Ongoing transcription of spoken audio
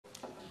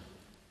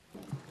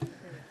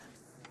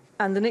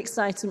And the next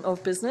item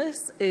of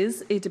business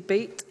is a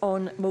debate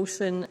on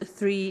motion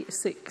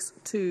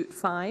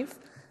 3625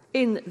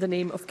 in the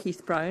name of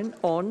Keith Brown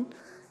on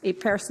a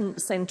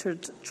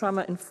person-centred,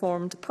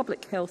 trauma-informed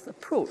public health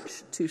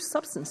approach to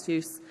substance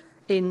use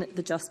in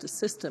the justice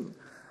system.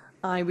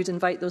 I would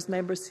invite those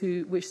members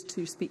who wish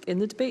to speak in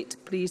the debate.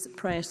 Please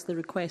press the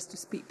request to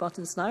speak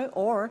buttons now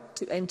or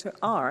to enter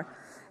R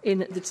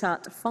in the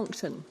chat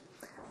function.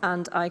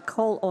 And I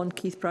call on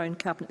Keith Brown,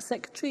 Cabinet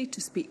Secretary,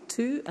 to speak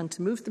to and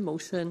to move the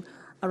motion.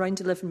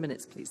 Around 11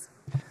 minutes, please.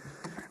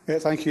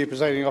 Thank you,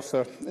 Presiding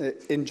Officer.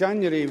 In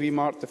January, we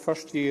marked the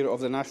first year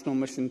of the National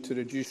Mission to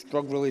reduce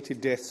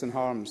drug-related deaths and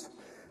harms.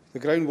 The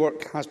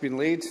groundwork has been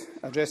laid,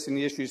 addressing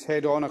the issues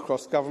head-on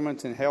across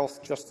government in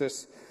health,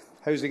 justice,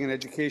 housing and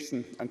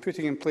education, and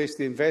putting in place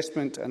the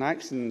investment and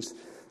actions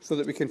so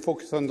that we can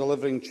focus on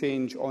delivering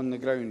change on the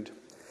ground.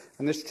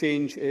 And this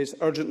change is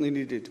urgently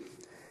needed.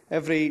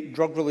 Every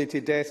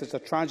drug-related death is a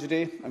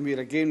tragedy, and we are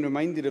again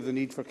reminded of the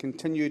need for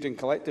continued and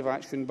collective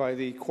action by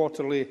the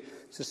quarterly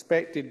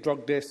suspected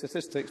drug death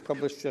statistics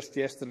published just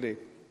yesterday.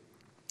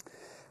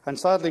 And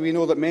sadly, we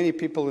know that many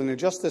people in the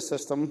justice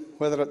system,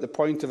 whether at the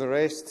point of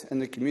arrest, in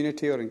the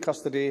community or in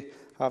custody,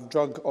 have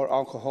drug or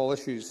alcohol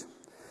issues.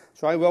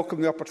 So I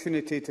welcome the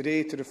opportunity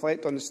today to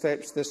reflect on the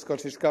steps the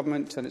Scottish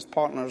Government and its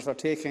partners are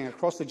taking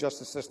across the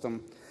justice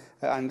system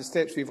and the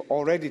steps we have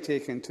already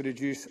taken to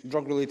reduce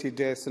drug-related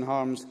deaths and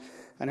harms,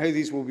 and how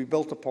these will be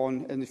built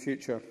upon in the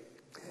future.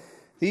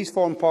 These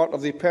form part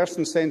of the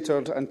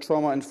person-centred and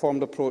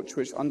trauma-informed approach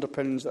which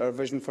underpins our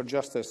vision for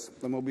justice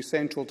and will be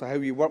central to how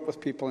we work with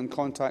people in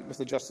contact with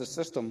the justice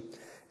system,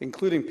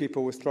 including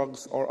people with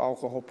drugs or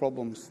alcohol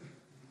problems.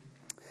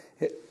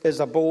 It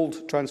is a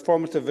bold,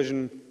 transformative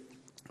vision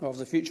of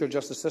the future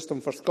justice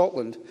system for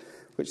Scotland,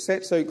 which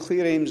sets out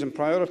clear aims and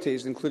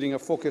priorities, including a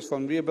focus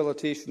on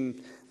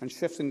rehabilitation and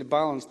shifting the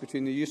balance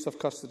between the use of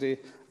custody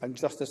and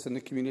justice in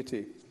the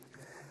community.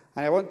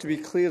 And I want to be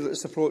clear that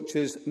this approach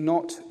is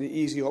not the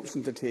easy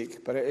option to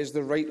take, but it is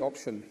the right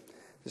option.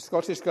 The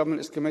Scottish Government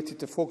is committed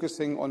to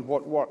focusing on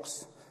what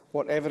works,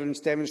 what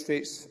evidence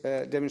demonstrates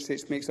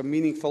makes a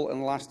meaningful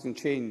and lasting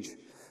change.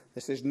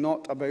 This is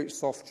not about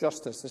soft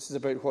justice. This is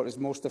about what is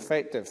most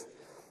effective.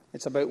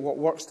 It's about what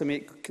works to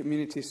make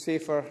communities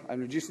safer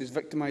and reduces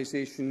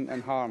victimisation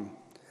and harm.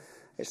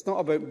 It's not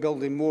about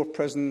building more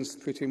prisons,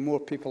 putting more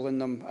people in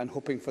them and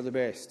hoping for the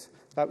best.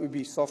 That would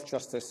be soft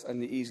justice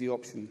and the easy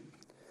option.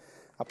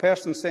 A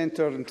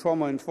person-centred and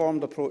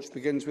trauma-informed approach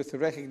begins with the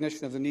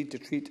recognition of the need to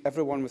treat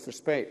everyone with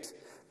respect,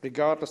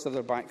 regardless of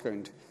their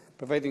background,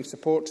 providing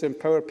support to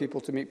empower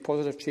people to make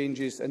positive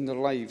changes in their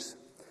lives.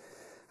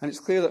 And it's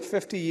clear that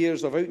 50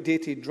 years of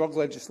outdated drug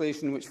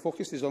legislation which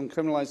focuses on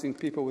criminalising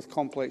people with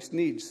complex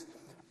needs,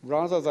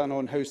 rather than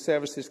on how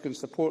services can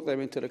support them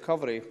into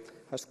recovery,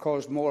 has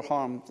caused more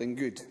harm than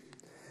good.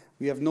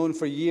 We have known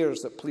for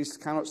years that police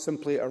cannot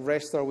simply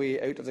arrest their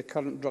way out of the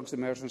current drugs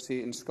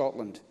emergency in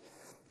Scotland.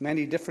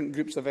 Many different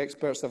groups of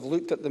experts have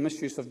looked at the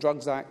Misuse of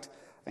Drugs Act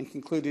and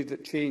concluded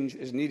that change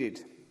is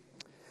needed.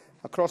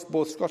 Across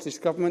both Scottish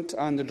Government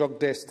and the Drug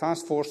Deaths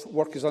Task Force,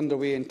 work is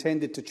underway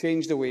intended to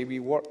change the way we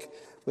work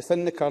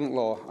within the current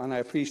law, and I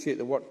appreciate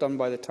the work done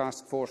by the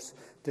Task Force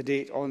to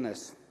date on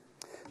this.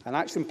 An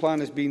action plan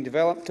is being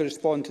developed to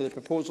respond to the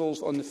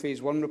proposals on the Phase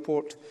 1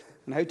 report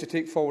and how to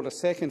take forward a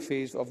second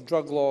phase of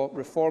drug law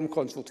reform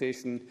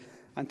consultation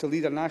and to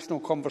lead a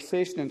national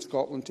conversation in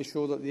Scotland to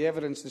show that the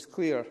evidence is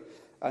clear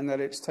and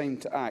that it's time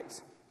to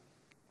act.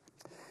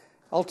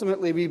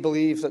 Ultimately, we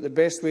believe that the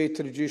best way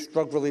to reduce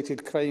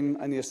drug-related crime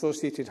and the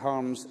associated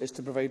harms is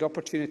to provide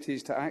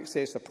opportunities to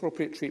access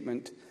appropriate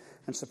treatment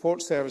and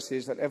support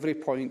services at every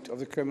point of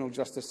the criminal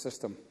justice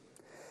system.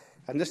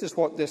 And this is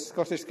what the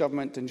Scottish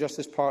Government and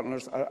Justice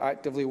partners are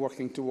actively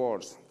working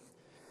towards.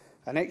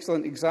 An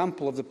excellent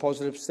example of the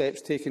positive steps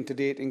taken to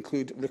date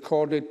include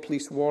recorded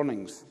police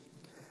warnings.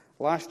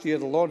 Last year,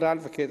 the Lord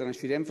Advocate, and I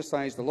should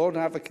emphasise, the Lord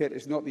Advocate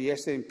is not the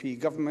SNP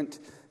government.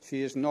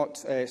 She is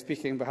not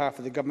speaking on behalf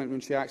of the government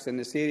when she acts in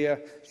this area.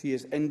 She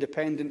is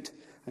independent,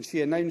 and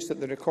she announced that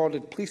the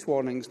recorded police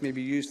warnings may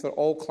be used for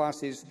all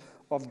classes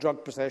of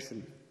drug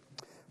possession.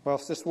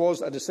 Whilst this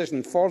was a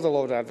decision for the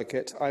Lord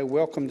Advocate, I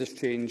welcome this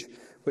change,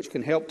 which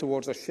can help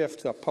towards a shift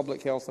to a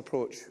public health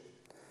approach.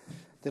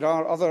 There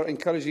are other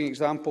encouraging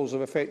examples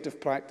of effective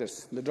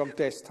practice. The Drug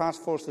Deaths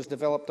Task Force has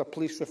developed a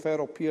police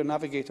referral peer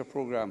navigator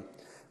programme,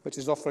 which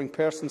is offering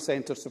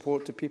person-centred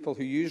support to people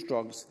who use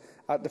drugs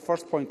at the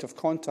first point of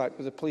contact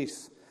with the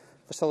police,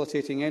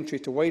 facilitating entry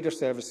to wider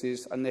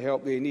services and the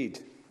help they need.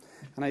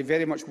 And I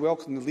very much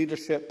welcome the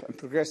leadership and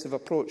progressive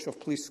approach of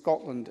Police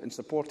Scotland in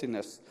supporting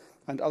this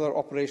and other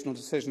operational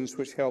decisions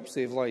which help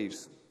save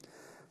lives.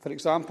 For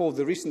example,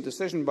 the recent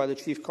decision by the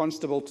Chief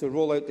Constable to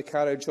roll out the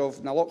carriage of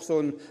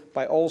naloxone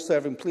by all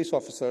serving police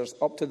officers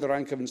up to the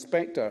rank of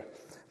inspector,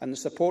 and the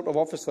support of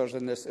officers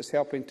in this is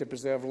helping to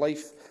preserve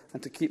life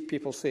and to keep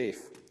people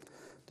safe.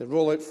 The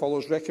rollout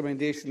follows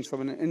recommendations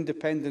from an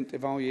independent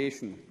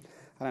evaluation,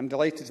 and I am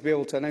delighted to be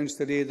able to announce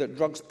today that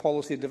Drugs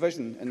Policy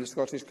Division in the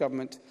Scottish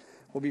Government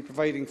will be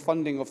providing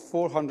funding of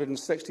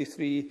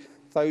 £463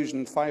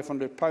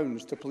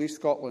 £3,500 to Police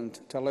Scotland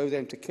to allow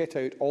them to kit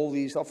out all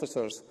these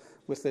officers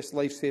with this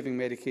life-saving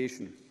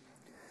medication.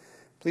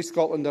 Police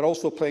Scotland are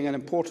also playing an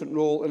important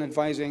role in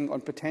advising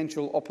on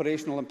potential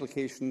operational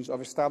implications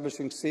of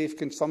establishing safe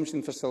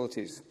consumption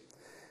facilities.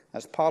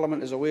 As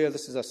Parliament is aware,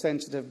 this is a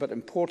sensitive but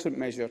important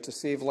measure to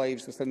save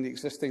lives within the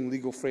existing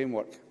legal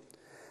framework.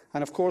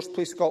 And of course,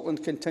 Police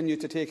Scotland continue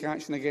to take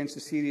action against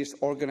the serious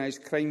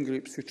organised crime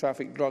groups who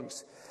traffic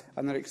drugs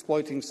and are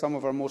exploiting some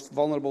of our most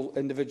vulnerable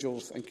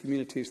individuals and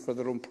communities for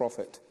their own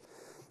profit.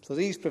 So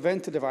these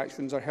preventative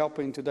actions are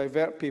helping to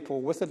divert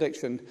people with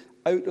addiction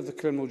out of the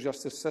criminal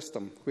justice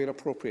system, where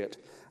appropriate,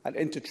 and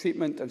into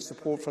treatment and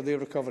support for their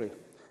recovery.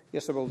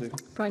 Yes, I will do.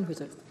 Brian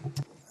Whittle.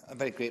 I'm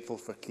very grateful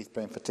for Keith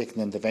Brown for taking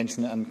the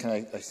intervention, and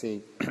can I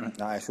say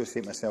I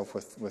associate myself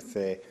with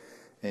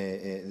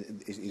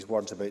his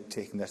words about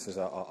taking this as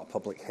a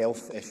public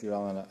health issue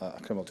rather than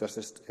a criminal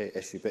justice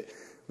issue. But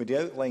would you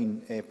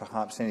outline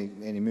perhaps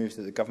any moves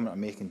that the government are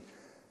making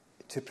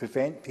to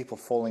prevent people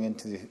falling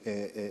into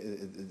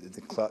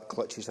the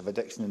clutches of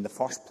addiction in the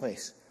first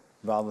place,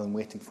 rather than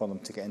waiting for them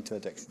to get into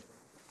addiction?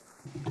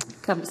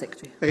 Cabinet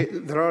Secretary.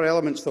 There are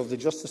elements of the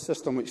justice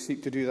system which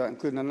seek to do that,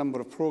 including a number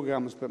of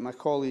programmes, but my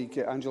colleague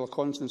Angela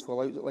Constance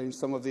will outline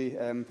some of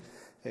the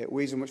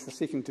ways in which we're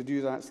seeking to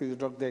do that through the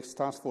Drug Deaths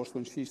Task Force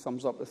when she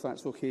sums up, if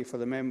that's okay for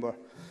the member.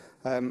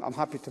 I'm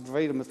happy to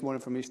provide him with more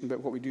information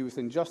about what we do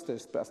within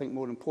justice, but I think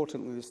more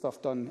importantly the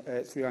stuff done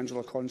through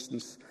Angela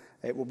Constance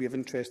will be of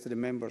interest to the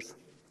members.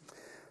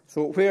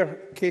 So where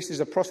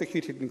cases are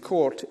prosecuted in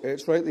court,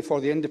 it's rightly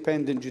for the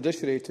independent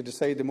judiciary to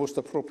decide the most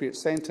appropriate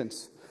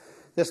sentence.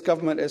 This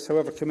government is,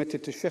 however,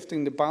 committed to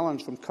shifting the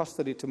balance from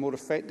custody to more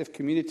effective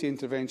community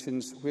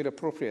interventions where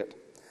appropriate.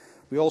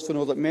 We also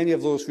know that many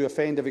of those who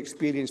offend have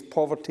experienced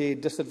poverty,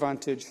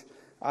 disadvantage,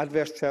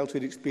 adverse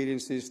childhood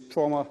experiences,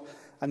 trauma,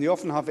 and they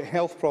often have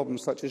health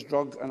problems such as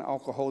drug and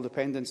alcohol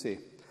dependency.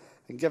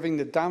 And given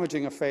the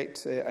damaging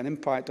effect and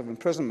impact of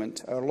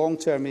imprisonment, our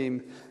long-term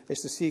aim is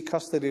to see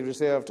custody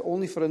reserved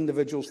only for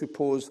individuals who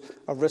pose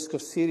a risk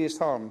of serious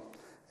harm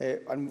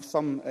and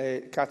some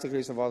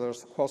categories of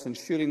others, whilst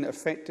ensuring that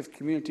effective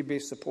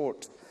community-based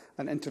support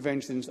and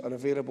interventions are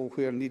available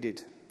where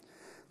needed.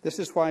 This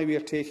is why we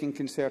are taking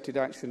concerted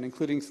action,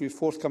 including through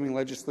forthcoming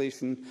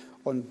legislation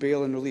on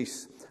bail and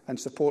release and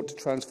support to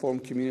transform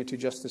community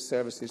justice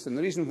services. And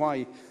the reason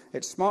why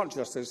it's smart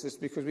justice is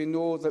because we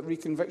know that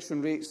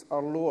reconviction rates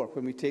are lower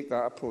when we take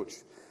that approach.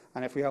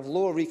 And if we have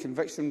lower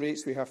reconviction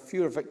rates, we have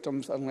fewer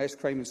victims and less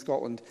crime in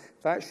Scotland.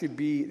 That should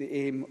be the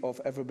aim of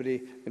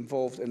everybody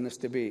involved in this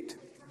debate.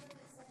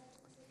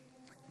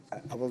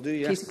 I will do,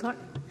 yes. Casey Clark.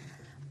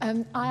 I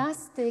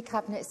asked the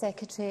Cabinet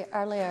Secretary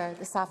earlier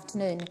this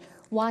afternoon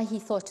why he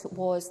thought it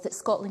was that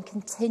Scotland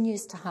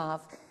continues to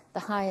have the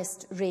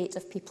highest rate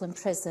of people in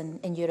prison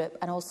in Europe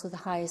and also the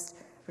highest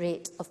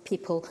rate of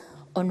people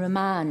on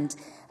remand.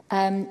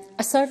 A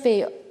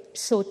survey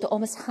showed that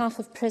almost half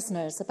of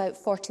prisoners, about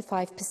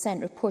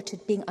 45%,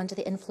 reported being under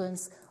the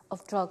influence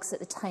of drugs at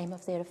the time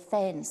of their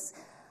offence.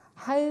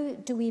 How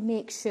do we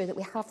make sure that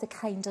we have the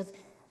kind of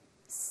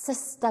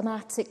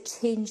systematic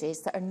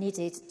changes that are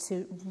needed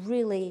to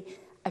really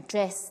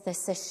address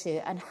this issue,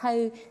 and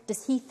how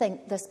does he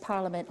think this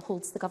Parliament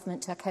holds the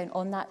government to account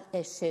on that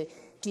issue?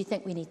 Do you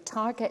think we need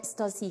targets?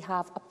 Does he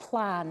have a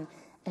plan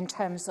in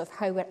terms of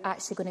how we're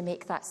actually going to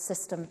make that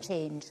system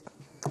change?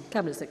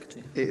 Cabinet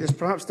Secretary. There's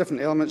perhaps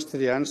different elements to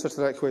the answer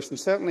to that question.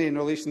 Certainly in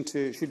relation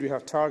to should we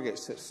have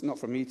targets, it's not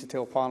for me to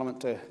tell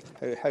Parliament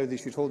how they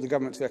should hold the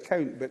government to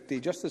account, but the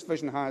Justice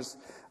Vision has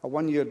a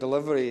one-year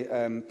delivery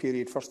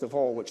period, first of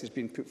all, which has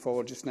been put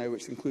forward just now,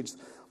 which includes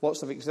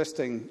lots of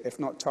existing,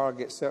 if not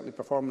targets, certainly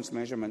performance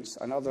measurements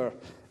and other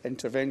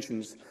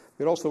interventions.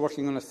 We're also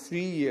working on a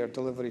 3-year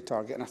delivery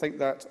target, and I think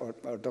that,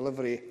 or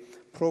delivery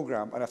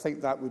programme, and I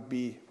think that would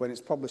be, when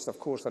it's published, of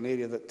course, an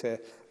area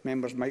that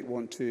members might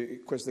want to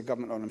quiz the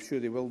government on. I'm sure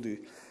they will do.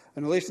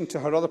 In relation to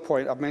her other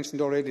point, I've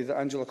mentioned already that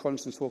Angela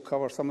Constance will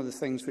cover some of the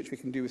things which we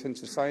can do within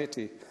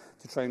society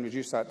to try and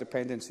reduce that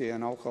dependency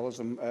on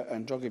alcoholism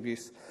and drug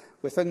abuse.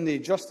 Within the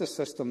justice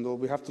system, though,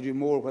 we have to do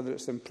more, whether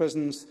it's in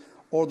prisons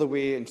or the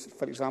way, in,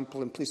 for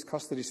example, in police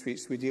custody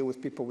suites, we deal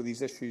with people with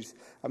these issues.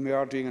 And we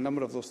are doing a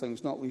number of those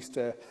things, not least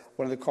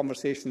one of the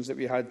conversations that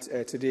we had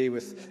today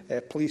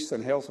with police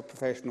and health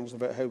professionals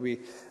about how we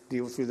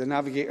deal through the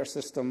Navigator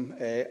system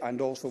and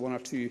also one or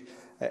two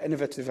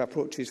innovative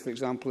approaches, for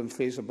example, in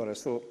Fraserburgh.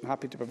 So I'm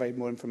happy to provide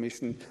more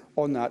information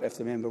on that if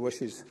the member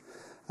wishes.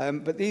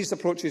 But these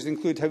approaches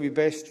include how we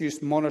best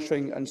use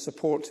monitoring and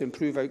support to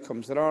improve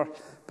outcomes. There are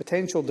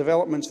potential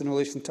developments in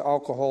relation to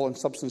alcohol and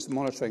substance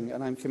monitoring,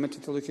 and I'm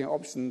committed to looking at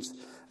options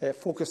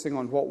focusing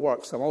on what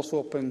works. I'm also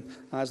open,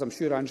 as I'm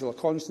sure Angela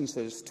Constance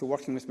is, to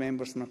working with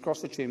members from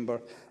across the chamber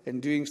in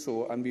doing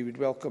so, and we would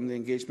welcome the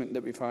engagement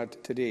that we've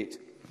had to date.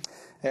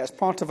 As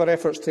part of our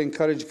efforts to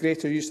encourage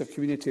greater use of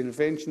community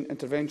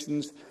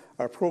interventions,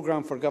 our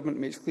programme for government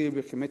makes clear we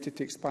are committed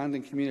to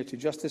expanding community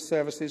justice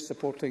services,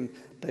 supporting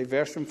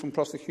diversion from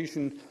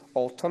prosecution,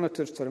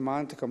 alternatives to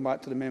remand, to come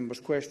back to the member's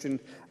question,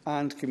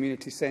 and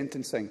community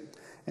sentencing.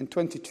 In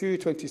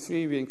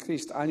 22-23, we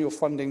increased annual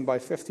funding by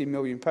 £50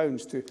 million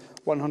to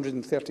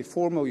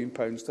 £134 million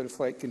to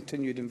reflect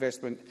continued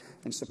investment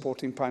in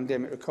supporting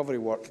pandemic recovery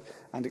work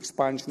and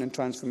expansion and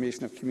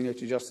transformation of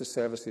community justice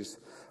services.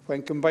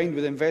 When combined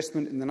with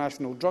investment in the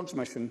National Drugs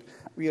Mission,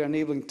 we are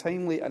enabling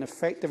timely and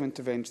effective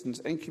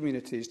interventions in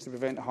communities to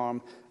prevent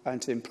harm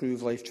and to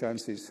improve life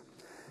chances.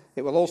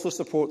 It will also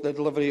support the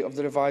delivery of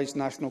the revised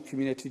National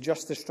Community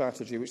Justice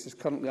Strategy, which is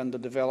currently under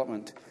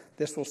development.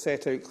 This will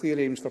set out clear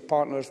aims for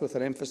partners with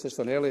an emphasis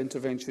on early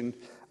intervention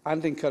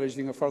and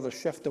encouraging a further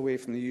shift away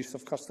from the use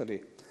of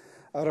custody.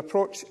 Our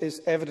approach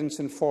is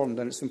evidence-informed,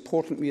 and it's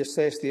important we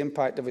assess the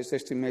impact of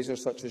existing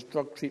measures such as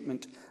drug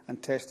treatment and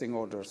testing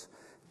orders.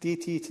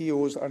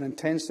 DTTOs are an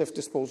intensive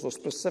disposal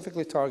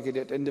specifically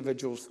targeted at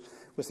individuals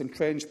with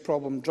entrenched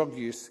problem drug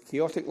use,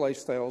 chaotic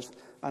lifestyles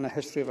and a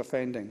history of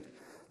offending.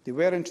 They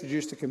were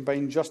introduced to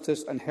combine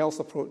justice and health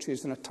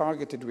approaches in a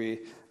targeted way,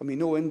 and we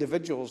know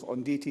individuals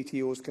on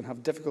DTTOs can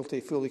have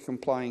difficulty fully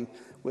complying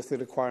with the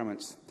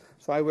requirements.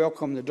 So I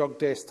welcome the Drug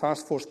Deaths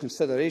Task Force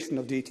consideration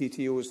of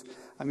DTTOs,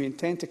 and we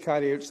intend to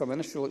carry out some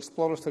initial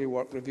exploratory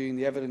work reviewing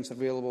the evidence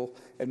available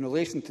in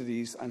relation to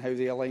these and how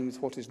they align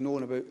with what is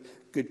known about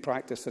good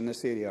practice in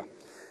this area.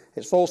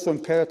 It's also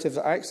imperative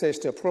that access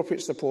to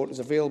appropriate support is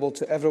available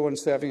to everyone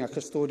serving a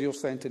custodial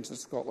sentence in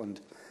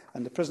Scotland,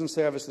 and the Prison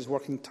Service is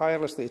working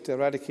tirelessly to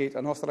eradicate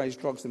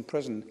unauthorised drugs in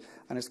prison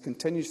and is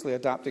continuously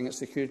adapting its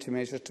security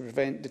measures to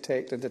prevent,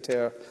 detect and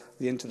deter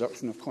the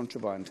introduction of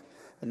contraband.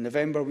 In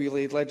November, we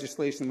laid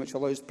legislation which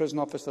allows prison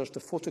officers to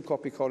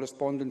photocopy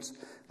correspondence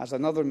as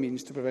another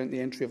means to prevent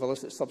the entry of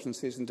illicit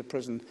substances into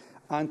prison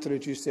and to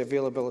reduce the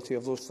availability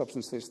of those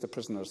substances to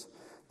prisoners.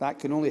 That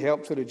can only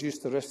help to reduce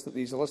the risk that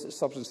these illicit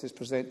substances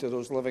present to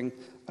those living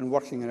and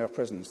working in our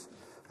prisons.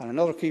 And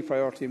another key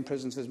priority in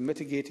prisons is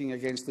mitigating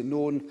against the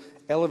known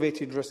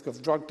elevated risk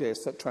of drug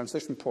deaths at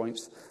transition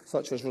points,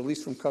 such as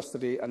release from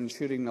custody, and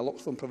ensuring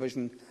naloxone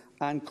provision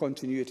and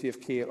continuity of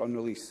care on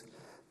release.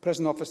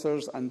 Prison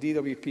officers and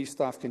DWP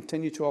staff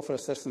continue to offer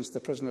assistance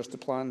to prisoners to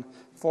plan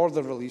for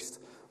their release,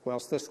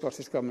 whilst this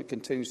Scottish Government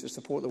continues to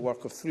support the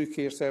work of through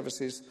care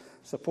services,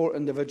 support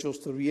individuals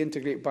to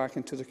reintegrate back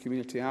into the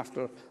community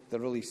after their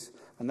release.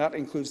 And that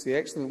includes the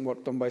excellent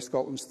work done by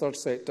Scotland's third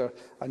sector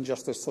and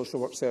justice social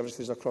work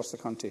services across the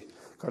country.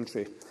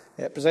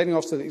 Presiding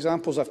Officer, the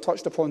examples I've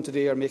touched upon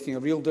today are making a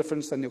real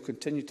difference, and they'll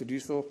continue to do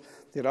so.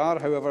 There are,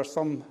 however,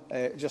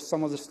 just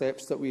some of the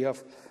steps that we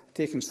have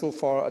taken so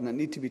far and that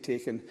need to be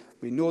taken.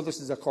 We know this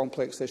is a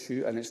complex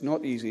issue and it's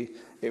not easy.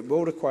 It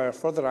will require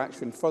further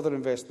action, further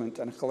investment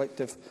and a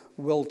collective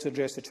will to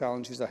address the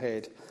challenges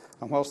ahead.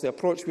 And whilst the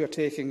approach we are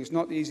taking is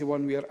not the easy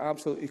one, we are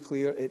absolutely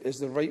clear it is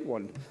the right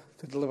one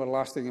to deliver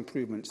lasting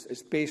improvements.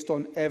 It's based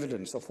on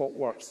evidence of what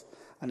works,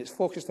 and it's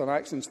focused on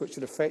actions which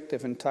are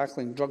effective in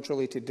tackling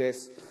drugs-related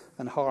deaths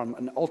and harm,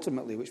 and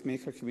ultimately which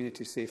make our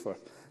communities safer.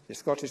 The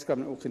Scottish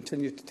Government will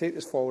continue to take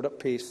this forward at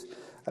pace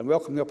and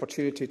welcome the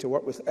opportunity to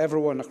work with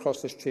everyone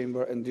across this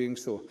chamber in doing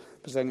so.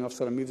 Presiding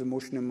Officer, I move the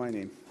motion in my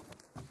name.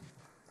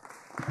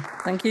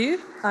 Thank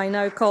you. I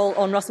now call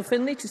on Russell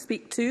Finlay to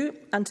speak to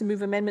and to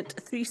move Amendment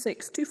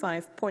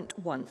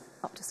 3625.1.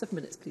 Up to 7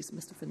 minutes, please,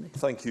 Mr Finlay.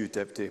 Thank you,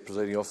 Deputy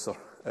Presiding Officer.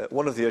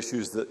 One of the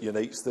issues that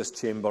unites this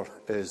chamber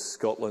is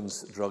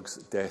Scotland's drugs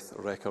death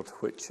record,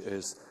 which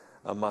is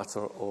a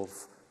matter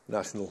of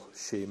national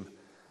shame.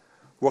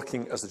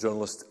 Working as a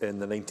journalist in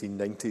the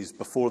 1990s,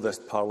 before this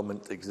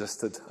Parliament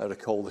existed, I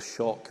recall the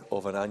shock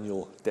of an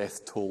annual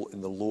death toll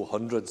in the low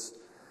hundreds.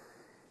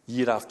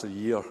 Year after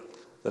year,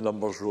 the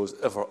numbers rose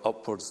ever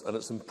upwards, and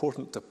it's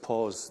important to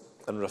pause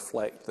and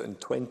reflect that in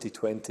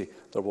 2020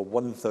 there were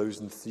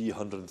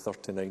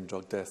 1,339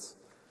 drug deaths.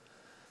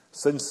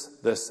 Since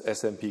this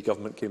SNP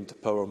government came to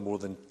power, more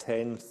than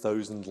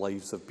 10,000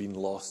 lives have been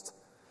lost.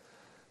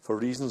 For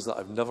reasons that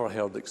I've never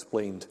heard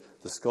explained,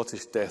 the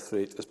Scottish death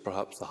rate is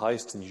perhaps the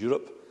highest in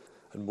Europe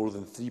and more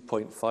than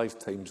 3.5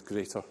 times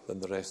greater than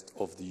the rest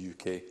of the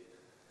UK.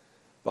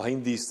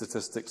 Behind these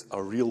statistics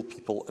are real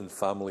people and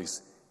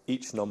families.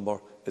 Each number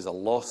is a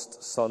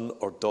lost son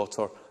or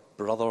daughter,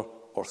 brother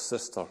or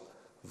sister,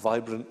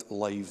 vibrant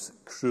lives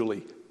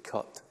cruelly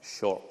cut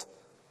short.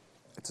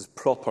 It is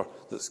proper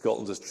that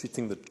Scotland is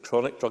treating the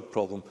chronic drug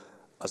problem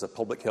as a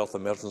public health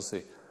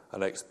emergency,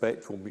 and I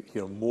expect we'll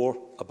hear more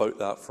about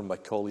that from my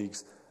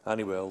colleagues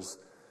Annie Wells,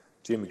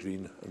 Jamie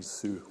Green and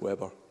Sue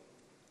Webber.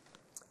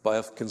 But I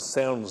have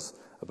concerns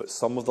about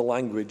some of the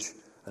language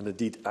and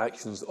indeed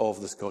actions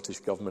of the Scottish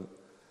Government.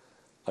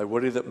 I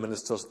worry that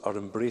ministers are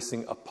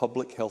embracing a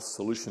public health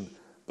solution,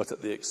 but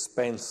at the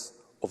expense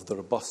of the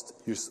robust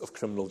use of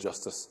criminal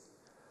justice.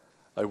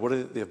 I worry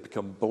that they have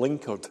become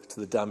blinkered to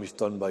the damage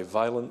done by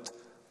violent,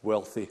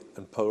 wealthy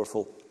and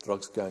powerful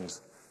drugs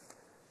gangs.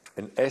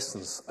 In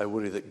essence, I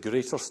worry that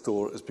greater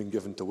store is being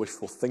given to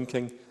wishful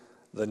thinking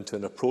than to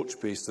an approach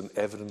based on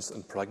evidence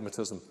and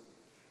pragmatism.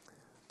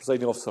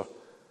 Presiding Officer,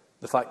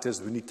 the fact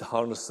is we need to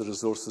harness the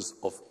resources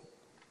of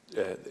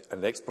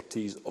and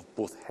expertise of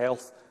both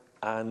health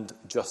and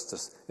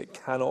justice. It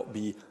cannot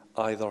be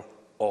either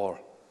or.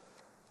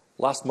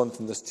 Last month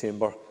in this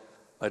chamber,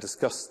 I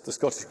discussed the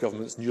Scottish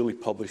Government's newly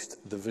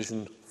published The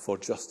Vision for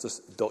Justice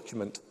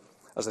document.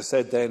 As I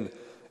said then,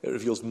 it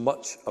reveals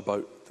much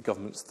about the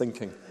Government's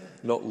thinking,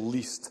 not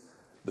least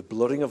the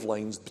blurring of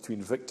lines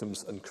between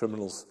victims and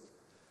criminals.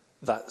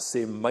 That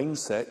same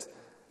mindset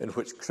in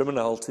which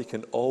criminality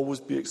can always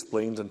be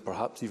explained and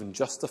perhaps even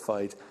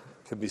justified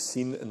can be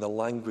seen in the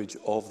language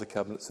of the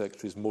Cabinet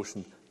Secretary's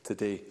motion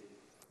today.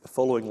 The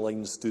following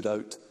lines stood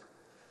out.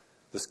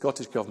 The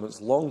Scottish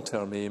Government's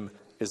long-term aim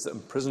is that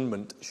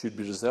imprisonment should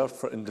be reserved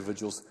for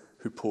individuals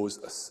who pose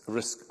a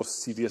risk of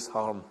serious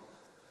harm.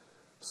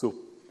 So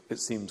it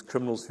seems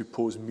criminals who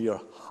pose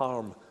mere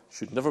harm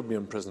should never be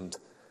imprisoned.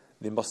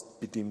 They must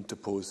be deemed to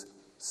pose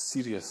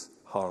serious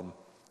harm.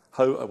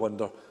 How, I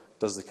wonder,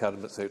 does the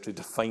Cabinet Secretary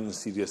define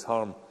serious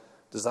harm?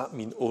 Does that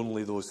mean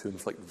only those who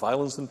inflict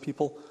violence on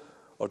people?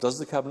 Or does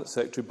the Cabinet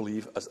Secretary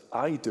believe, as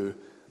I do,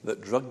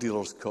 that drug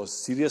dealers cause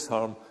serious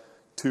harm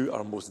to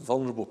our most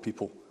vulnerable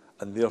people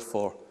and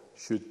therefore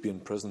should be in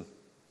prison?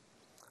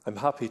 I'm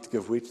happy to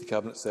give way to the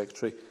Cabinet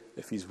Secretary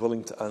if he is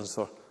willing to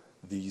answer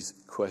these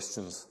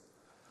questions.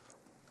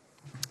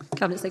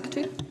 Cabinet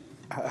Secretary.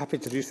 Happy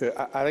to do so.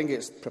 I think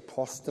it's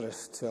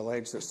preposterous to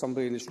allege that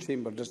somebody in this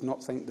chamber does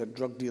not think that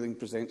drug dealing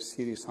presents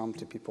serious harm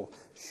to people.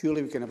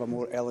 Surely we can have a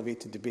more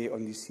elevated debate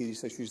on these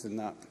serious issues than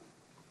that.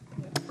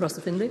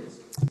 Russell Findlay.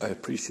 I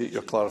appreciate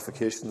your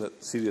clarification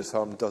that serious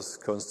harm does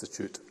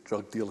constitute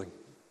drug dealing.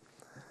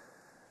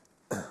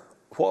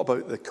 What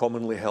about the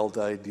commonly held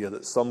idea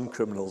that some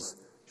criminals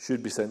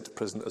should be sent to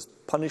prison as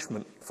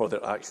punishment for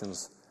their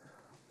actions?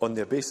 On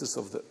the basis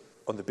of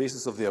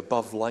the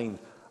above line,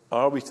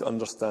 are we to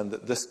understand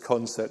that this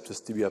concept is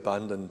to be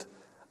abandoned?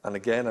 And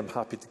again, I'm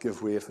happy to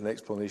give way if an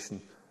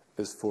explanation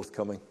is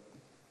forthcoming.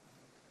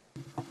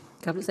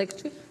 Cabinet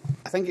Secretary.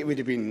 I think it would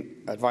have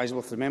been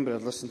advisable for the member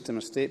to listen to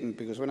my statement,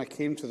 because when I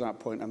came to that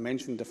point, I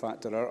mentioned the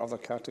fact there are other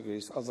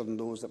categories other than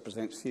those that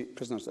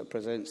prisoners that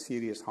present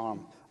serious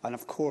harm. And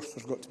of course,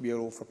 there's got to be a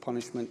role for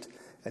punishment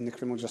in the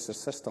criminal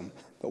justice system.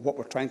 But what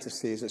we're trying to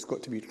say is it's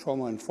got to be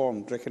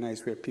trauma-informed,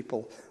 recognise where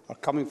people are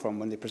coming from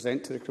when they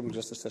present to the criminal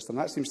justice system.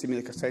 That seems to me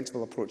like a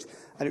sensible approach.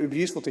 And it would be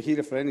useful to hear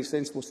if there are any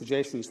sensible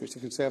suggestions which the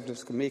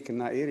Conservatives can make in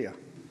that area.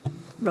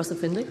 Russell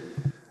Findlay.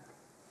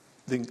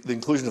 The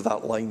inclusion of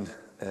that line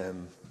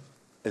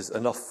is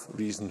enough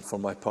reason for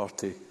my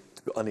party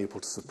to be unable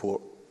to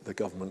support the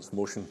Government's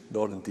motion,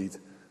 nor indeed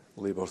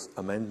Labour's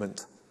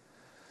amendment.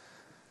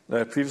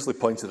 Now, I previously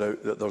pointed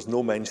out that there is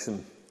no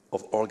mention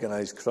of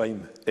organised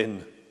crime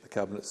in the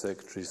Cabinet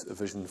Secretary's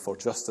vision for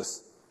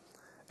justice.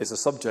 It's a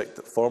subject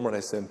that former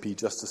SNP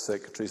Justice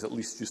Secretaries at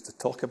least used to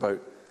talk about,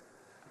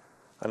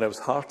 and I was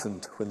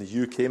heartened when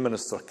the UK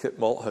Minister, Kit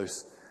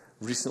Malthouse,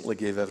 recently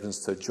gave evidence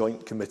to a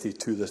joint committee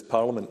to this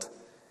Parliament.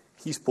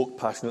 He spoke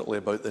passionately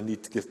about the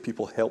need to give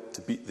people help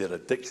to beat their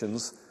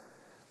addictions.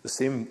 The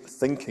same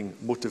thinking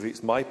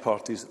motivates my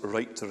party's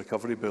Right to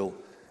Recovery Bill,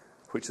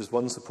 which has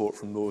won support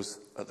from those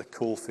at the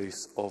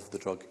coalface of the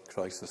drug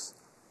crisis.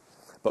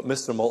 But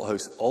Mr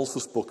Malthouse also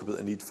spoke about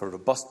the need for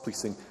robust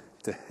policing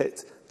to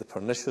hit the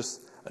pernicious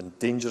and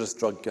dangerous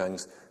drug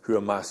gangs who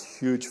amass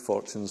huge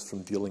fortunes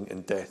from dealing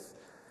in death.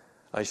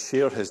 I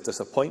share his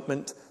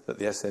disappointment that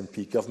the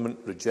SNP government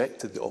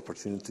rejected the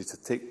opportunity to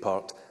take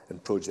part in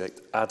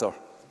Project Adder.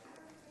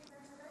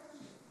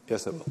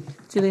 Yes, I will.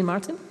 Julian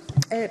Martin.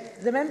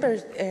 The member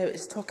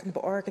is talking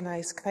about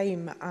organised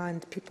crime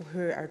and people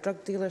who are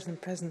drug dealers in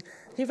prison.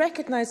 He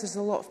recognises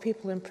a lot of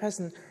people in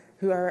prison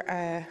who are,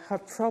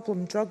 have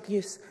problem drug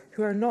use,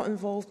 who are not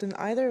involved in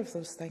either of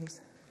those things.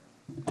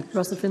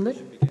 Russell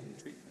Findlay.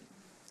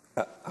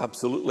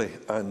 Absolutely,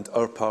 and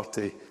our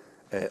party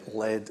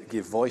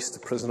gave voice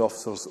to prison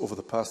officers over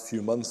the past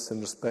few months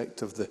in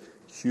respect of the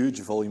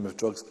huge volume of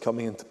drugs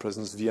coming into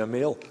prisons via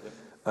mail,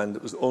 and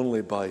it was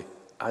only by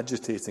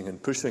agitating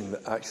and pushing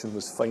that action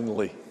was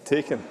finally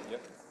taken.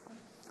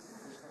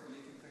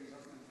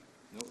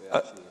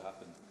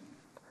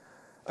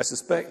 I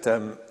suspect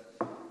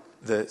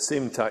the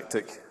same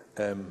tactic,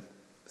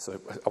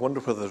 so I wonder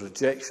whether the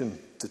rejection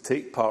to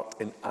take part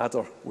in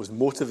Adder was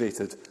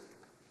motivated,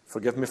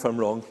 forgive me if I'm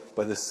wrong,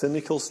 by the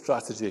cynical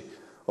strategy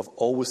of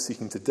always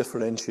seeking to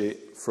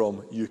differentiate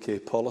from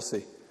UK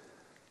policy.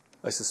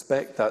 I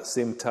suspect that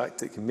same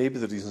tactic may be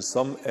the reason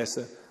some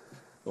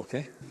Okay,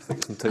 I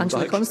think some time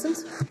Angela back.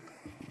 Constance.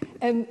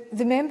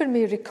 The member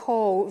may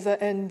recall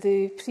that in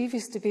the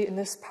previous debate in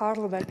this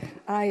Parliament,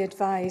 I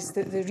advised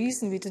that the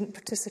reason we didn't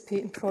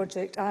participate in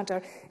Project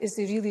Adder is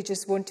they really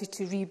just wanted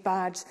to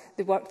rebadge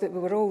the work that we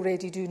were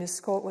already doing in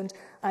Scotland,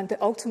 and that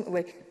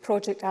ultimately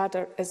Project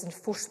Adder is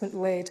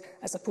enforcement-led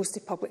as opposed to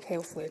public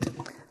health-led.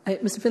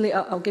 Mr Finlay,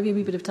 I'll give you a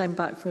wee bit of time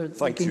back for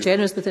being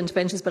generous with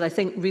interventions, but I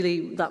think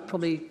really that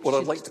probably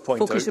should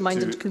focus your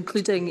mind into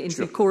concluding in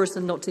due course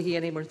and not to hear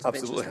any more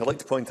interventions. Absolutely. I'd like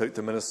to point out to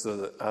the Minister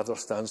that Adder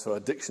stands for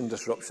Addiction,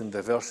 Disruption,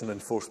 Diversion,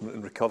 Enforcement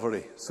and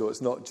Recovery. So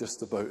it's not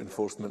just about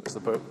enforcement, it's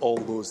about all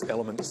those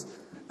elements.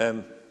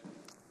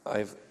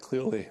 I've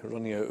clearly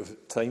running out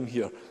of time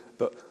here,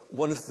 but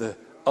one of the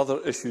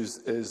other issues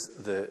is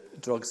the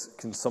drugs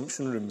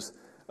consumption rooms.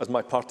 As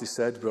my party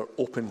said, we are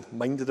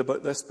open-minded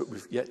about this, but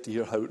we've yet to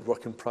hear how it would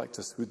work in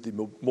practice. Would the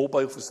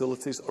mobile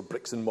facilities or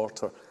bricks and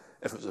mortar?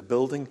 If it was a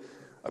building,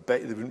 I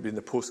bet they wouldn't be in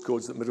the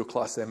postcodes that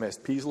middle-class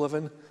MSPs live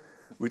in.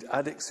 Would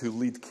addicts who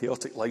lead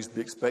chaotic lives be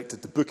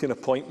expected to book an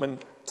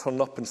appointment, turn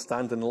up and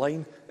stand in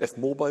line? If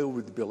mobile,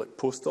 would they be like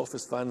post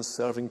office vans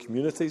serving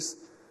communities?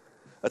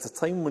 At a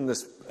time when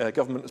this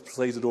government has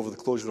presided over the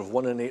closure of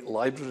 1 in 8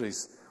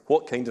 libraries,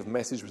 what kind of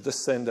message would this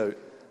send out?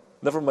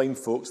 Never mind,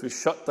 folks, we've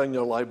shut down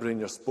your library and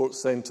your sports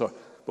centre,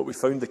 but we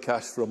found the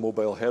cash for a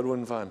mobile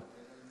heroin van.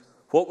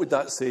 What would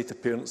that say to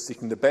parents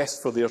seeking the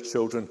best for their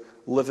children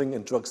living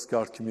in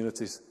drug-scarred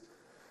communities?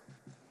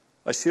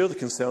 I share the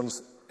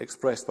concerns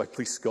expressed by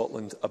Police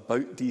Scotland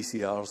about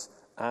DCRs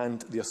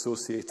and the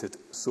associated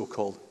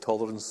so-called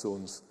tolerance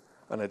zones,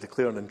 and I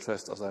declare an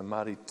interest as I am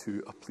married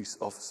to a police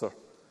officer.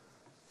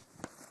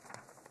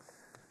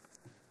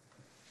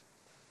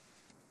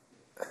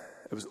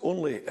 It was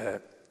only,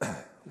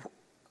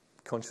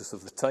 conscious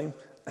of the time,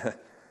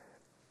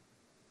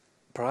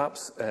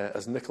 perhaps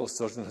as Nicola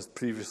Sturgeon has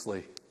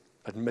previously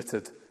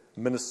admitted,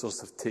 ministers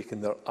have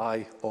taken their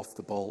eye off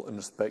the ball in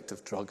respect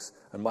of drugs,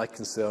 and my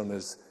concern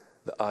is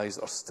the eyes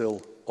are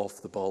still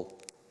off the ball.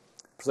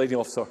 Presiding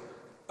Officer,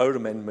 our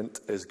amendment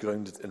is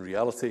grounded in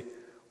reality,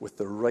 with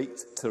the right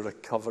to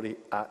recovery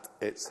at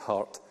its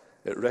heart.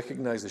 It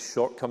recognises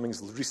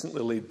shortcomings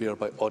recently laid bare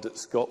by Audit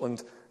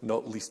Scotland,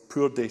 not least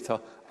poor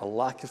data, a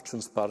lack of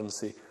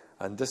transparency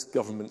and this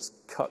government's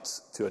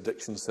cuts to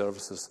addiction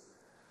services.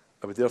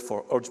 I would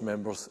therefore urge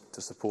members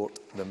to support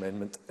the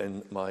amendment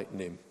in my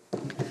name.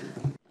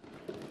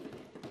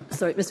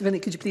 Sorry, Mr Finlay,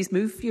 could you please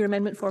move your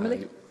amendment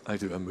formally? I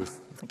do, I move.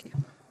 Thank you.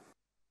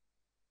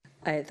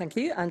 Thank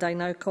you. And I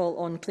now call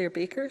on Claire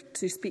Baker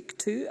to speak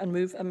to and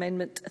move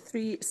Amendment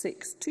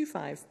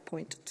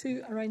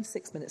 3625.2. Around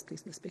 6 minutes,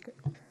 please, Ms Baker.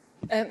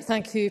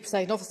 Thank you,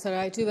 Presiding Officer.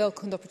 I do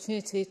welcome the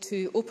opportunity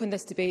to open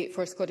this debate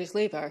for Scottish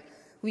Labour.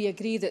 We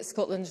agree that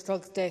Scotland's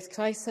drug death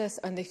crisis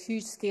and the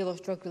huge scale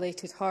of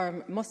drug-related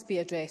harm must be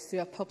addressed through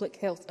a public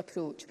health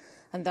approach,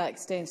 and that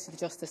extends to the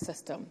justice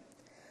system.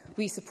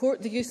 We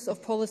support the use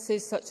of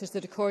policies such as the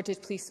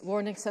recorded police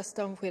warning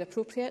system, where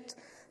appropriate,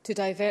 to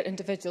divert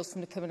individuals from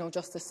the criminal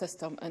justice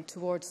system and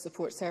towards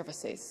support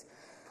services.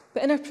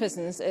 But in our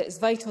prisons, it is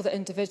vital that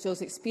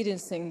individuals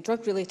experiencing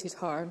drug-related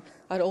harm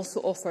are also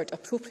offered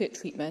appropriate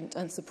treatment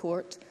and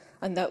support,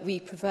 and that we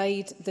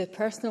provide the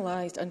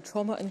personalised and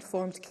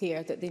trauma-informed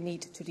care that they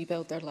need to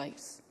rebuild their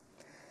lives.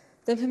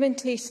 The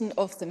implementation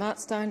of the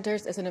MAT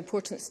standards is an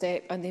important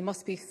step, and they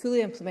must be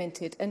fully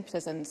implemented in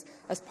prisons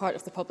as part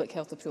of the public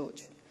health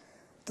approach.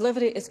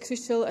 Delivery is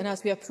crucial, and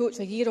as we approach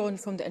a year on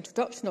from the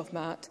introduction of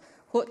MAT,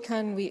 what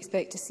can we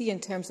expect to see in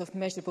terms of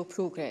measurable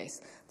progress?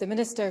 The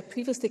Minister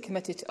previously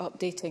committed to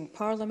updating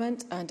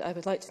Parliament, and I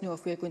would like to know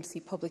if we are going to see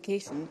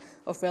publication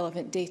of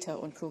relevant data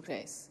on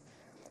progress.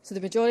 So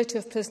the majority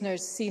of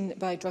prisoners seen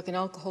by drug and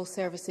alcohol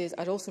services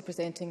are also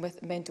presenting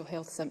with mental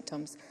health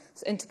symptoms,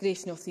 so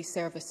integration of these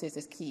services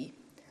is key.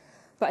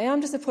 But I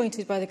am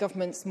disappointed by the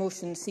Government's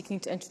motion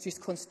seeking to introduce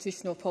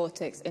constitutional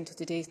politics into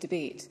today's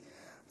debate.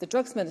 The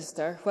Drugs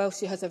Minister, while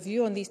she has a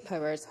view on these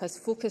powers, has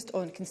focused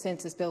on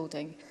consensus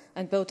building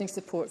and building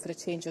support for a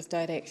change of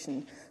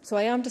direction. So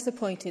I am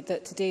disappointed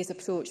that today's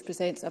approach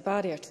presents a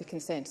barrier to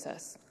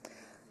consensus.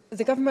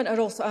 The Government are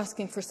also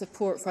asking for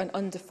support for an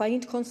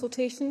undefined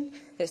consultation.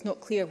 It's not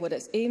clear what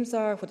its aims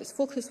are, what its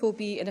focus will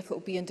be and if it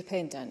will be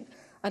independent.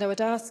 And I would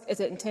ask, is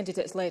it intended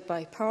it's led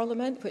by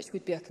Parliament, which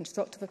would be a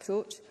constructive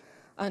approach?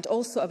 And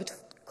also I would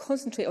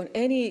concentrate on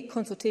any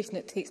consultation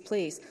that takes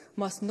place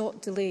must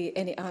not delay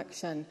any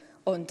action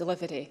on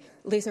delivery.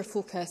 Laser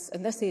focus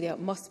in this area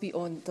must be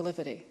on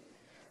delivery.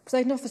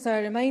 Presiding Officer,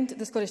 I remind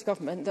the Scottish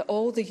Government that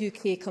all the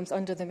UK comes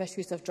under the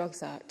Misuse of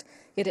Drugs Act,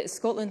 yet it is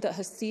Scotland that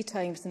has 3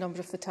 times the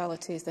number of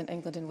fatalities than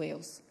England and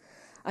Wales.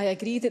 I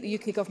agree that the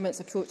UK Government's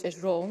approach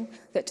is wrong,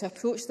 that to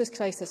approach this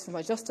crisis from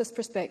a justice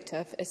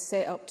perspective is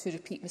set up to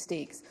repeat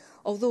mistakes.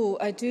 Although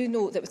I do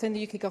note that within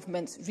the UK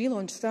Government's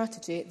relaunch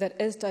strategy there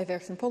is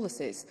diversion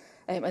policies,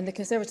 and the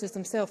Conservatives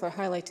themselves are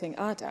highlighting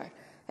ADAR.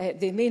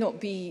 They may not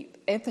be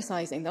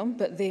emphasising them,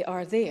 but they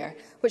are there,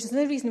 which is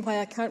another reason why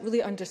I can't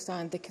really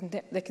understand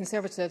the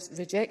Conservatives'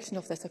 rejection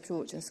of this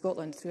approach in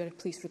Scotland through a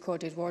police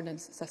recorded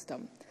warnings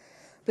system.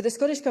 But the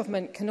Scottish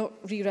Government cannot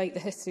rewrite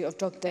the history of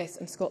drug deaths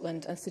in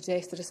Scotland and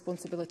suggest the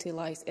responsibility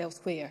lies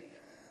elsewhere.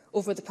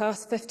 Over the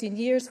past 15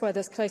 years, while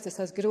this crisis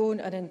has grown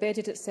and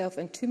embedded itself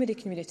in too many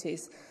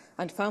communities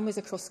and families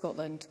across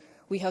Scotland,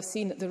 we have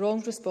seen the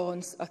wrong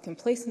response, a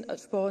complacent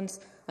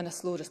response and a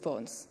slow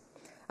response.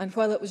 And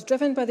while it was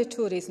driven by the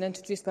Tories and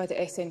introduced by the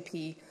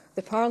SNP,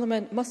 the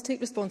Parliament must take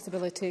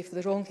responsibility for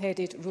the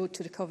wrong-headed road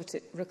to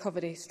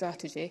recovery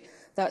strategy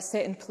that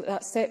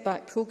set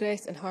back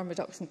progress in harm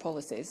reduction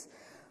policies.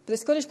 But the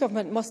Scottish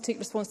Government must take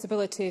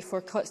responsibility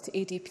for cuts to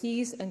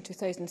ADPs in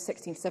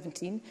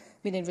 2016-17,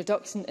 meaning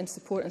reduction in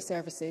support and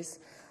services.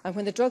 And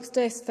when the drugs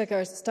death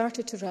figures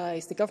started to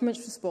rise, the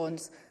Government's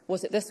response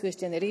was that this was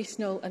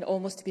generational and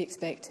almost to be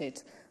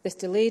expected. This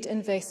delayed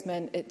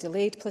investment, it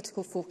delayed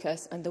political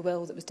focus and the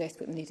will that was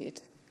desperately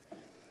needed.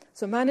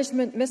 So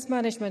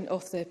mismanagement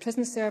of the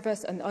prison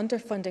service and the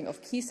underfunding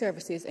of key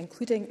services,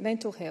 including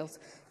mental health,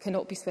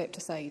 cannot be swept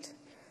aside.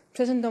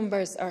 Prison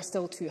numbers are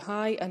still too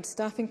high and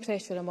staffing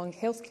pressure among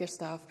healthcare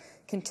staff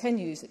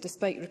continues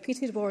despite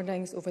repeated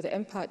warnings over the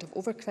impact of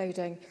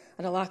overcrowding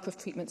and a lack of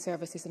treatment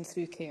services and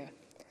through care.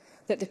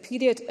 That the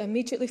period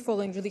immediately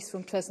following release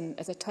from prison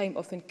is a time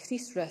of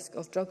increased risk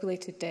of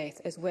drug-related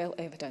death is well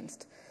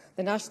evidenced.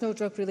 The National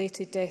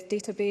Drug-Related Death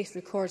Database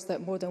records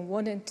that more than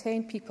 1 in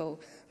 10 people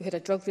who had a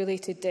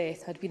drug-related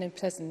death had been in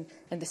prison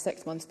in the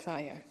 6 months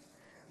prior.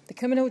 The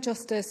Criminal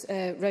Justice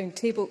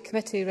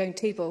Committee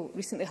Roundtable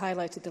recently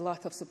highlighted the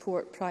lack of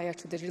support prior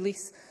to the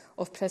release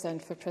of prison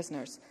for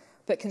prisoners,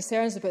 but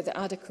concerns about the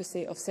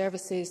adequacy of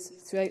services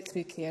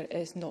through care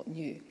is not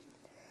new.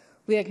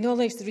 We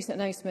acknowledge the recent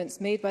announcements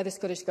made by the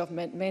Scottish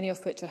Government, many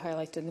of which are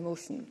highlighted in the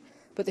motion,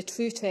 but the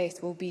true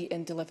test will be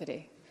in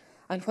delivery.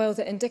 And while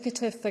the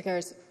indicative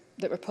figures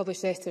that were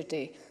published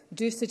yesterday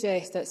do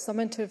suggest that some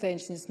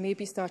interventions may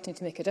be starting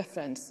to make a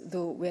difference,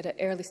 though we're at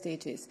early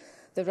stages,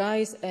 the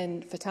rise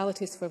in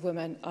fatalities for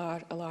women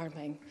are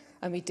alarming,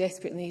 and we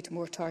desperately need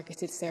more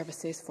targeted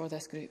services for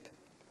this group.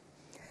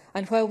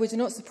 And while we do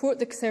not support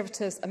the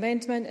Conservatives'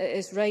 amendment, it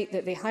is right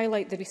that they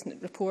highlight the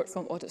recent report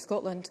from Audit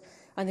Scotland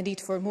and the need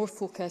for more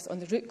focus on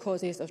the root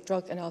causes of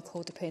drug and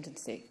alcohol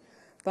dependency.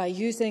 By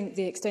using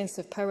the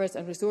extensive powers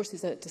and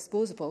resources at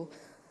disposal,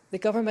 the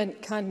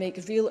Government can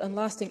make real and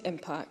lasting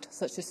impact,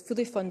 such as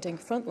fully funding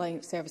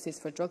frontline services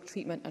for drug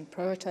treatment and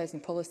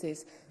prioritising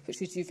policies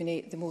which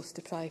rejuvenate the most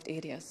deprived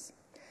areas.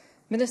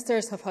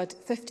 Ministers have had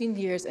 15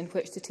 years in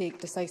which to take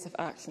decisive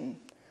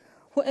action.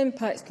 What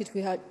impacts could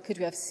we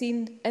have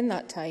seen in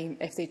that time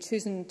if they'd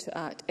chosen to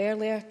act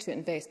earlier, to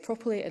invest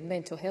properly in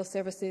mental health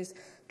services,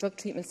 drug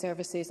treatment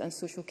services and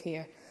social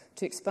care,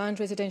 to expand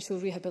residential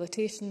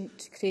rehabilitation,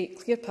 to create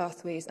clear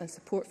pathways and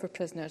support for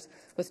prisoners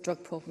with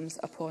drug problems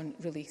upon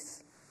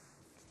release?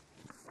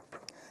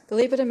 The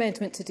Labour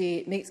amendment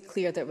today makes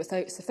clear that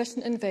without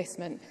sufficient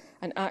investment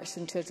and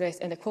action to address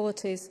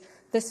inequalities,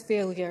 this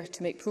failure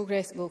to make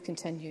progress will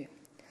continue.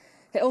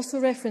 It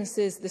also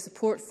references the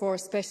support for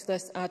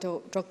specialist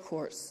adult drug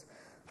courts.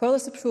 While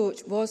this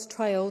approach was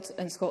trialled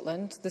in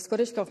Scotland, the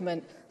Scottish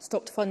Government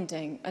stopped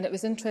funding, and it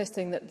was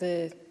interesting that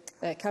the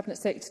Cabinet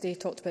Secretary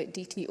talked about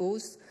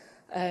DTOs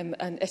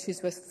and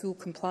issues with full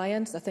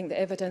compliance. I think the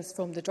evidence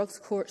from the drugs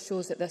court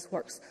shows that this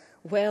works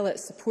well. It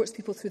supports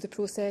people through the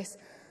process.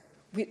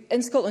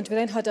 In Scotland, we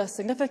then had a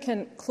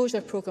significant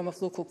closure programme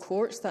of local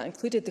courts that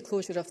included the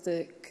closure of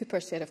the Cooper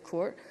Sheriff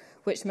Court,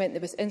 which meant there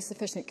was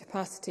insufficient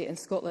capacity in in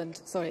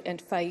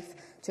Fife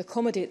to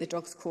accommodate the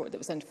drugs court that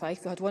was in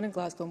Fife. We had one in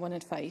Glasgow and one in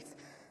Fife.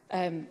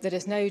 There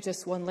is now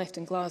just one left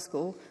in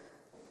Glasgow.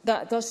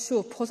 That does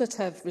show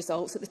positive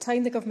results. At the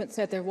time, the Government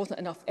said there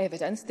wasn't enough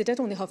evidence. They did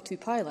only have 2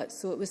 pilots,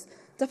 so it was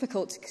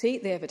difficult to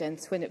create the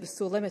evidence when it was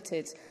so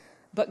limited.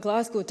 But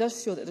Glasgow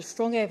does show that there is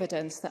strong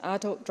evidence that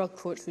adult drug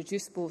courts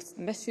reduce both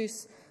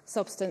misuse,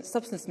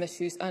 substance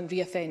misuse and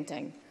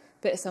reoffending.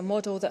 But it's a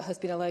model that has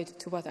been allowed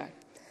to wither.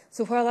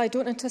 So while I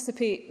don't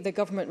anticipate the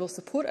Government will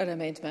support our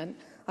amendment,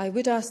 I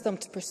would ask them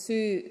to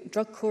pursue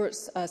drug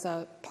courts as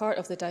a part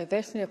of the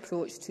diversionary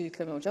approach to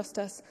criminal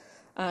justice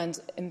and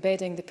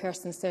embedding the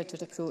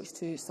person-centred approach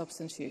to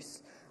substance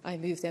use. I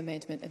move the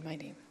amendment in my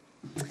name.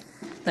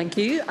 Thank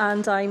you.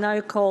 And I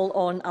now call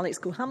on Alex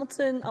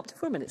Cole-Hamilton. Up to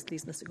 4 minutes,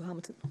 please, Mr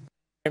Cole-Hamilton.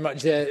 Very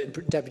much,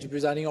 Deputy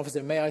Presiding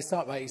Officer. May I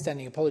start by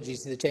extending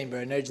apologies to the Chamber?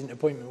 An urgent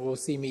appointment will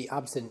see me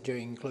absent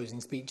during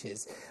closing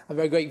speeches. I'm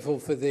very grateful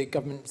for the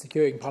Government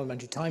securing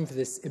parliamentary time for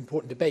this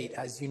important debate.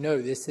 As you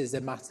know, this is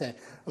a matter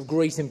of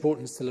great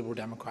importance to Liberal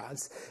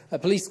Democrats.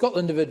 Police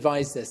Scotland have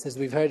advised us, as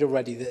we've heard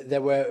already, that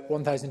there were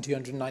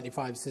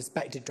 1,295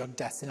 suspected drug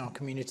deaths in our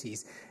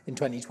communities in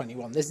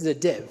 2021. This is a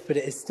dip, but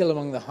it is still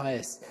among the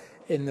highest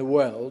in the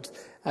world.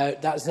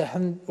 That's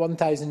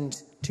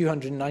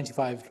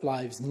 1,295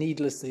 lives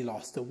needlessly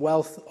lost, a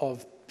wealth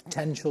of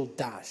potential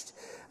dashed,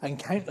 and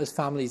countless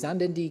families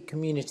and indeed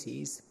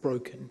communities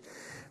broken.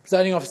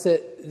 Presiding Officer,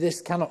 this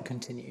cannot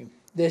continue.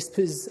 This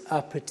is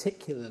a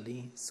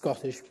particularly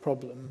Scottish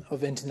problem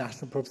of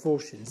international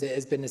proportions. It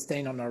has been a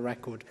stain on our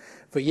record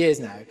for years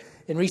now.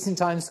 In recent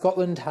times,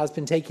 Scotland has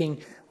been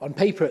taking, on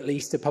paper at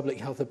least, a public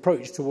health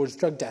approach towards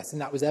drug deaths,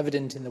 and that was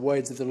evident in the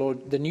words of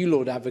the new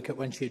Lord Advocate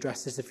when she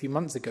addressed us a few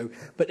months ago.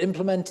 But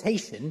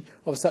implementation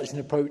of such an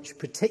approach,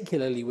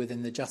 particularly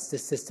within the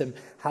justice system,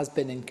 has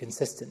been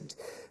inconsistent.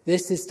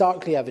 This is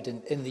starkly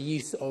evident in the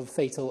use of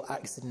fatal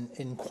accident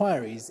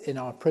inquiries in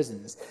our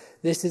prisons.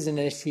 This is an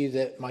issue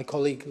that my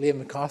colleague Liam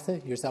MacArthur,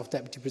 yourself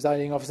Deputy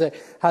Presiding Officer,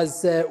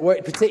 has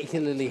worked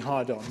particularly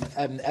hard on.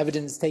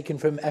 Evidence taken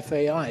from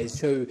FAIs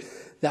show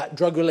that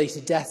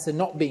drug-related deaths are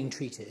not being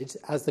treated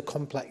as the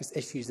complex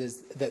issues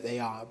that they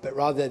are, but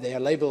rather they are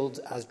labelled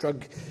as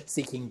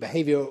drug-seeking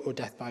behaviour or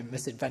death by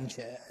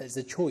misadventure as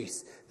a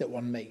choice that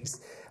one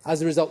makes.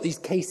 As a result, these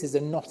cases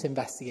are not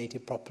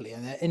investigated properly,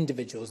 and their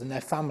individuals and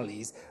their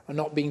families are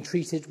not being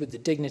treated with the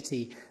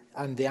dignity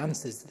and the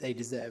answers that they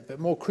deserve. But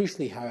more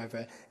crucially,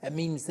 however, it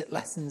means that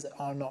lessons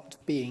are not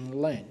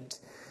being learned.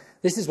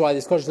 This is why the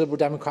Scottish Liberal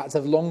Democrats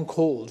have long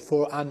called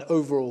for an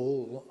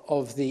overhaul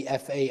of the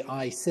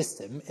FAI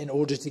system in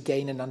order to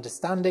gain an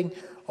understanding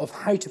of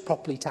how to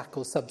properly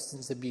tackle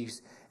substance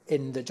abuse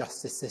in the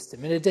justice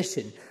system. In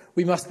addition,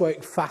 we must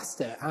work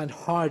faster and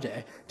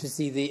harder to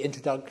see the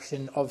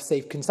introduction of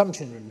safe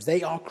consumption rooms.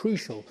 They are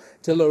crucial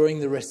to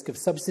lowering the risk of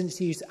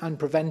substance use and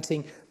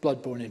preventing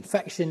bloodborne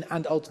infection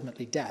and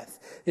ultimately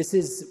death. This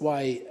is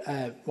why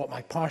what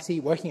my party,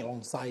 working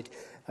alongside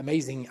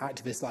amazing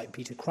activists like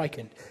Peter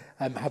Crikent,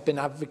 have been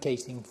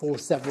advocating for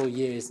several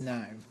years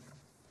now.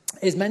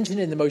 It is mentioned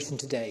in the motion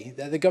today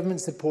that the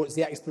government supports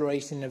the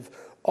exploration of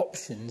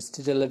options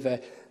to deliver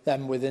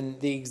them within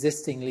the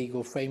existing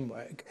legal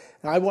framework.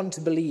 And I want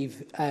to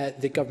believe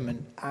the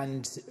government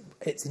and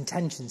its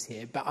intentions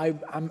here, but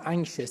I'm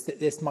anxious that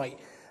this might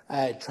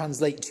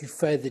translate to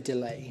further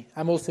delay.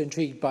 I'm also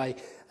intrigued by,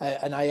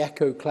 and I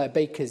echo Claire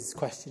Baker's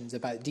questions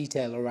about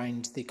detail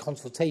around the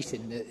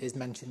consultation that is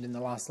mentioned in the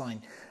last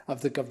line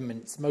of the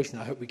government's motion.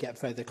 I hope we get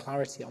further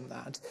clarity on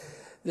that.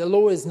 The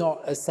law is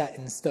not as set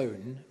in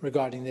stone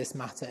regarding this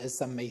matter as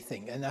some may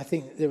think, and I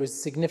think there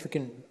is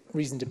significant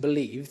reason to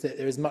believe that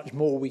there is much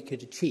more we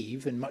could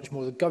achieve and much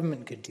more the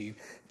government could do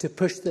to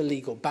push the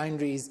legal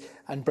boundaries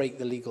and break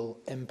the legal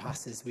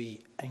impasses we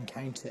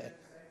encounter.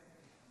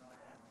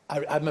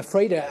 I'm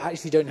afraid I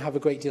actually don't have a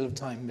great deal of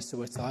time, Mr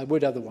Whittle. I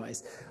would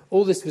otherwise.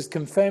 All this was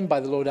confirmed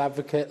by the Lord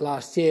Advocate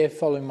last year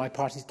following my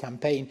party's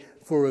campaign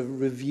for a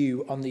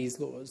review on these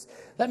laws.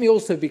 Let me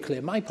also be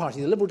clear, my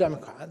party, the Liberal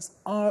Democrats,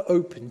 are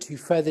open to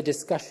further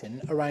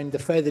discussion around the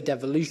further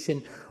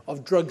devolution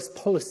of drugs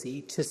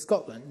policy to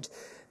Scotland.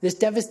 This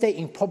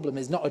devastating problem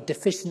is not a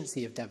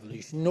deficiency of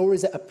devolution, nor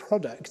is it a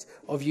product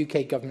of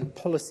UK government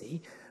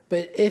policy.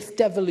 But if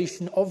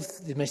devolution of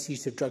the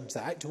Misuse of Drugs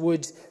Act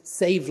would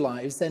save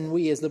lives, then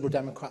we as Liberal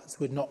Democrats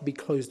would not be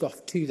closed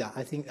off to that.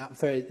 I think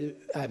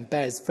that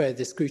bears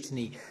further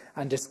scrutiny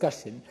and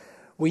discussion.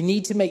 We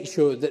need to make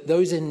sure that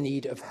those in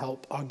need of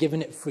help are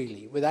given it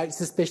freely, without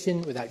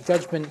suspicion, without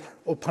judgment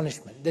or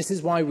punishment. This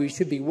is why we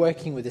should be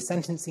working with the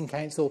Sentencing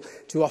Council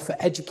to offer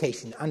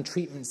education and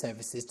treatment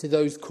services to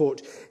those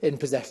caught in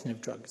possession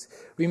of drugs.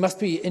 We must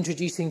be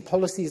introducing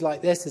policies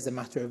like this as a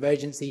matter of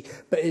urgency,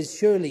 but it is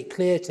surely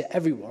clear to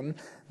everyone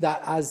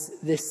that as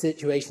this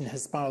situation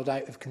has spiralled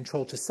out of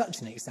control to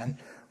such an extent,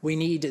 we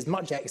need as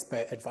much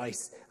expert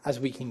advice as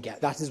we can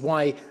get. That is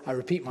why I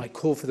repeat my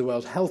call for the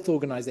World Health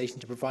Organization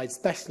to provide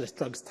specialist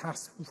drugs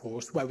task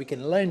force where we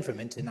can learn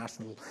from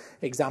international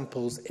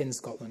examples in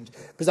Scotland.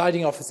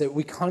 Presiding Officer,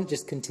 we can't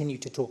just continue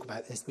to talk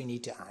about this, we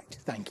need to act.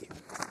 Thank you.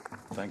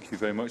 Thank you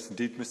very much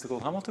indeed, Mr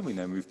Cole-Hamilton. We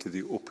now move to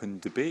the open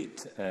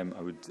debate. I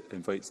would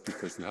invite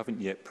speakers who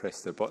haven't yet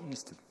pressed their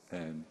buttons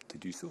to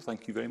do so.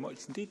 Thank you very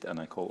much indeed. And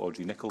I call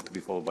Audrey Nicholl to be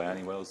followed by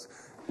Annie Wells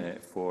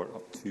for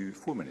up to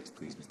 4 minutes,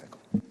 please, Ms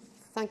Nicholl.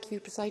 Thank you,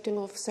 Presiding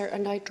Officer,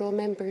 and I draw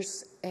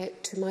members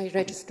to my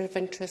register of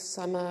interests.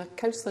 I'm a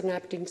councillor in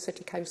Aberdeen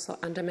City Council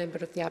and a member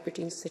of the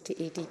Aberdeen City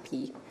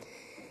ADP.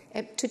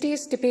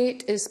 Today's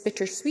debate is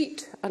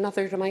bittersweet,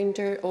 another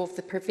reminder of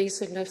the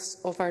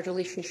pervasiveness of our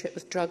relationship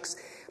with drugs,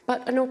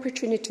 but an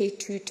opportunity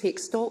to take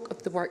stock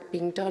of the work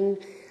being done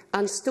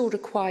and still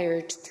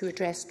required to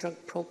address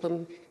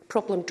problem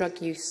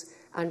drug use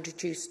and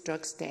reduce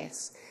drugs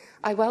deaths.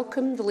 I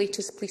welcome the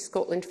latest Police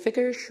Scotland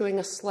figures showing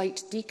a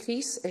slight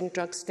decrease in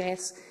drugs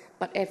deaths,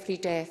 but every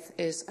death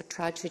is a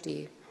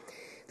tragedy.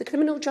 The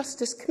Criminal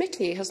Justice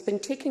Committee has been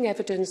taking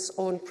evidence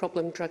on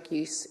problem drug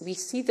use. We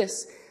see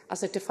this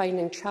as a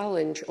defining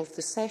challenge of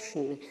the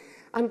session.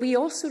 And we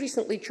also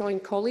recently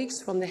joined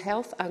colleagues from the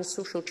Health and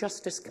Social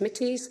Justice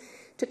Committees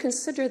to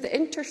consider the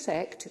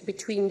intersect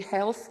between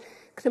health,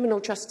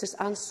 criminal justice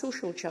and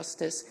social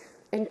justice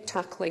in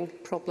tackling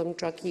problem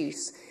drug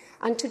use.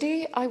 And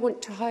today I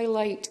want to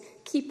highlight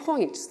key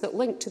points that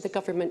link to the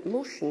government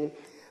motion,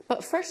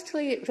 but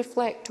firstly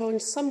reflect on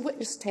some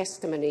witness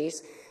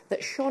testimonies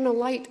that shone a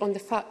light on the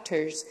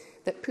factors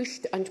that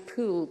pushed and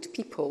pulled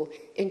people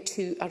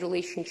into a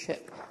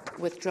relationship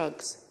with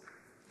drugs.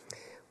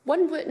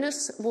 One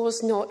witness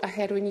was not a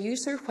heroin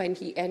user when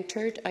he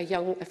entered a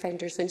Young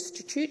Offenders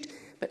Institute,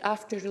 but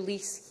after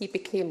release he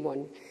became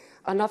one.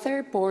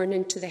 Another born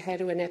into the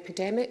heroin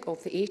epidemic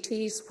of the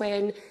 80s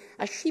when,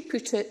 as she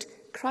put it,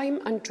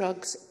 crime and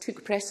drugs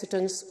took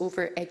precedence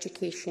over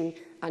education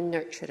and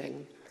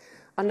nurturing.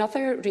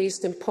 Another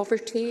raised in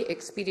poverty,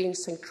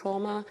 experiencing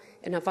trauma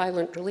in a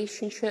violent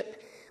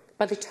relationship.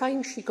 By the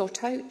time she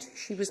got out,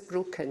 she was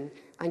broken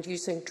and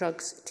using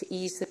drugs to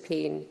ease the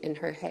pain in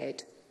her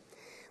head.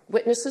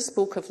 Witnesses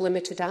spoke of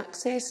limited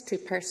access to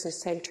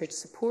person-centred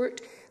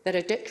support, their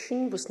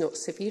addiction was not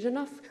severe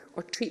enough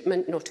or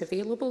treatment not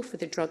available for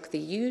the drug they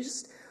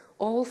used,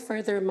 all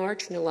further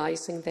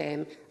marginalising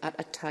them at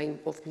a time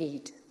of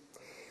need.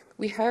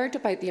 We heard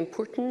about the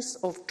importance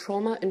of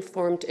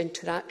trauma-informed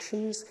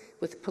interactions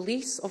with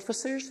police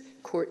officers,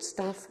 court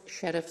staff,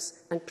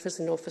 sheriffs and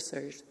prison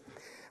officers.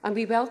 And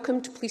we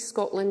welcomed Police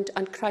Scotland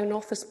and Crown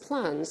Office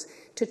plans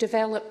to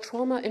develop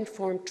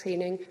trauma-informed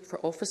training for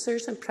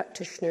officers and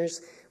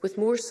practitioners, with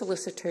more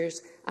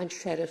solicitors and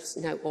sheriffs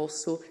now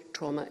also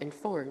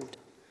trauma-informed.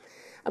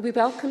 And we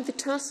welcome the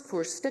Task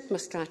Force Stigma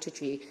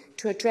Strategy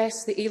to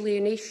address the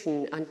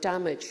alienation and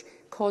damage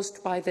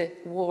caused by the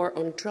war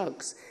on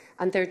drugs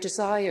and their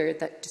desire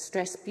that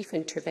distressed beef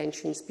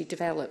interventions be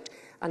developed.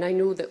 And I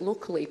know that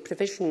locally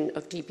provision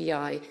of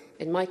DBI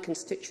in my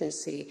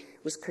constituency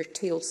was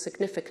curtailed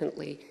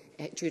significantly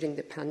during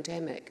the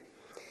pandemic.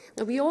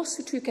 Now, we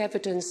also took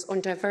evidence on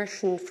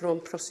diversion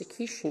from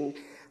prosecution,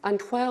 and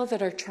while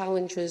there are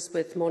challenges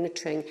with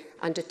monitoring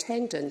and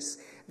attendance,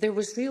 there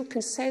was real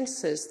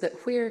consensus that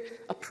where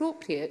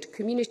appropriate,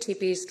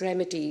 community-based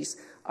remedies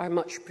are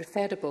much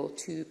preferable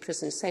to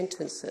prison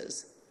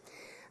sentences.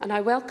 And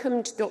I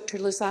welcomed Dr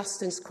Liz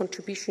Aston's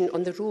contribution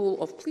on the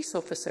role of police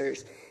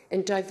officers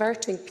in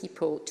diverting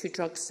people to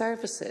drug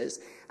services,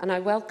 and I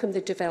welcome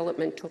the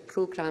development of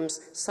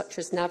programmes such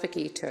as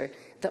Navigator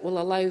that will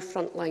allow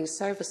frontline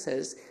staff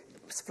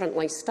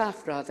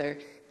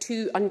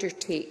to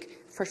undertake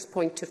first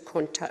point of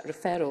contact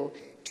referral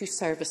to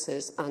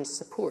services and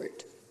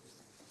support.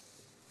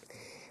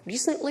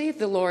 Recently,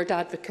 the Lord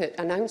Advocate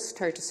announced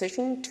her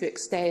decision to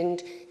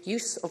extend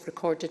use of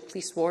recorded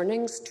police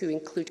warnings to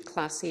include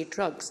Class A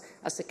drugs,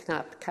 as the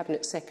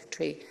Cabinet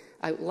Secretary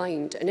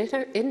outlined. And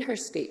in her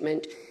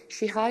statement,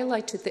 she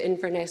highlighted the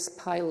Inverness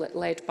pilot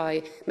led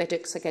by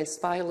Medics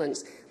Against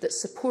Violence that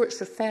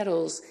supports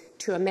referrals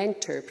to a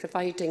mentor,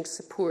 providing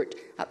support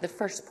at the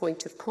first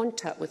point of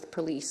contact with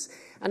police.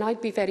 And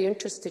I'd be very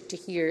interested to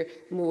hear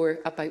more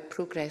about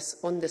progress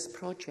on this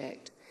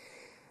project.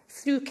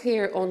 Through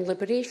care on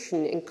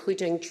liberation,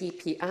 including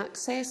GP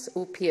access,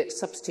 opiate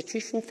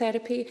substitution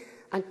therapy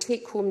and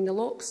take-home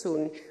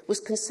naloxone, was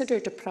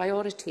considered a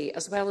priority,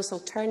 as well as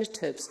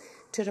alternatives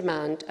to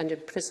remand and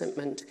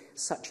imprisonment,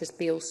 such as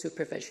bail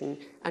supervision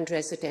and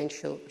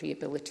residential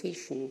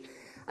rehabilitation.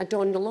 And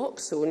on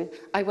naloxone,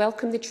 I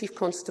welcome the Chief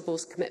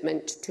Constable's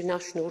commitment to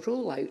national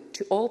rollout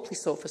to all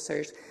police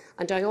officers,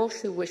 and I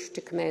also wish to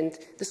commend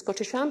the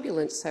Scottish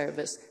Ambulance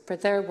Service for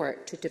their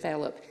work to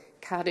develop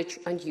carriage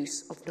and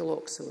use of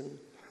naloxone.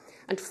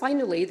 And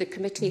finally, the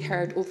committee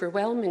heard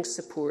overwhelming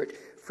support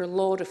for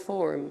law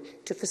reform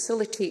to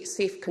facilitate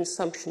safe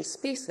consumption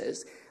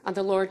spaces, and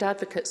the Lord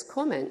Advocate's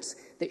comments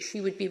that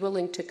she would be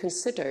willing to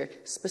consider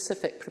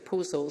specific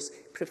proposals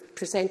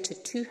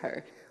presented to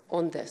her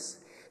on this.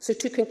 So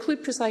to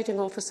conclude, Presiding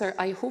Officer,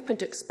 I hope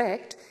and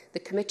expect the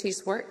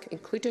committee's work,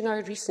 including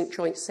our recent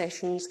joint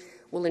sessions,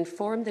 will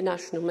inform the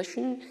National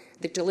Mission,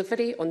 the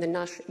delivery on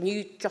the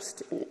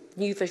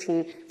new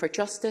Vision for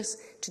Justice,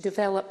 to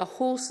develop a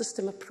whole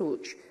system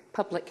approach,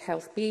 public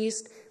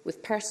health-based,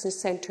 with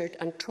person-centred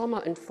and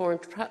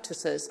trauma-informed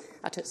practices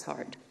at its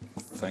heart.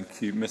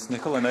 Thank you, Ms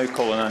Nicholl. I now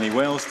call on Annie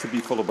Wells to be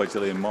followed by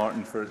Gillian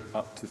Martin for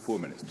up to 4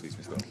 minutes. Please,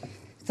 Ms Wells.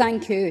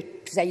 Thank you,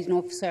 Presiding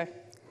Officer.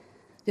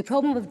 The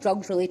problem of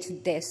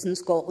drugs-related deaths in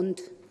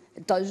Scotland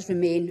does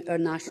remain our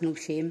national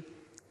shame.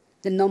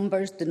 The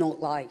numbers do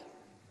not lie.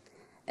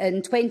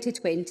 In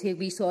 2020,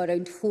 we saw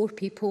around 4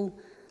 people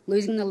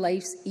losing their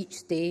lives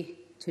each day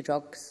to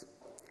drugs.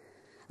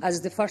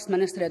 As the First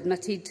Minister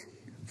admitted,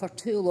 for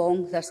too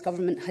long this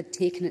government had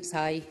taken its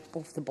eye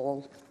off the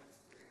ball.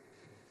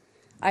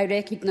 I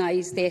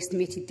recognise the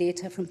estimated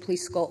data from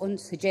Police Scotland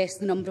suggests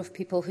the number of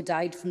people who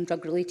died from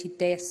drug-related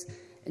deaths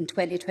in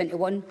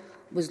 2021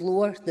 was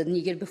lower than the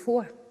year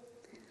before.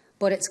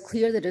 But it's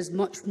clear there is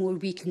much more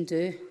we can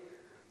do,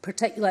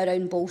 particularly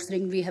around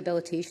bolstering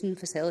rehabilitation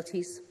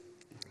facilities.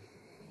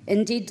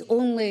 Indeed,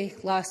 only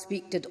last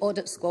week did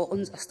Audit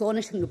Scotland's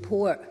astonishing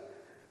report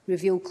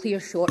reveal clear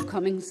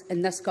shortcomings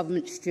in this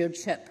government's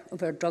stewardship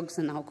of our drugs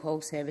and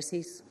alcohol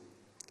services.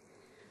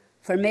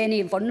 For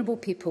many vulnerable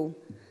people,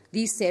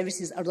 these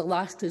services are the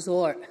last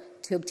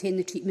resort to obtain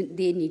the treatment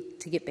they need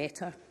to get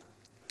better.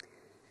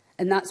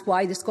 And that's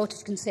why the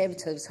Scottish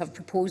Conservatives have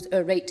proposed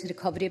our Right to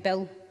Recovery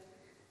Bill,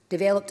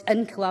 developed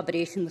in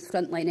collaboration with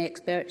frontline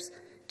experts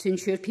to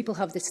ensure people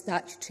have the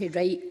statutory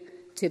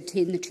right to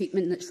obtain the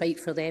treatment that's right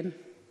for them.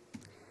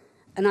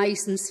 And I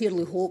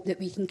sincerely hope that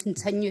we can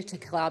continue to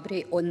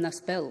collaborate on this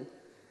bill,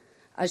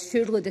 as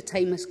surely the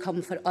time has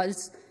come for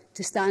us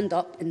to stand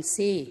up and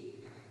say,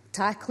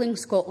 tackling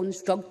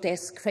Scotland's drug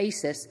deaths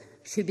crisis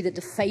should be the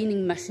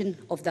defining mission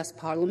of this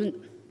Parliament.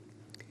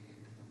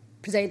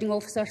 Presiding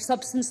Officer,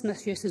 substance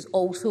misuse is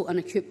also an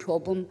acute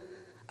problem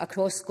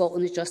across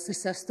Scotland's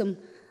justice system,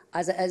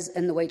 as it is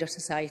in the wider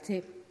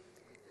society.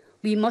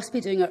 We must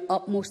be doing our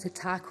utmost to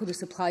tackle the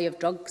supply of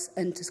drugs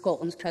into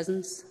Scotland's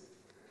prisons.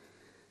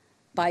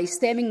 By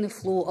stemming the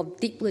flow of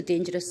deeply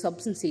dangerous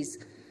substances,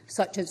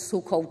 such as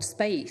so-called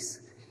spice,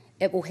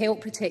 it will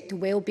help protect the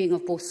well-being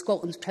of both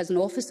Scotland's prison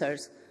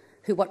officers,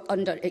 who work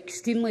under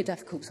extremely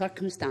difficult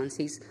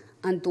circumstances,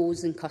 and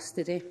those in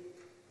custody.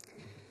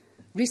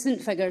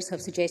 Recent figures have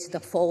suggested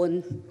a fall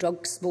in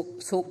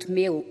drug-soaked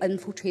male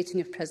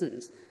infiltrating our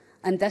prisons,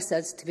 and this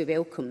is to be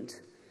welcomed.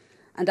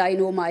 And I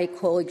know my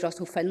colleague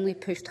Russell Finlay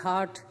pushed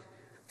hard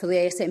for the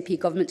SNP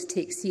government to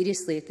take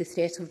seriously the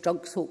threat of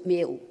drug-soaked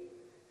male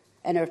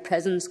in our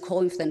prisons,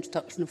 calling for the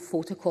introduction of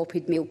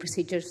photocopied mail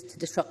procedures to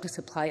disrupt the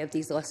supply of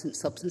these illicit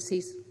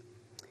substances.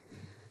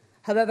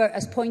 However,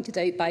 as pointed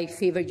out by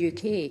Favour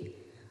UK,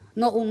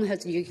 Not only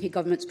has the UK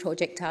Government's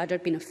Project Adder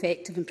been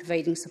effective in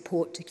providing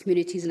support to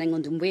communities in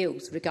England and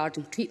Wales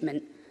regarding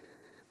treatment,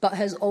 but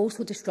has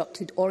also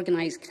disrupted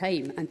organised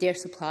crime and their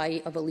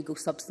supply of illegal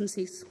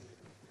substances.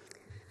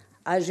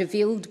 As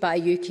revealed by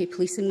UK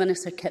Policing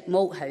Minister Kit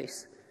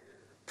Malthouse,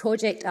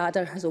 Project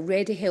Adder has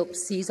already helped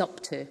seize up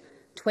to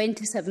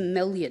 27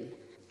 million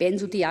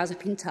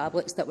benzodiazepine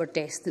tablets that were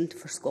destined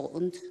for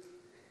Scotland.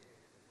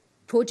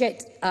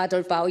 Project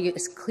Adder value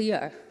is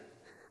clear,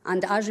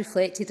 and as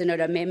reflected in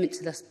our amendment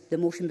to the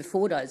motion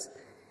before us,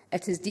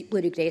 it is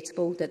deeply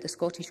regrettable that the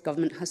Scottish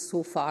Government has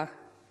so far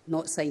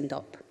not signed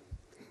up.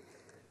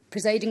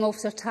 Presiding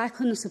Officer,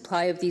 tackling the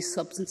supply of these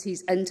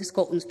substances into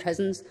Scotland's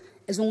prisons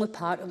is only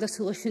part of the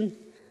solution.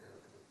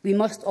 We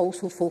must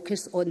also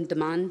focus on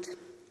demand.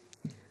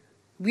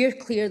 We are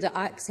clear that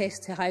access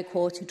to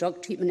high-quality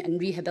drug treatment and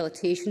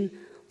rehabilitation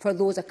for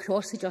those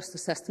across the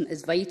justice system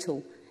is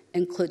vital,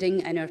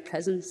 including in our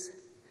prisons.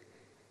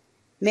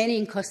 Many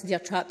in custody are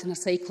trapped in a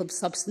cycle of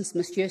substance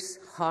misuse,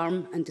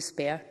 harm and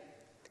despair.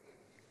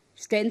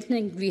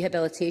 Strengthening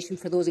rehabilitation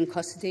for those in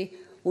custody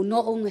will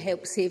not only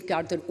help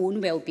safeguard their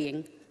own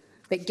well-being,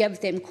 but give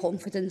them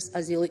confidence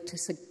as they look to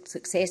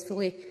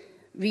successfully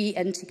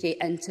reintegrate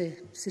into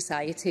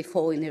society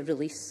following their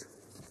release.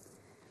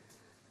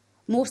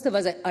 Most of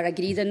us are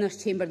agreed in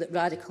this chamber that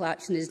radical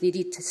action is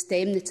needed to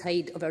stem the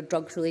tide of our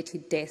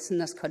drug-related deaths in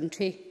this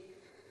country.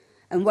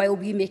 And while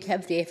we make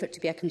every effort to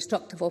be a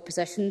constructive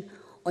opposition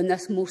on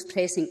this most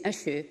pressing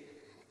issue,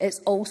 it's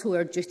also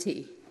our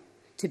duty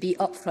to be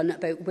upfront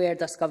about where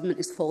this government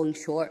is falling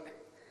short,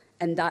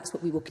 and that's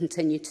what we will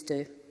continue to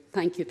do.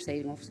 Thank you,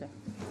 Presiding Officer.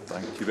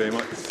 Thank you very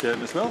much,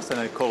 Ms Wells. And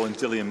I call on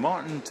Gillian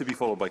Martin to be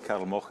followed by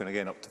Carol Mochan.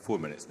 Again, up to 4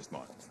 minutes, Ms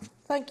Martin.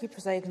 Thank you,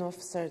 Presiding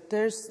Officer.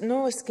 There's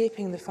no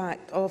escaping the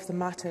fact of the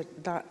matter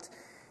that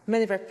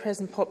many of our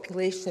prison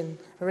population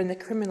are in the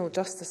criminal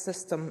justice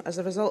system as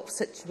a result of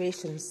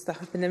situations that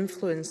have been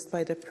influenced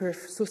by their poor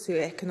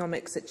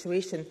socio-economic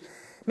situation,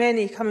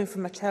 many coming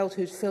from a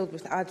childhood filled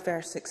with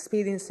adverse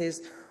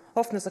experiences,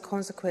 often as a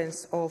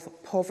consequence of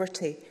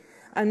poverty.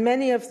 And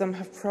many of them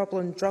have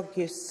problem drug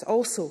use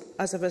also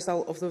as a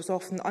result of those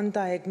often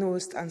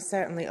undiagnosed and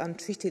certainly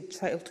untreated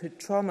childhood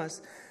traumas.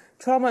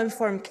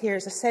 Trauma-informed care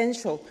is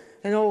essential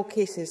in all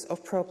cases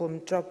of problem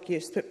drug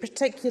use, but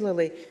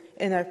particularly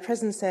in our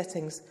prison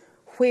settings,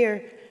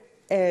 where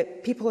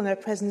people in our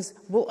prisons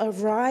will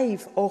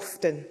arrive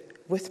often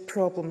with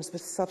problems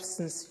with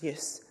substance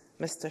use,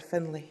 Mr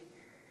Finlay.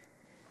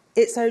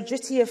 It's our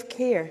duty of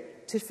care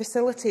to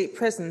facilitate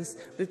prisons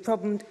with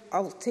problem.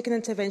 I'll take an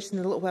intervention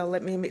in a little while,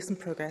 let me make some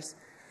progress.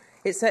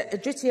 It's a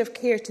duty of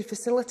care to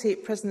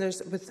facilitate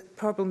prisoners with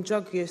problem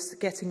drug use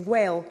getting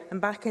well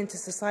and back into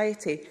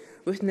society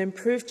with an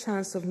improved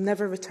chance of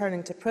never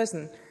returning to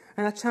prison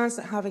and a chance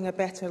at having a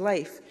better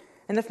life.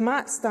 And if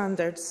MAT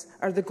standards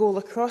are the goal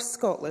across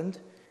Scotland,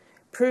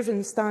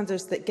 proven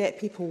standards that get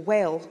people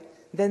well,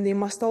 then they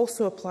must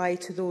also apply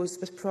to those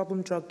with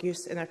problem drug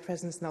use in our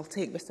prisons. And I'll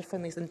take Mr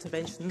Finlay's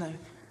intervention now.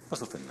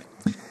 Mr Finlay.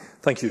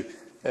 Thank you.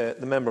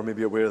 The member may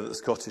be aware that the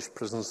Scottish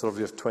Prison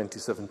Survey of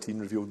 2017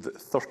 revealed that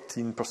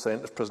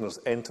 13% of prisoners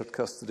entered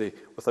custody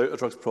without a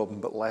drugs problem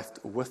but left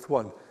with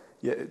one.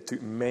 Yet it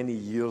took many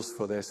years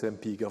for the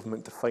SNP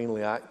government to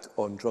finally act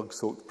on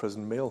drug-soaked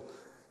prison mail.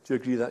 Do you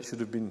agree that should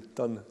have been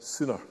done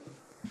sooner?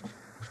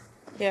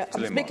 Yeah, I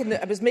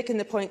was making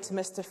the point to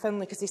Mr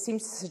Finlay because he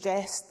seems to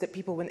suggest that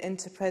people went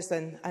into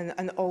prison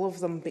and all of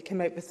them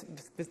came out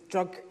with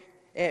drug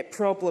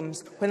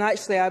problems, when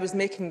actually I was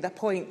making the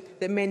point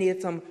that many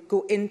of them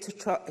go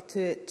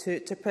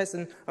into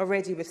prison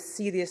already with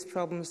serious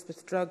problems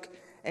with drug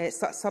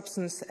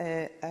substance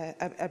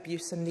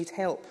abuse and need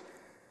help.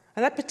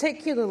 And I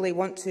particularly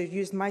want to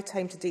use my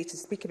time today to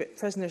speak about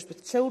prisoners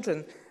with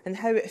children and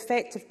how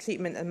effective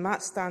treatment and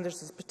MAT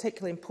standards is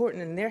particularly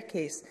important in their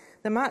case.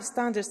 The MAT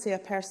standards say a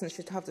person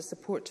should have the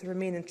support to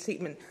remain in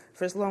treatment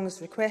for as long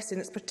as requested,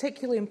 and it's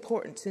particularly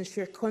important to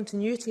ensure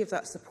continuity of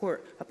that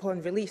support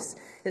upon release.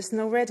 It's an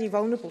already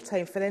vulnerable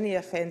time for any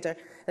offender,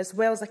 as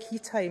well as a key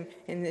time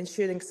in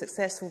ensuring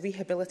successful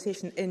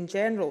rehabilitation in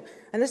general.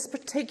 And this is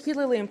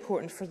particularly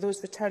important for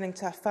those returning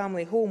to a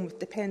family home with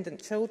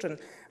dependent children.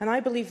 And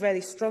I believe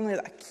very strongly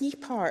that a key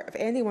part of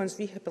anyone's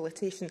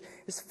rehabilitation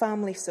is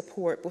family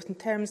support, both in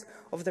terms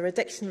of their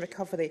addiction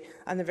recovery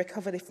and the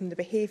recovery from the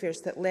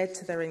behaviours that led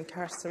to their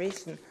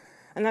incarceration.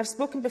 And I've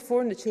spoken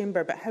before in the Chamber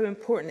about how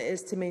important it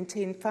is to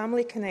maintain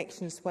family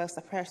connections whilst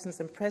a person is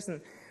in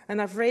prison.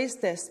 And I've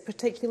raised this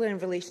particularly in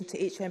relation to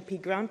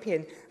HMP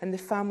Grampian and the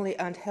Family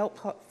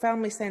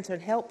Centre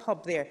and Help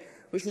Hub there,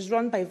 which was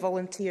run by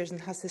volunteers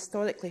and has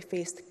historically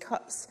faced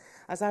cuts,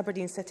 as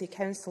Aberdeen City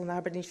Council and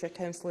Aberdeenshire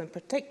Council in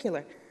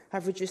particular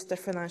have reduced their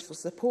financial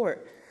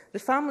support. The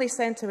Family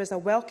Centre is a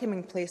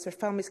welcoming place where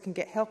families can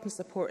get help and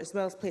support, as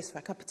well as a place for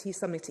a cup of tea,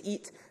 something to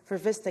eat, for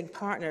visiting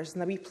partners,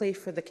 and a wee play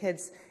for the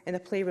kids in a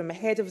playroom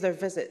ahead of their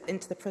visit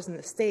into the prison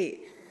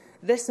estate.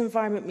 This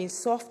environment means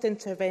soft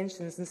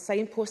interventions and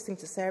signposting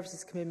to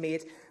services can be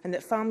made, and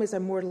that families are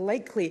more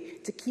likely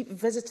to keep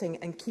visiting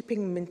and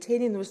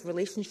maintaining those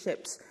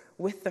relationships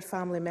with their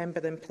family member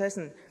in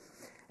prison.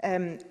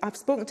 I've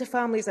spoken to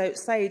families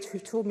outside who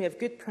told me of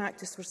good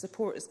practice where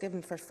support is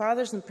given for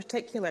fathers in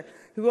particular,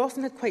 who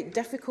often had quite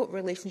difficult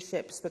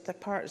relationships with their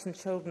partners and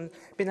children,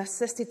 being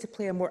assisted to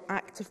play a more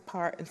active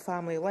part in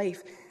family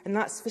life, and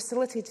that's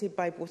facilitated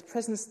by both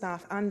prison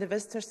staff and the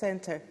visitor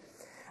centre.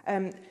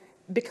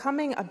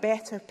 Becoming a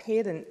better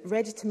parent,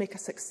 ready to make a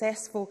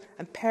successful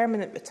and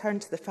permanent return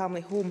to the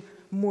family home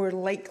more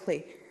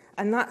likely.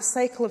 And that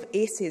cycle of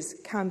ACEs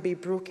can be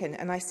broken.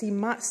 And I see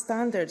MAT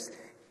standards,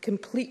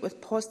 complete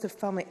with positive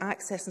family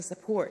access and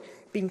support,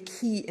 being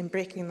key in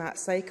breaking that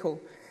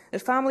cycle. The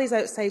families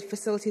outside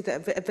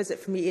facilitated a visit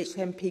from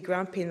EHMP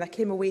Grampian, and I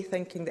came away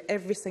thinking that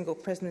every single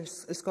prison in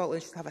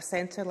Scotland should have a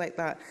centre like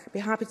that. I'd be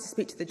happy to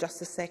speak to the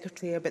Justice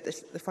Secretary about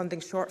the funding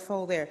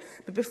shortfall there.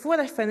 But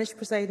before I finish,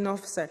 Presiding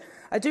Officer,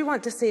 I do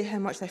want to say how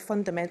much I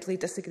fundamentally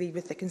disagree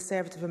with the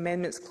Conservative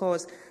Amendments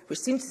clause, which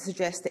seems to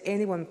suggest that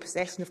anyone in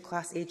possession of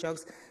Class A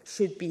drugs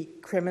should be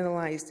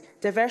criminalised.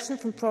 Diversion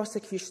from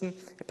prosecution,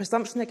 a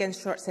presumption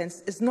against short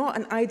sentence, is not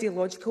an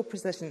ideological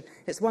position.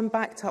 It's one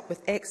backed up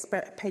with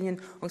expert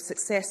opinion on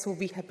successful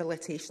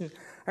rehabilitation.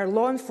 Our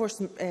law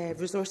enforcement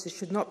resources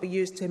should not be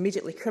used to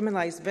immediately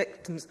criminalise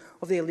victims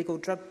of the illegal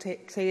drug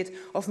trade,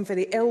 often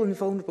very ill and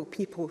vulnerable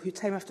people who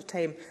time after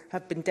time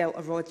have been dealt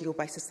a raw deal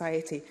by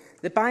society.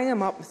 The buying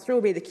them up and throw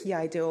away the key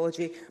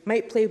ideology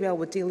might play well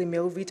with Daily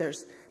Mail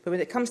readers, but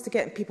when it comes to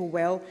getting people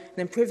well and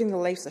improving the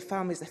lives of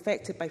families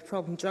affected by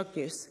problem drug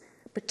use,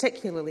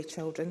 particularly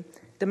children,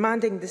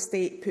 demanding the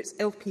state puts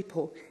ill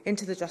people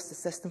into the justice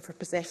system for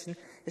possession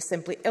is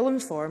simply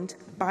ill-informed,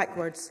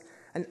 backwards,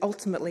 and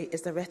ultimately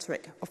is the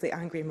rhetoric of the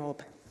angry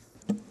mob.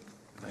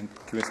 Thank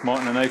you, Ms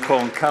Martin. I now call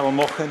on Carol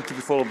Mochan to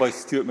be followed by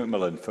Stuart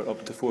McMillan for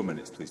up to 4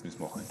 minutes, please, Ms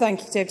Mochan.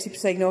 Thank you, Deputy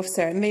Presiding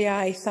Officer. May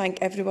I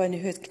thank everyone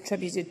who has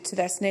contributed to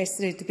this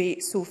necessary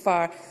debate so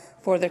far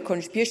for their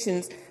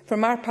contributions. For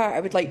our part, I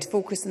would like to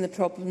focus on the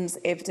problems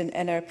evident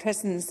in our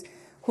prisons.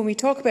 When we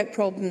talk about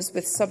problems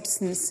with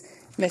substance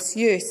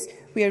misuse,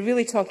 we are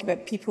really talking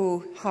about people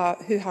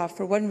who have,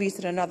 for one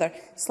reason or another,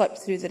 slipped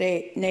through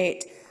the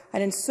net.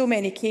 And in so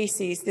many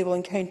cases, they will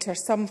encounter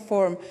some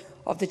form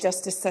of the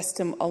justice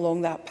system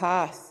along that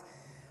path.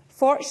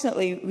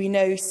 Fortunately, we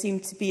now seem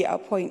to be at a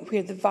point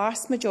where the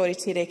vast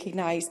majority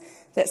recognise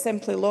that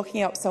simply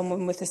locking up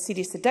someone with a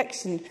serious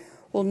addiction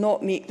will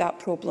not make that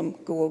problem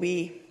go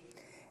away.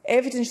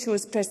 Evidence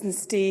shows prison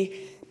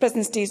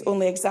stays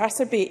only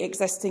exacerbate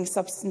existing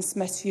substance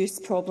misuse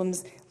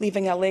problems,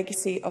 leaving a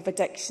legacy of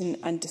addiction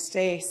and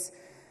distress.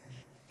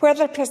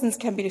 Whether prisons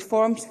can be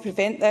reformed to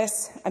prevent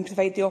this and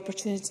provide the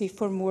opportunity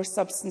for more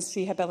substance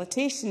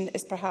rehabilitation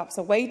is perhaps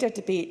a wider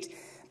debate,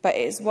 but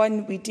it is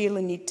one we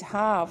dearly need to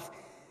have.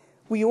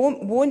 We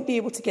won't be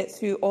able to get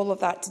through all of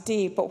that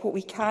today, but what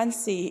we can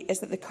say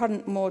is that the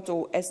current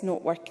model is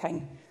not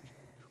working.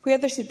 Where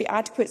there should be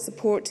adequate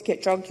support to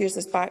get drug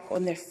users back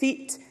on their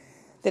feet,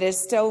 there is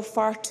still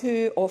far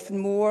too often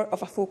more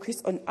of a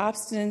focus on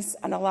abstinence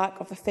and a lack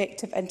of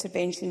effective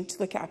intervention to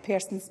look at a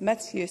person's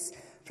misuse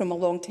from a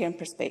long-term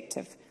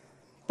perspective.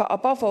 But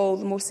above all,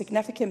 the most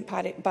significant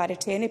barrier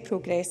to any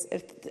progress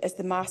is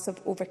the massive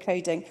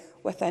overcrowding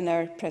within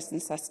our prison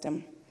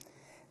system.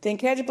 The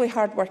incredibly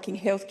hard-working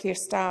healthcare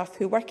staff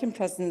who work in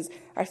prisons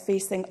are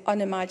facing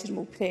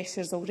unimaginable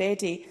pressures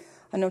already,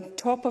 and on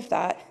top of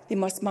that, they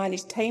must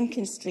manage time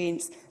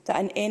constraints that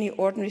in any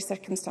ordinary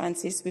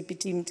circumstances would be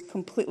deemed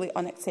completely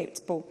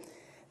unacceptable.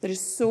 There are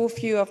so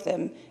few of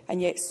them,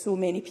 and yet so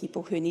many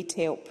people who need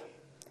help.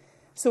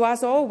 So,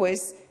 as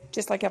always,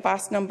 just like a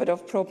vast number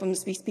of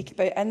problems we speak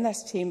about in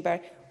this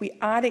chamber, we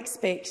are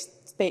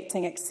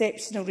expecting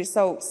exceptional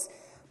results,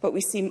 but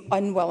we seem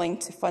unwilling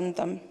to fund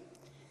them.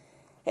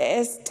 It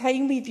is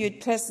time we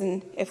viewed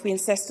prison, if we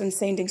insist on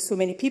sending so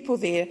many people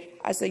there,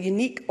 as a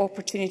unique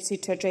opportunity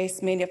to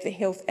address many of the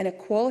health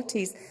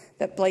inequalities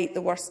that blight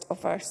the worst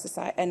off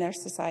in our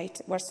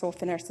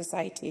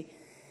society.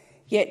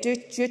 Yet, due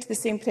to the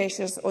same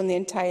pressures on the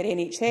entire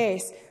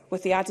NHS,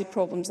 with the added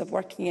problems of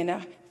working in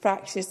a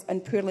fractious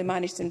and poorly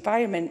managed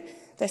environment,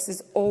 this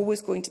is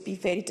always going to be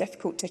very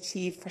difficult to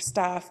achieve for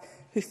staff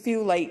who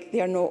feel like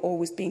they are not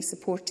always being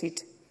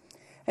supported.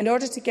 In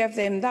order to give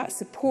them that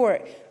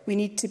support, we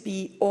need to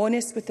be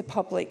honest with the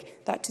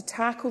public that to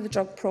tackle the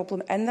drug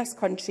problem in this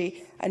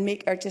country and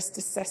make our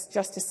justice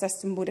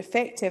system more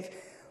effective,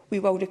 we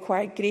will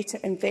require greater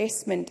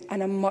investment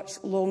and a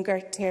much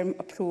longer-term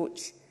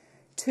approach.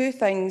 Two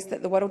things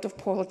that the world of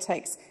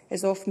politics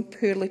is often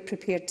poorly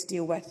prepared to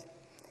deal with.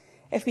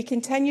 If we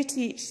continue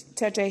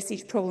to address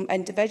each problem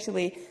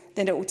individually,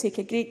 then it will take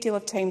a great deal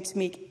of time to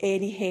make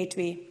any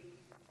headway.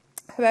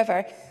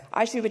 However,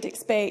 as you would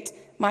expect,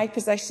 my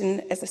position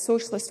is a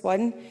socialist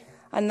one,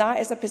 and that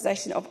is a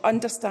position of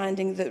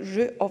understanding that the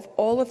root of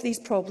all of these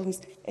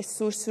problems is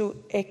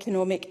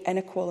socio-economic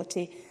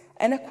inequality.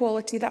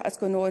 Inequality that has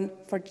gone on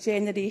for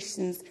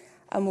generations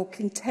and will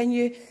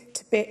continue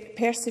to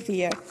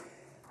persevere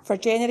for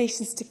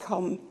generations to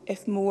come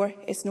if more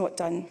is not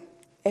done.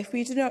 If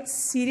we do not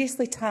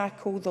seriously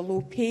tackle the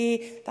low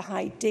pay, the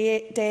high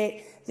debt,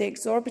 the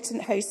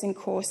exorbitant housing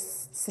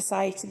costs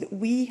society that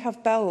we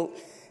have built,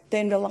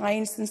 then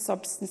reliance on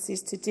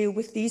substances to deal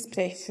with these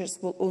pressures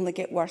will only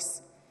get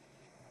worse.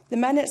 The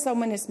minute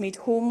someone is made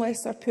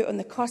homeless or put on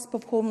the cusp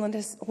of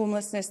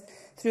homelessness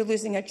through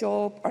losing a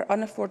job or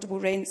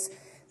unaffordable rents,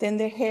 then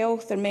their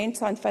health, their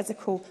mental and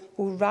physical,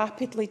 will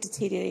rapidly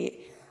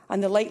deteriorate,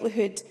 and the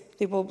likelihood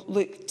they will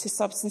look to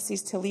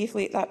substances to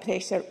alleviate that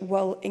pressure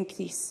will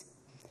increase.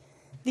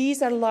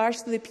 These are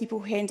largely the people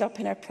who end up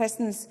in our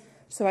prisons,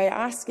 so I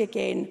ask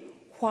again,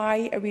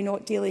 why are we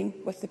not dealing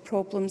with the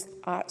problems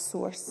at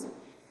source?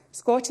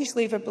 Scottish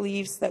Labour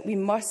believes that we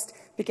must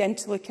begin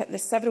to look at the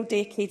several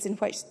decades in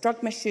which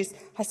drug misuse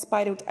has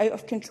spiralled out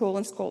of control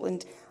in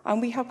Scotland,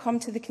 and we have come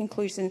to the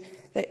conclusion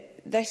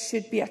that this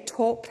should be a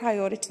top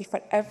priority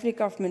for every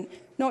government,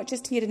 not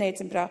just here in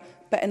Edinburgh,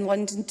 but in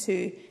London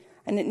too,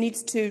 and it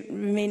needs to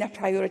remain a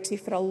priority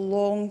for a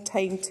long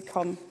time to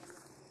come.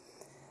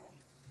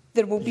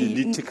 There will be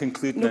you need to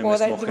conclude no now,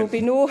 Ms. Mochan. There will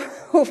be no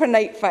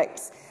overnight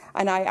fix,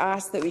 and I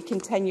ask that we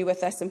continue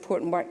with this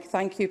important work.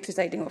 Thank you,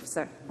 Presiding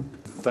Officer.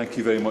 Thank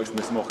you very much,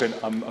 Ms Mochan.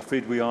 I'm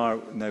afraid we are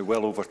now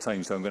well over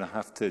time, so I'm going to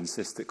have to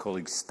insist that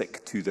colleagues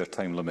stick to their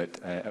time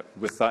limit.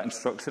 With that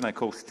instruction, I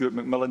call Stuart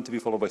McMillan to be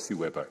followed by Sue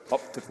Webber.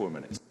 Up to 4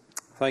 minutes.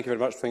 Thank you very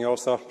much, Presiding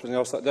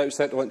Officer. At the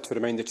outset, I want to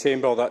remind the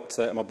Chamber that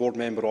I'm a board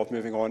member of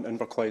Moving On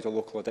Inverclyde, a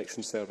local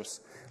addiction service.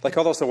 Like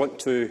others, I want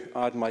to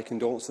add my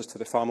condolences to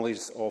the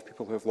families of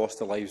people who have lost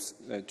their lives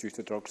due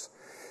to drugs.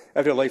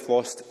 Every life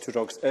lost to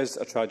drugs is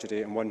a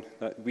tragedy, and one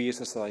that we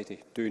as a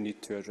society do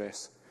need to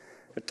address.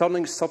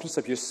 Turning substance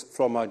abuse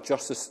from a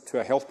justice to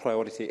a health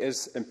priority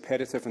is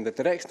imperative, and the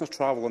direction of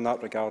travel in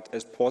that regard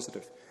is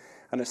positive.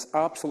 And it's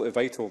absolutely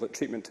vital that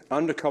treatment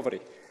and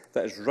recovery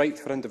that is right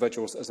for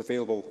individuals is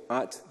available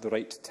at the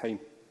right time.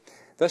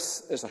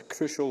 This is a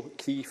crucial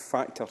key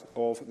factor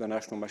of the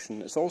National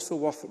Mission. It's also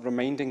worth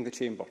reminding the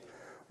Chamber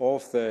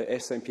of the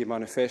SNP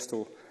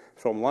manifesto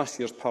from last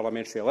year's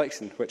parliamentary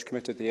election, which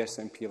committed the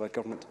SNP-led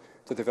government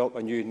to develop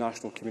a new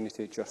national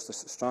community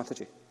justice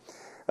strategy.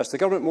 As the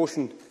Government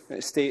motion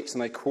states,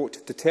 and I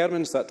quote,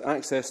 determines that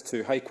access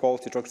to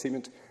high-quality drug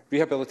treatment,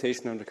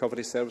 rehabilitation and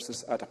recovery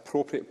services at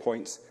appropriate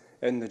points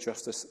in the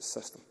justice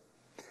system.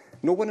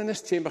 No one in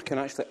this chamber can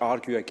actually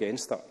argue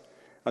against that,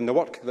 and the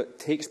work that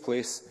takes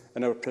place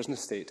in our prison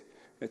estate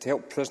to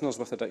help prisoners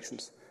with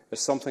addictions is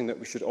something that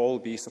we should all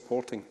be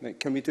supporting. Now,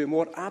 can we do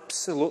more?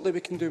 Absolutely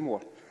we can do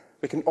more.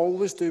 We can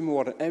always do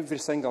more in every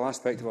single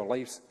aspect of our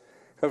lives.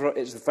 However,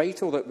 it's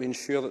vital that we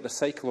ensure that the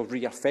cycle of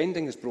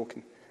re-offending is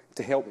broken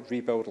to help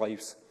rebuild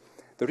lives.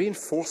 The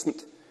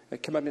reinforcement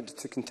commitment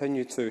to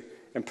continue to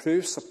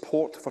improve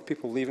support for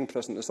people leaving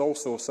prison is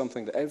also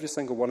something that every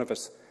single one of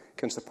us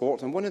can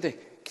support. And one of the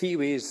key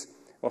ways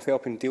of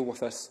helping deal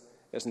with this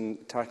is in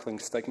tackling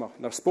stigma.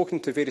 And I've spoken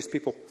to various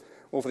people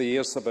over the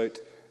years about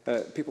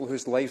people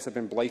whose lives have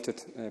been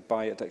blighted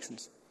by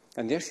addictions.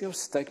 And the issue of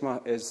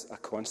stigma is a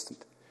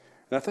constant.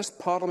 And if this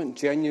Parliament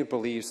genuinely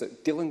believes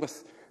that dealing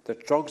with the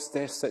drugs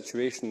death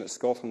situation that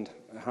Scotland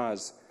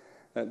has,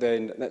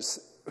 then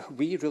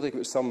we really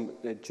got some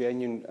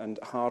genuine and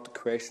hard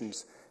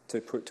questions to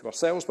put to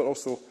ourselves, but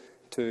also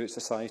to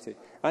society.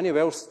 Annie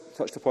Wells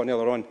touched upon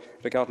earlier on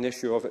regarding the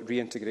issue of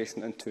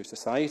reintegration into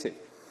society.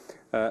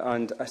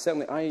 And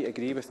I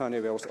agree with Annie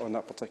Wells on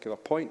that particular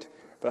point,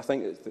 but I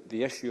think that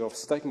the issue of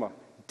stigma,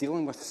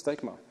 dealing with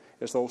stigma,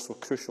 is also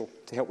crucial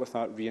to help with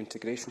that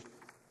reintegration.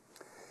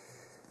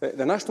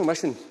 The National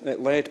Mission,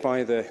 led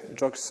by the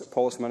Drugs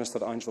Policy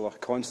Minister Angela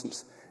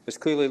Constance, is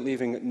clearly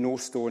leaving no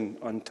stone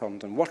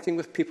unturned, and working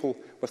with people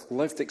with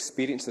lived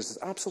experiences is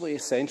absolutely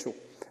essential.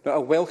 Now, I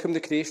welcome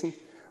the creation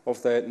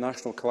of the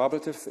National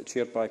Collaborative,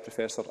 chaired by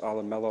Professor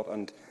Alan Miller,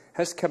 and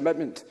his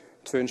commitment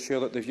to ensure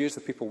that the views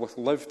of people with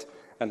lived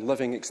and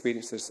living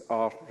experiences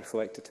are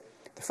reflected.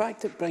 The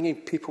fact that bringing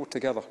people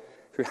together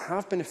who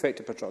have been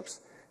affected by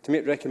drugs to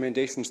make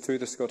recommendations to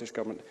the Scottish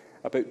Government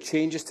about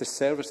changes to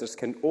services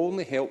can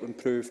only help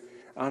improve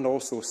and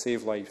also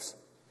save lives.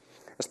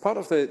 As part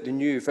of the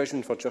new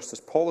Vision for Justice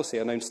policy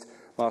announced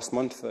last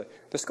month,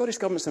 the Scottish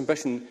Government's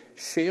ambition,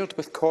 shared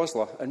with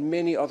COSLA and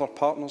many other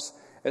partners,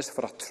 is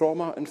for a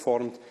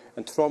trauma-informed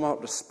and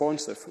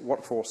trauma-responsive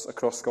workforce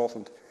across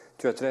Scotland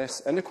to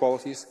address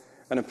inequalities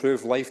and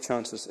improve life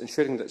chances,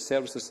 ensuring that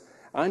services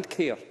and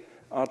care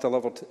are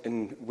delivered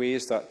in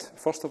ways that,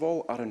 first of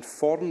all, are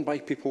informed by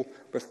people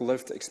with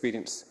lived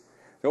experience.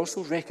 It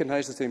also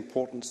recognises the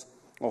importance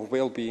of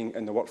well-being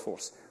in the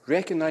workforce,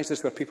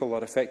 recognises where people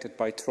are affected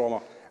by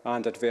trauma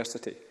and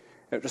adversity.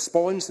 It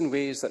responds in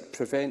ways that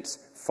prevents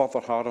further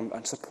harm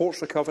and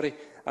supports recovery,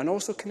 and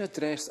also can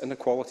address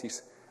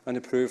inequalities and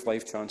improve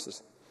life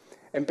chances.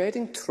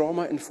 Embedding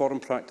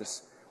trauma-informed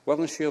practice will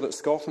ensure that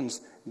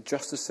Scotland's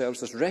justice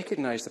services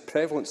recognise the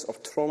prevalence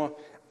of trauma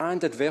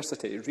and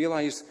adversity,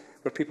 realise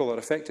where people are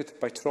affected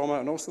by trauma,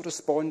 and also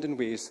respond in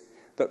ways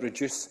that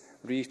reduce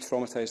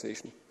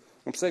re-traumatisation.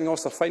 Presiding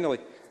Officer, finally,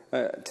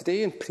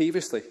 today and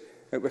previously,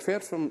 we've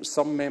heard from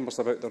some members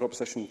about their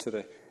opposition to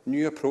the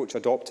new approach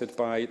adopted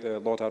by the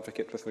Lord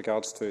Advocate with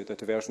regards to the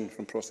diversion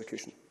from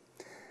prosecution.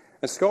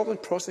 In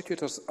Scotland,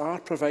 prosecutors are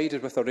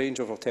provided with a range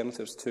of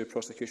alternatives to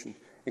prosecution,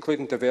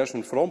 including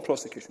diversion from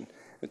prosecution,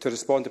 to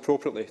respond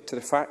appropriately to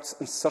the facts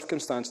and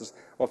circumstances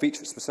of each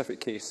specific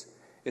case.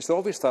 It's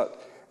obvious that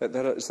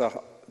there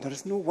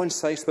is no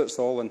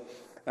one-size-fits-all,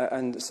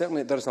 and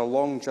certainly there is a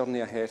long journey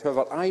ahead.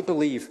 However, I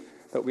believe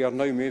that we are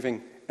now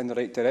moving in the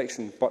right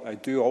direction, but I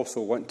do also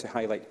want to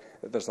highlight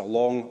that there's a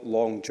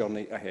long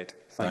journey ahead.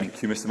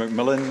 Thank you, Mr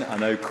McMillan. I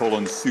now call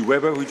on Sue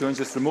Webber, who joins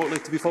us remotely,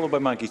 to be followed by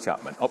Maggie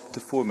Chapman. Up to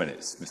 4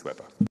 minutes, Ms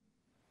Webber.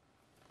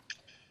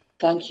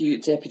 Thank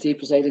you, Deputy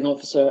Presiding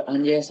Officer.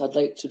 And yes, I'd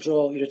like to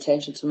draw your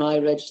attention to my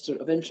register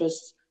of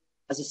interests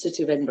as a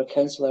City of Edinburgh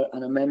councillor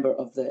and a member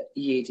of the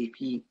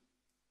EADP.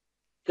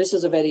 This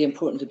is a very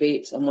important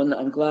debate and one that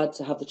I'm glad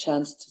to have the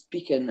chance to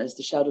speak in as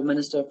the Shadow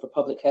Minister for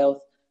Public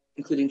Health,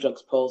 including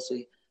drugs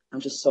policy. I'm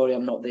just sorry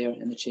I'm not there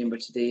in the chamber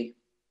today.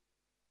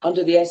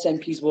 Under the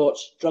SNP's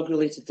watch,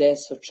 drug-related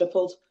deaths have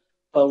tripled,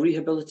 while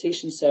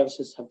rehabilitation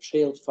services have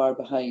trailed far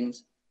behind.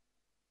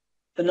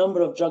 The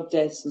number of drug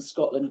deaths in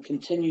Scotland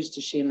continues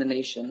to shame the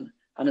nation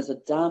and is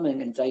a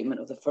damning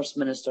indictment of the First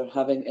Minister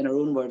having, in her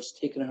own words,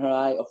 taken her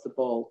eye off the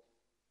ball.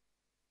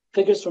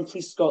 Figures from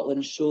Police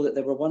Scotland show that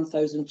there were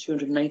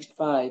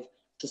 1,295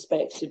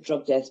 suspected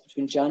drug deaths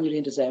between January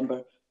and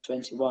December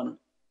 21,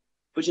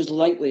 which is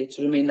likely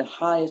to remain the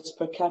highest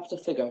per capita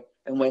figure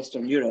in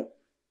Western Europe.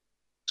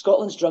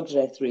 Scotland's drug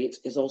death rate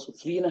is also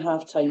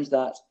 3.5 times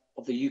that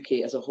of the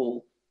UK as a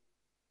whole.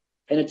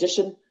 In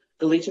addition,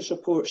 the latest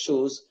report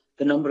shows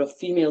the number of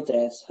female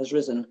deaths has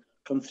risen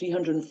from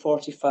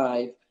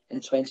 345 in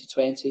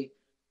 2020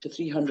 to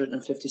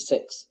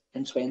 356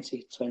 in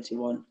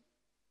 2021,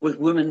 with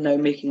women now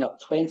making up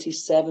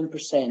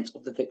 27%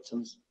 of the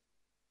victims.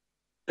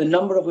 The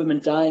number of women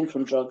dying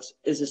from drugs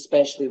is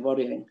especially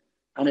worrying,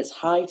 and it's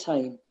high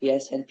time the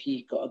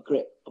SNP got a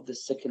grip of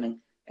this sickening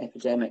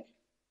epidemic.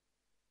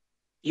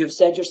 You have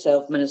said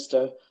yourself,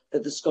 Minister,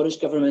 that the Scottish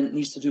Government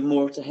needs to do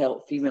more to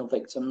help female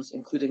victims,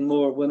 including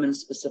more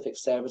women-specific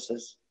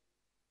services.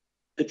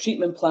 The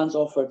treatment plans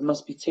offered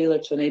must be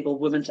tailored to enable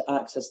women to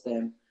access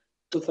them.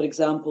 So, for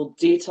example,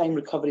 daytime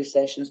recovery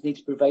sessions need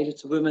to be provided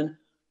to women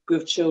who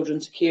have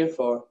children to care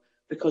for,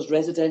 because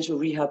residential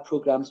rehab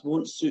programmes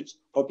won't suit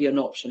or be an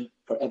option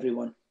for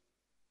everyone.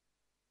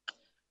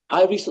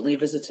 I recently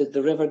visited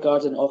the River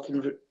Garden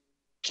Auchen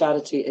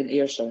charity in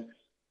Ayrshire.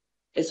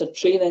 It's a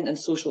training and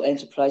social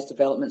enterprise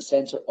development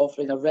centre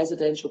offering a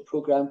residential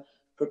programme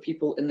for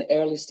people in the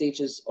early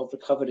stages of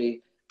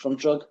recovery from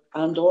drug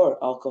and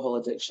or alcohol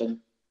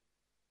addiction.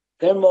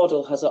 Their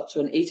model has up to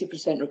an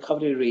 80%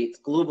 recovery rate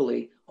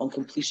globally on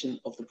completion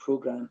of the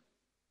programme.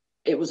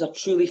 It was a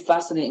truly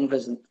fascinating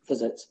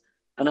visit,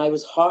 and I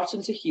was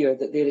heartened to hear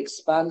that they're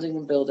expanding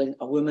and building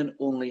a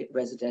women-only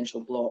residential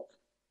block.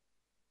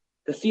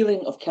 The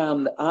feeling of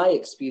calm that I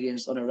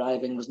experienced on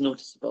arriving was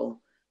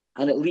noticeable,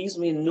 and it leaves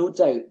me in no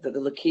doubt that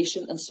the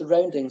location and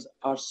surroundings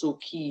are so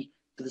key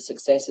to the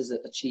successes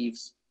it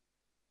achieves.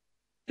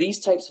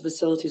 These types of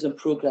facilities and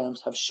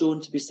programmes have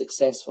shown to be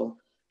successful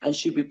and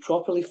should be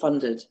properly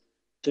funded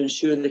to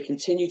ensure they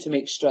continue to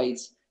make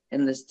strides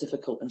in this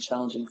difficult and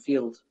challenging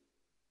field.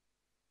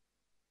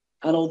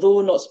 And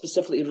although not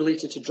specifically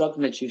related to drug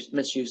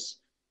misuse,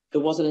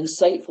 there was an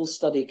insightful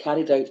study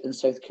carried out in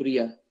South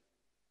Korea.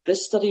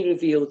 This study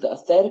revealed that a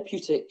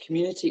therapeutic,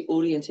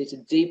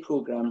 community-orientated day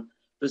programme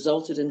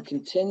resulted in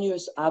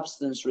continuous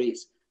abstinence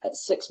rates at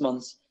 6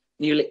 months,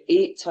 nearly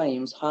 8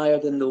 times higher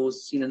than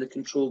those seen in the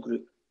control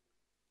group.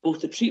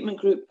 Both the treatment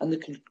group and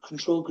the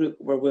control group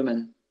were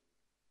women.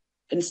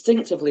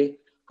 Instinctively,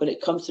 when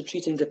it comes to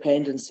treating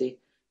dependency,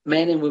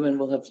 men and women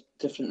will have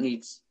different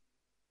needs.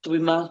 So we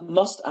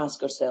must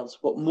ask ourselves,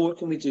 what more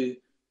can we do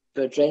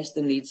to address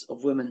the needs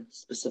of women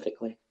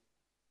specifically?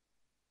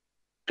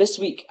 This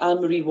week,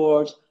 Anne-Marie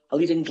Ward, a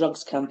leading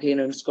drugs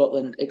campaigner in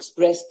Scotland,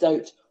 expressed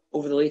doubt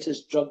over the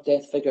latest drug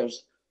death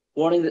figures,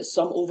 warning that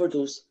some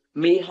overdose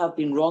may have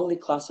been wrongly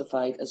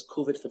classified as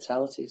COVID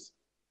fatalities.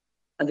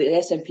 And the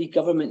SNP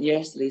government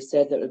yesterday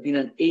said there had been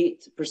an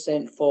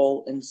 8%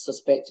 fall in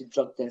suspected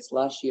drug deaths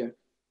last year.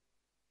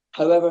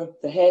 However,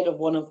 the head of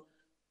one of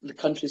the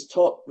country's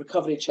top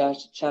recovery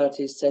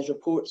charities says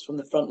reports from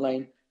the front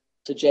line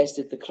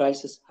suggested the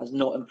crisis has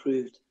not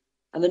improved.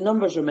 And the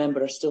numbers,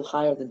 remember, are still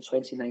higher than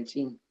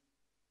 2019.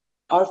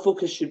 Our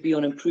focus should be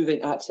on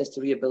improving access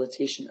to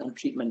rehabilitation and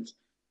treatment,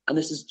 and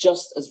this is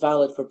just as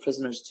valid for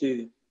prisoners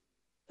too.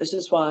 This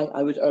is why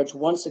I would urge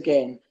once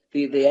again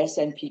the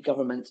SNP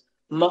government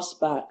must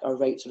back our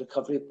Right to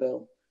Recovery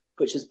Bill,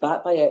 which is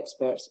backed by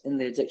experts in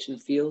the addiction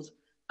field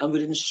and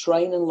would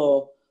enshrine in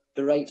law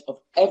the right of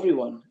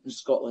everyone in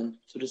Scotland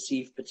to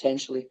receive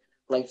potentially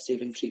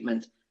life-saving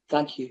treatment.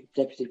 Thank you,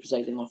 Deputy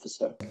Presiding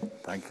Officer.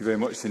 Thank you very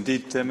much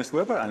indeed, Ms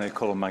Webber. And I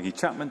call on Maggie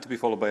Chapman to be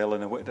followed by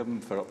Eleanor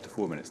Whittam for up to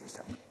 4 minutes. Ms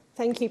Chapman.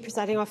 Thank you,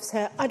 Presiding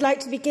Officer. I'd like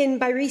to begin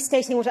by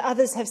restating what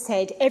others have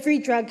said. Every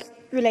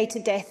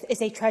drug-related death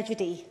is a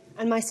tragedy,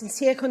 and my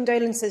sincere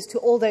condolences to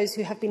all those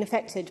who have been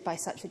affected by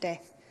such a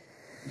death.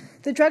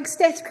 The drugs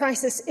death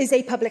crisis is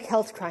a public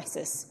health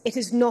crisis. It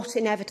is not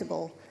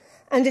inevitable.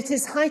 And it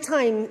is high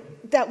time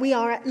that we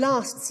are at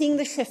last seeing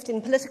the shift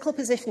in political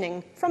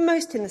positioning, from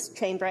most in this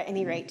chamber at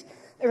any rate,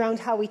 around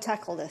how we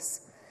tackle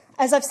this.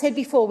 As I've said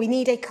before, we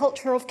need a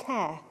culture of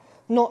care,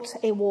 not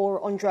a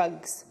war on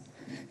drugs.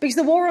 Because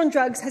the war on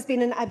drugs has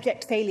been an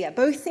abject failure,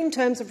 both in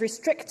terms of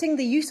restricting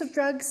the use of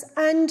drugs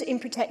and in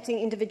protecting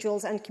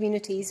individuals and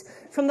communities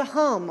from the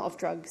harm of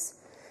drugs.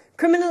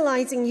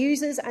 Criminalising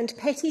users and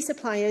petty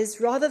suppliers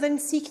rather than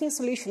seeking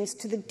solutions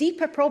to the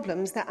deeper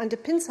problems that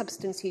underpin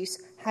substance use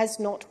has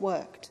not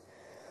worked.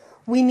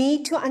 We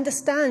need to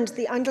understand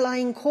the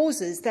underlying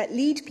causes that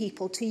lead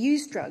people to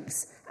use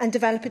drugs and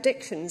develop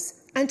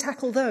addictions and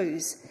tackle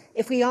those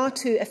if we are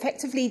to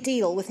effectively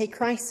deal with a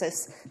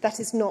crisis that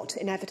is not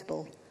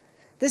inevitable.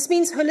 This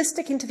means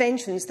holistic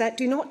interventions that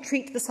do not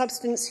treat the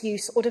substance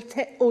use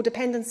or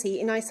dependency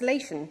in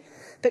isolation,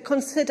 but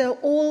consider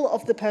all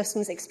of the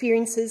person's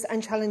experiences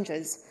and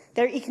challenges,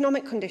 their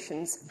economic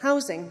conditions,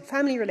 housing,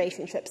 family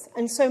relationships,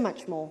 and so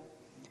much more.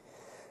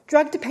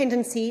 Drug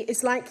dependency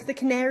is like the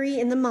canary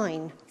in the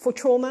mine for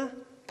trauma,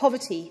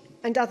 poverty,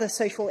 and other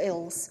social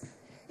ills.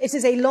 It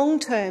is a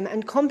long-term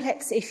and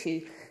complex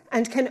issue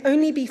and can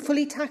only be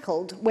fully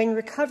tackled when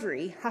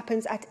recovery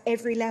happens at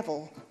every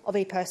level of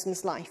a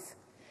person's life.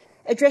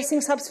 Addressing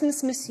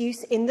substance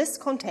misuse in this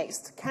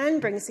context can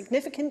bring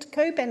significant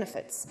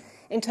co-benefits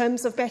in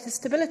terms of better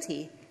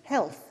stability,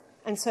 health,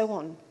 and so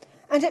on.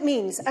 And it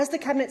means, as the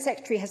Cabinet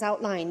Secretary has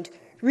outlined,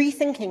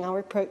 rethinking our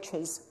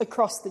approaches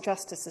across the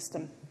justice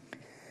system.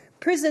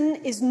 Prison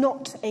is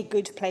not a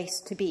good place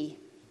to be.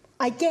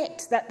 I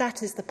get that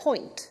that is the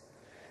point.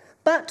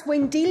 But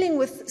when dealing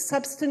with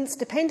substance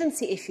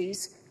dependency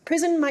issues,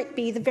 prison might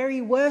be the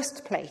very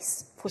worst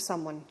place for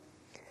someone.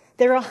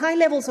 There are high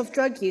levels of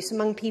drug use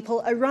among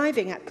people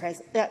arriving at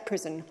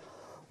prison,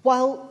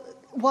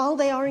 while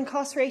they are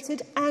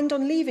incarcerated and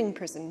on leaving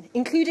prison,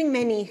 including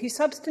many whose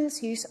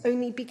substance use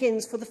only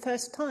begins for the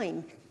first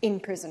time in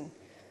prison.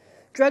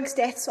 Drugs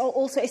deaths are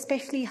also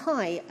especially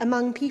high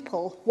among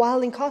people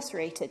while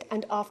incarcerated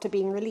and after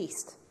being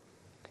released.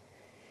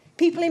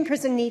 People in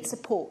prison need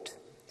support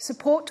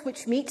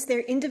which meets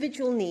their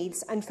individual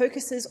needs and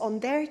focuses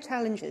on their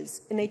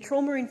challenges in a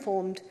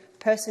trauma-informed,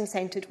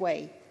 person-centred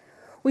way.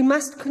 We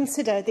must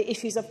consider the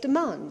issues of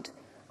demand,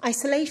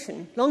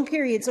 isolation, long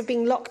periods of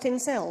being locked in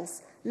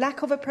cells,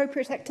 lack of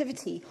appropriate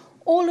activity.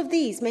 All of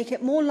these make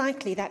it more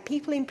likely that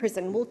people in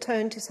prison will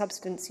turn to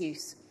substance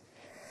use.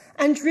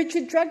 And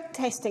rigid drug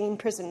testing in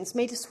prisons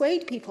may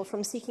dissuade people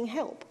from seeking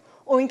help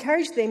or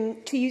encourage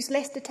them to use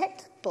less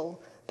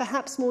detectable,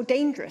 perhaps more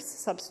dangerous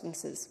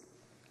substances.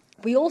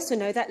 We also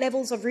know that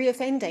levels of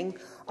reoffending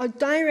are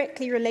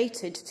directly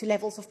related to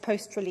levels of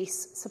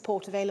post-release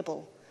support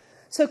available.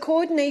 So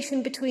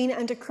coordination between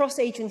and across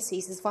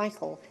agencies is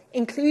vital,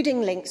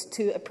 including links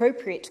to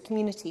appropriate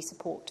community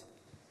support.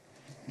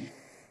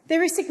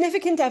 There is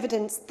significant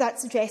evidence that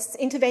suggests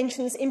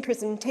interventions in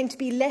prison tend to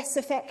be less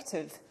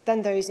effective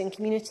than those in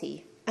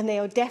community, and they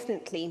are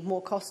definitely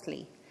more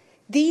costly.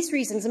 These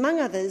reasons, among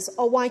others,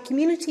 are why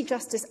community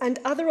justice and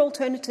other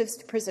alternatives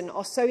to prison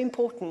are so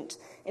important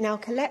in our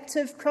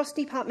collective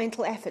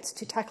cross-departmental efforts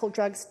to tackle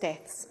drugs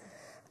deaths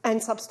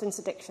and substance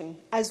addiction,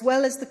 as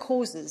well as the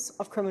causes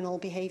of criminal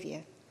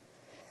behaviour.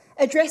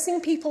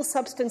 Addressing people's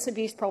substance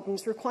abuse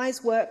problems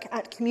requires work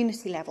at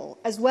community level,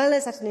 as well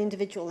as at an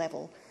individual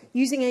level,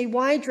 using a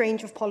wide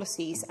range of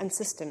policies and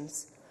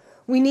systems.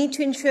 We need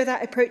to ensure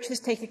that approaches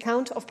take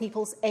account of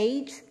people's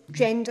age,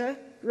 gender,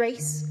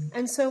 race,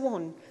 and so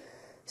on.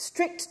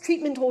 Strict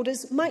treatment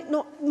orders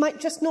might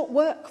just not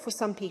work for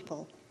some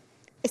people,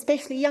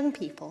 especially young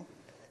people.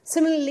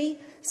 Similarly,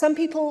 some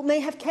people may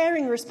have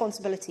caring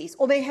responsibilities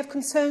or may have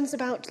concerns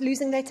about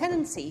losing their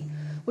tenancy,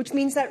 which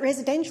means that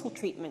residential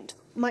treatment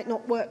might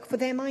not work for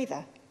them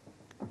either.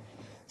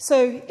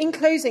 So, in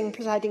closing,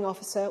 Presiding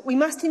Officer, we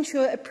must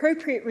ensure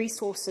appropriate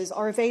resources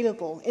are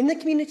available in the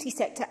community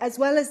sector as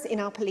well as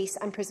in our police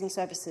and prison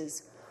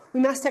services.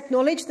 We must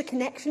acknowledge the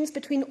connections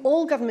between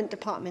all government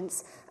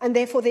departments and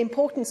therefore the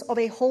importance of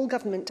a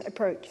whole-government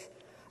approach.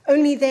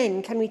 Only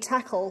then can we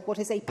tackle what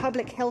is a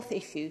public health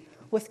issue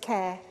with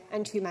care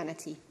and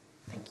humanity.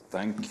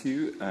 Thank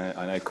you.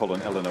 I now call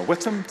on Eleanor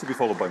Whittam to be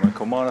followed by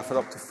Michael Mara for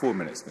up to 4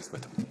 minutes. Ms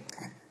Whittam.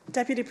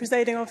 Deputy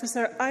Presiding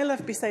Officer, I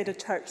live beside a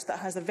church that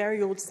has a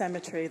very old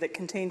cemetery that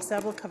contains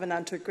several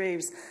Covenanter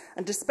graves,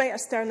 and despite a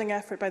sterling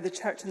effort by the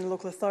church and the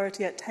local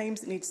authority, at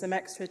times it needs some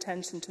extra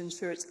attention to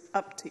ensure its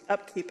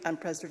upkeep and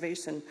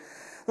preservation.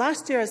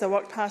 Last year, as I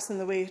walked past on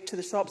the way to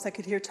the shops, I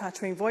could hear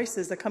chattering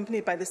voices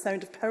accompanied by the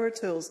sound of power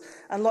tools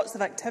and lots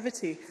of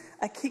activity.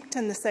 I peeked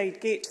in the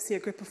side gate to see a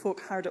group of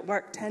folk hard at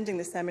work tending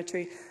the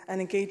cemetery and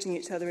engaging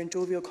each other in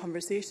jovial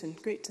conversation.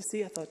 Great to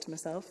see, I thought to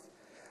myself.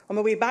 On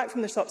my way back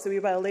from the shops a wee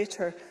while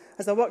later,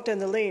 as I walked down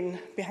the lane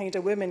behind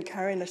a woman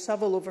carrying a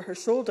shovel over her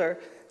shoulder,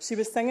 she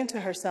was singing to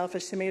herself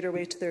as she made her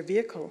way to their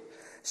vehicle.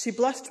 She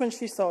blushed when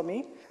she saw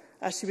me,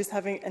 and she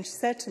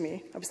said to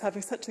me, "I was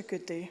having such a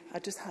good day, I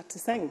just had to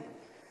sing."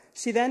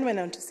 She then went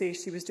on to say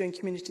she was doing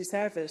community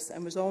service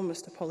and was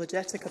almost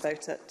apologetic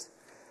about it.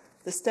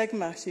 The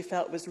stigma she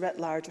felt was writ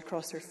large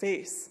across her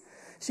face.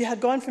 She had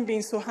gone from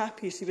being so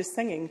happy she was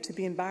singing to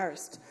be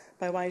embarrassed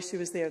by why she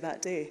was there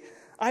that day.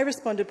 I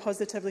responded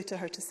positively to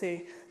her to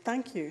say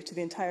thank you to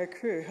the entire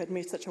crew who had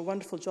made such a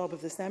wonderful job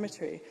of the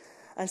cemetery,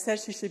 and said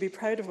she should be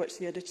proud of what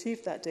she had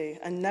achieved that day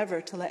and never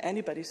to let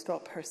anybody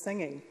stop her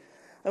singing.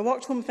 I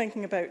walked home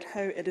thinking about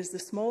how it is the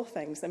small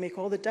things that make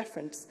all the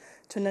difference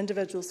to an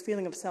individual's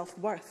feeling of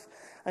self-worth,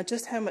 and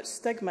just how much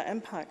stigma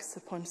impacts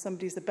upon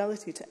somebody's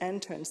ability to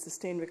enter and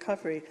sustain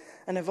recovery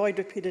and avoid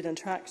repeated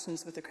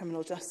interactions with the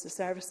criminal justice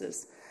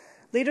services.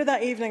 Later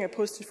that evening, I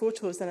posted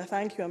photos and a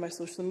thank you on my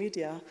social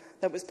media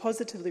that was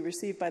positively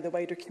received by the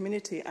wider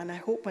community, and I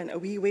hope went a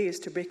wee ways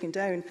to breaking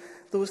down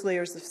those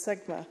layers of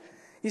stigma.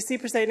 You see,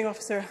 Presiding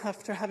Officer,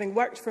 after having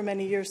worked for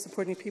many years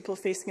supporting people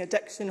facing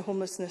addiction,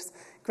 homelessness,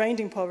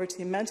 grinding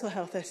poverty, mental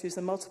health issues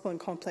and multiple and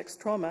complex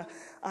trauma,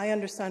 I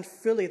understand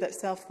fully that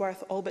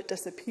self-worth all but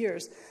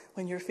disappears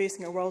when you're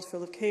facing a world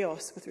full of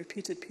chaos with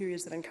repeated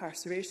periods of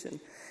incarceration,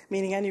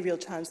 meaning any real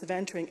chance of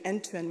entering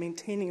into and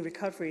maintaining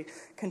recovery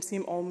can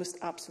seem almost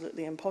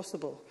absolutely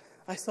impossible.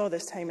 I saw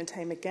this time and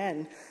time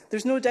again.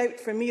 There's no doubt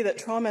for me that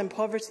trauma and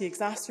poverty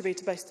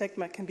exacerbated by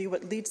stigma can be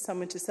what leads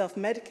someone to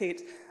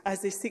self-medicate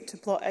as they seek to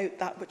blot out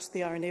that which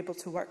they are unable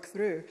to work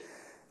through.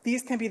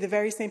 These can be the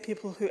very same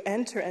people who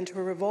enter into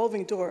a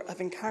revolving door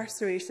of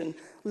incarceration,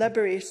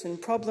 liberation,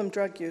 problem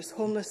drug use,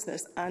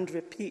 homelessness and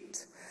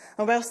repeat.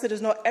 And whilst it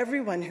is not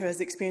everyone who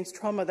has experienced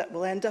trauma that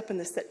will end up in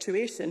this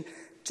situation,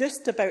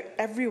 just about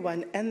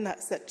everyone in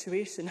that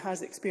situation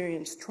has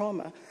experienced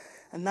trauma.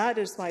 And that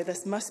is why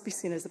this must be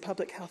seen as a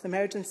public health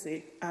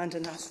emergency and a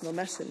national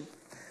mission.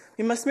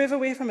 We must move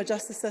away from a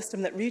justice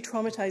system that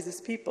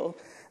re-traumatises people,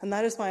 and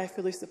that is why I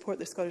fully support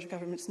the Scottish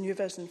Government's new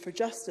vision for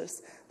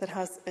justice that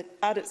has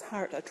at its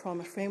heart a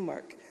trauma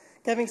framework,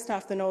 giving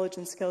staff the knowledge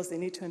and skills they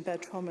need to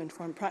embed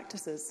trauma-informed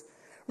practices.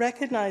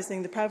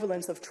 Recognising the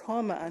prevalence of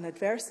trauma and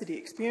adversity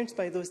experienced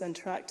by those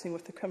interacting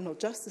with the criminal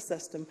justice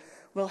system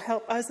will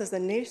help us as a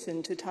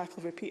nation to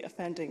tackle repeat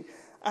offending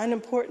and,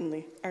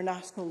 importantly, our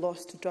national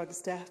loss to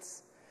drugs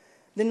deaths.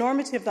 The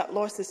enormity of that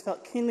loss is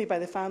felt keenly by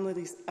the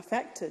families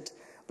affected,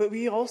 but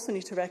we also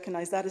need to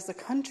recognise that as a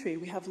country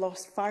we have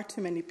lost far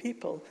too many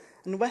people,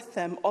 and with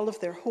them all of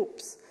their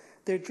hopes,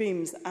 their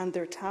dreams and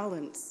their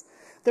talents.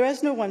 There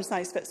is no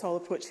one-size-fits-all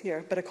approach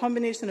here, but a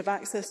combination of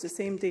access to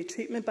same-day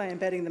treatment by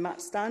embedding the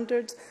MAT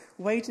standards,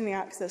 widening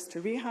access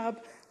to rehab,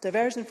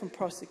 diversion from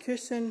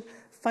prosecution,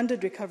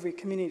 funded recovery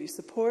community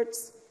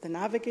supports, the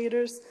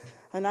navigators,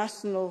 a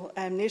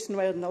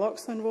nationwide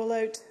naloxone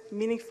rollout,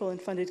 meaningful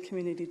and funded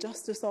community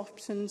justice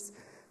options,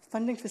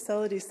 funding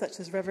facilities such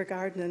as River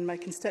Garden in my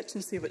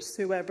constituency, which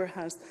Sue Webber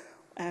has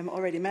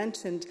already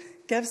mentioned,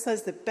 gives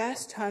us the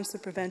best chance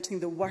of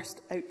preventing the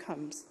worst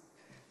outcomes.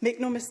 Make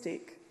no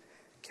mistake,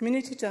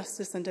 community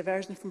justice and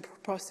diversion from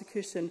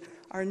prosecution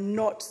are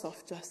not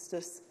soft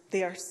justice,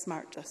 they are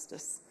smart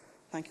justice.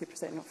 Thank you,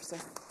 Presiding Officer.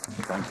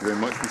 Thank you very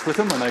much, Ms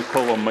Whittam. And I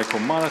call on Michael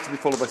Mara to be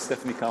followed by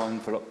Stephanie Callan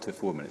for up to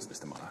 4 minutes.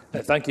 Mr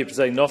Mara. Thank you,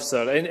 Presiding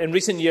Officer. In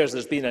recent years,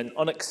 there's been an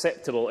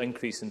unacceptable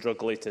increase in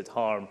drug-related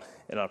harm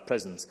in our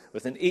prisons,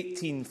 with an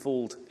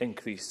 18-fold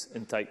increase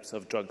in types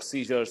of drug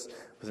seizures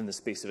within the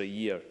space of a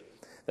year.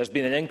 There's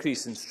been an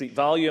increase in street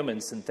Valium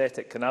and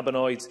synthetic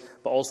cannabinoids,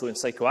 but also in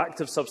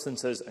psychoactive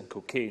substances and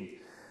cocaine.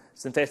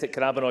 Synthetic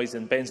cannabinoids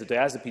and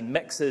benzodiazepine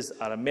mixes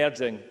are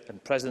emerging in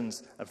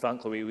prisons, and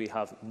frankly, we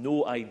have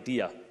no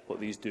idea what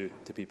these do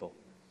to people.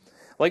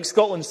 Like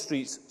Scotland's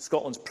streets,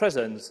 Scotland's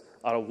prisons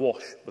are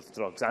awash with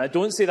drugs. And I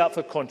don't say that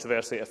for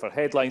controversy or for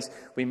headlines.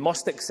 We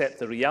must accept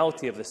the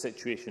reality of the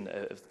situation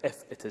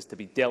if it is to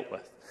be dealt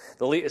with.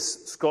 The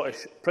latest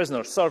Scottish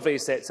prisoner survey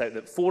sets out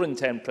that 4 in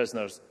 10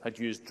 prisoners had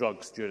used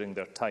drugs during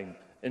their time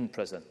in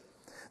prison.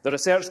 The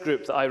research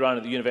group that I ran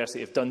at the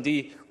University of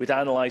Dundee would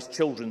analyse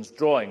children's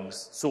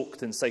drawings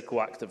soaked in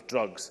psychoactive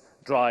drugs,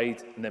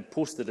 dried and then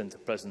posted into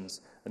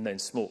prisons and then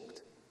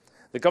smoked.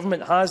 The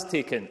Government has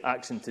taken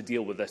action to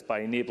deal with this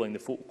by enabling the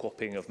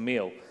photocopying of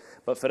mail,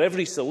 but for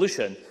every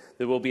solution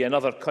there will be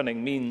another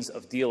cunning means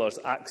of dealers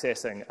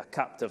accessing a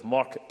captive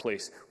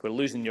marketplace where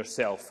losing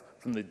yourself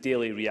from the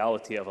daily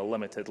reality of a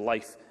limited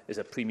life is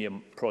a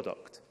premium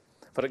product.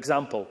 For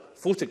example,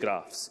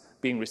 photographs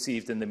being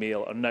received in the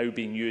mail are now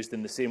being used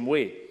in the same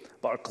way,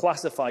 but are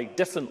classified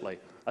differently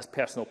as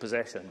personal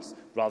possessions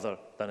rather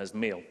than as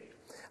mail.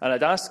 And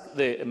I'd ask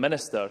the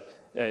Minister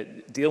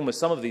dealing with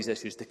some of these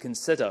issues to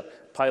consider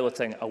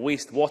piloting a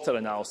wastewater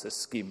analysis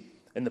scheme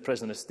in the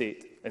prison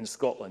estate in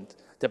Scotland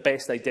to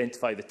best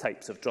identify the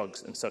types of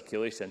drugs in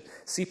circulation.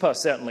 SEPA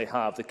certainly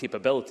have the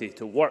capability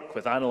to work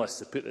with analysts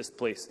to put this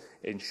place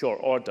in short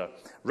order.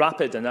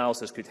 Rapid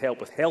analysis could help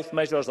with health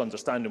measures.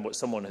 Understanding what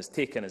someone has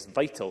taken is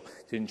vital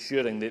to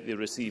ensuring that they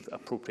receive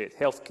appropriate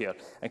health care,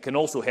 and can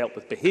also help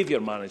with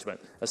behaviour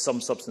management, as some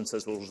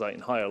substances will result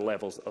in higher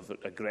levels of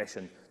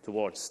aggression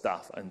towards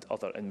staff and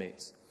other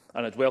inmates.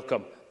 And I'd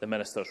welcome the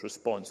Minister's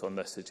response on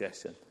this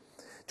suggestion.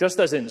 Just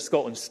as in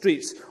Scotland's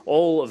streets,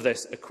 all of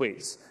this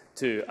equates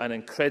to an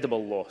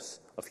incredible loss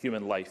of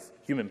human life,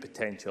 human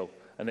potential,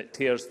 and it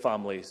tears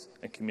families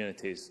and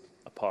communities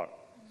apart.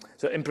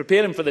 So in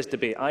preparing for this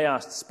debate, I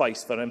asked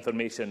Spice for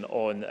information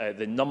on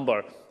the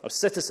number of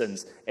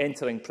citizens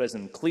entering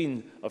prison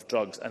clean of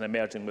drugs and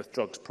emerging with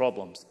drugs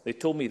problems. They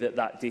told me that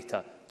that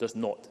data does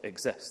not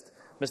exist.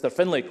 Mr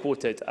Finlay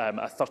quoted a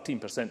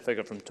 13%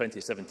 figure from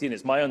 2017.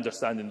 It's my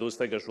understanding those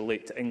figures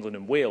relate to England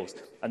and Wales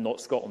and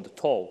not Scotland at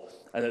all,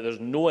 and that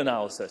there's no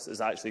analysis is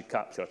actually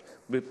captured.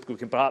 We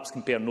can perhaps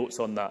compare notes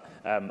on that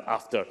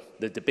after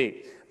the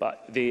debate.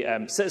 But the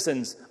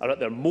citizens are at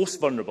their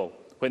most vulnerable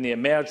when they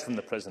emerge from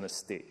the prison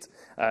estate.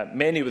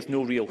 Many with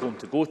no real home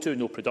to go to,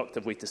 no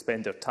productive way to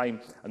spend their time,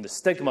 and the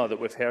stigma that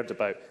we've heard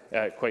about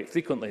quite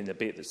frequently in the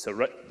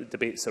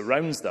debate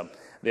surrounds them.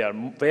 They are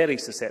very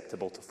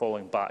susceptible to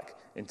falling back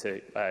into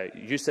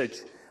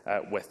usage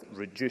with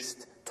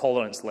reduced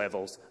tolerance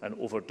levels, and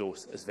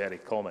overdose is very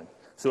common.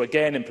 So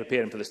again, in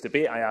preparing for this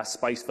debate, I asked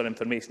Spice for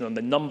information on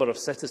the number of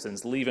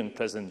citizens leaving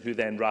prison who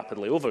then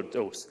rapidly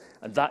overdose,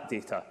 and that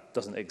data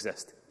doesn't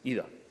exist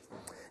either.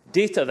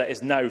 Data that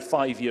is now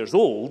 5 years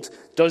old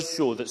does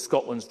show that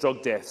Scotland's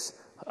drug deaths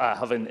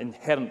have an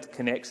inherent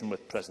connection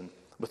with prison,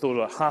 with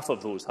over half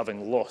of those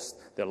having lost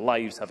their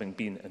lives having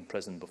been in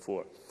prison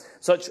before.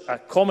 Such a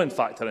common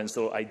factor and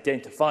so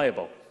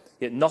identifiable,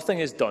 yet nothing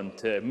is done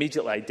to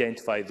immediately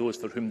identify those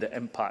for whom the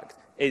impact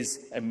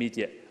is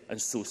immediate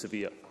and so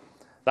severe.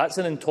 That's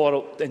an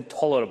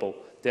intolerable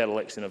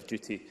dereliction of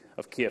duty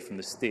of care from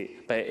the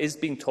state, but it is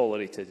being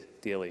tolerated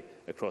daily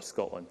across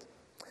Scotland.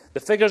 The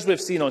figures we've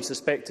seen on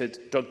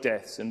suspected drug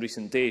deaths in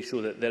recent days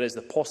show that there is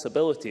the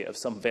possibility of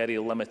some very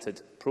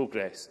limited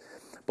progress.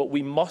 But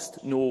we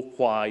must know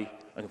why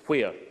and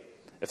where.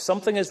 If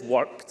something has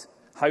worked,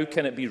 how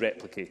can it be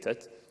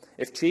replicated?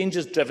 If change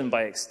is driven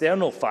by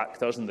external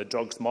factors in the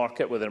drugs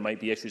market, where there might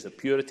be issues of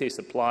purity,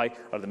 supply,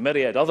 or the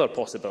myriad other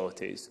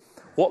possibilities,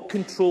 what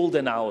controlled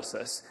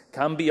analysis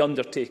can be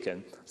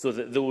undertaken so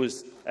that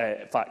those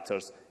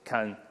factors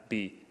can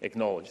be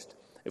acknowledged?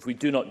 If we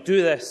do not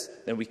do this,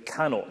 then we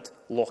cannot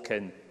lock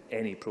in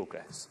any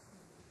progress.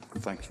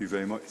 Thank you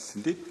very much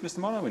indeed. Mr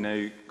Marra, we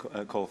now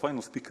call a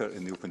final speaker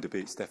in the open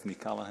debate, Stephanie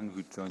Callaghan,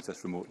 who joins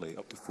us remotely.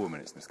 Up to 4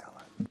 minutes, Ms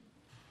Callaghan.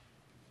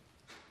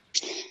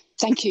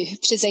 Thank you,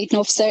 Presiding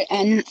Officer,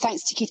 and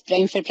thanks to Keith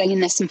Brown for bringing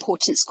this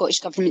important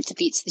Scottish Government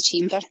debate to the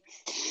Chamber.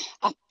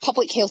 A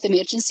public health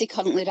emergency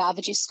currently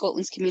ravages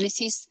Scotland's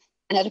communities,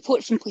 and a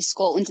report from Police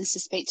Scotland on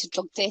suspected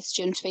drug deaths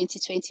during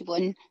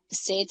 2021 has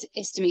said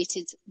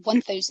estimated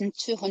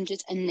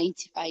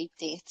 1,295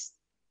 deaths.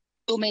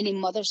 So many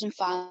mothers and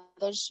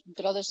fathers,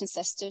 brothers and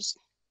sisters,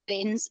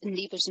 friends and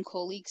neighbours and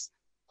colleagues,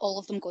 all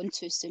of them gone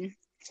too soon.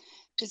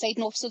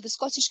 Presiding Officer, the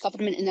Scottish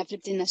Government and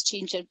everybody in this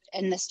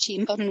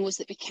chamber knows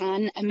that we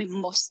can and we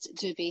must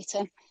do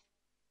better.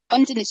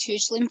 Funding is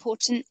hugely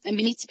important, and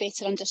we need to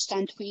better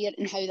understand where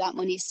and how that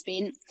money is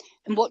spent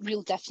and what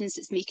real difference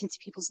it's making to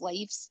people's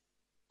lives.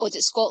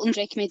 Audit Scotland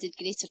recommended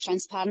greater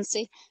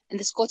transparency, and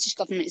the Scottish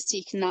Government is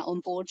taking that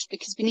on board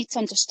because we need to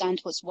understand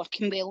what's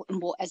working well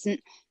and what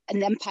isn't,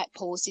 and the impact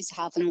policies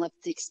have on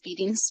lived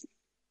experience.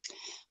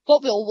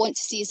 What we all want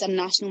to see is our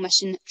national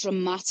mission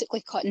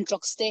dramatically cutting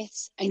drugs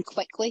deaths, and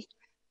quickly.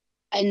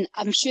 And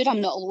I'm sure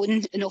I'm not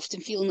alone in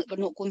often feeling that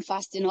we're not going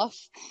fast enough,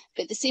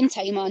 but at the same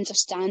time I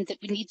understand that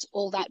we need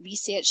all that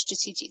research,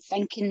 strategic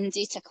thinking,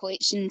 data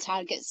collection,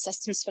 targets,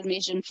 systems for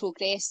measuring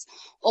progress,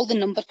 all the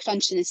number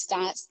crunching and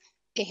stats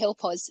to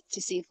help us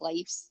to save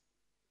lives.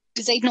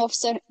 Presiding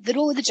Officer, the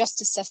role of the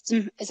justice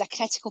system is a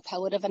critical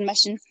pillar of our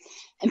mission,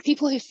 and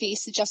people who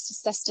face the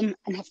justice system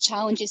and have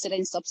challenges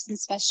around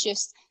substance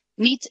misuse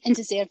need and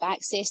deserve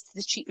access to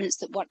the treatments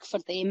that work for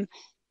them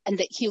and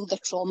that heal their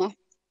trauma.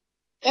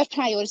 Our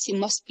priority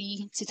must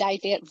be to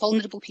divert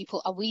vulnerable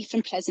people away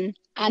from prison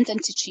and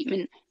into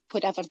treatment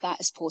wherever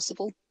that is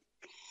possible.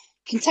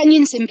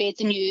 Continuing to embed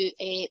the new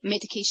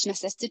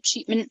medication-assisted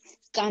treatment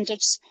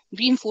standards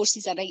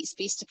reinforces a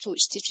rights-based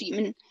approach to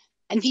treatment,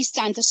 and these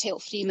standards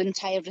help frame our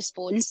entire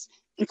response,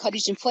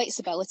 encouraging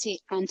flexibility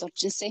and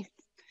urgency.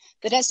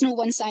 There is no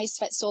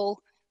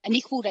one-size-fits-all, and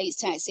equal rights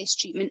to access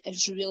treatment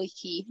is really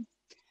key.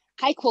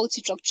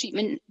 High-quality drug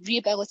treatment,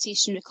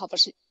 rehabilitation,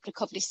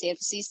 recovery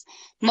services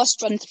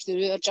must run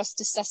through our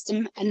justice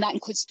system, and that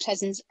includes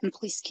prisons and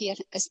police care,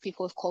 as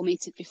people have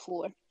commented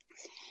before.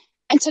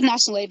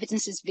 International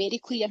evidence is very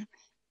clear.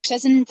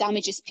 Prison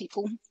damages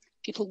people.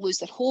 People lose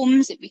their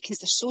homes, it weakens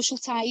their social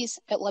ties,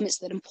 it limits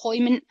their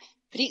employment,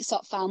 breaks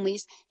up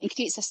families, and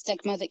creates a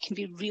stigma that can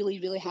be really,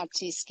 really hard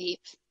to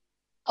escape.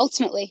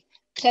 Ultimately,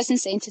 prison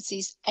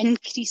sentences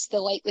increase the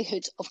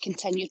likelihood of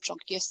continued drug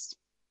use.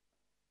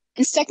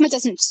 And stigma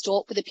doesn't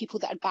stop with the people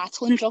that are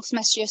battling drugs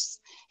misuse.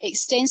 It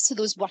extends to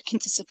those working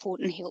to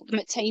support and help them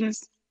at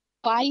times.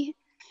 Why?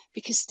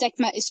 Because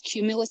stigma is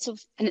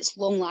cumulative and it's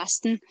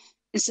long-lasting,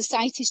 and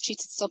society has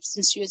treated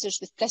substance users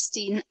with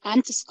disdain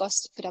and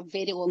disgust for a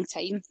very long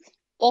time,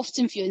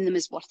 often viewing them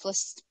as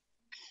worthless.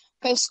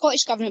 While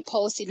Scottish Government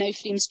policy now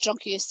frames drug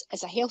use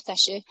as a health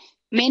issue,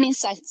 many in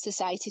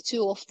society too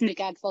often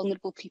regard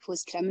vulnerable people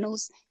as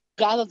criminals,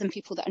 rather than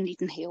people that are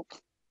needing help.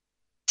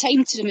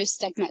 Time to remove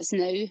stigma is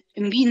now,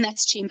 and we in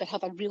this chamber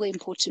have a really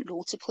important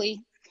role to play.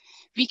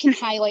 We can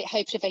highlight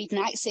how providing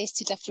access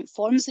to different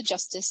forms of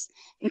justice,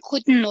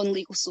 including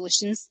non-legal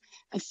solutions,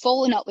 and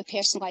following up with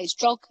personalised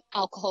drug,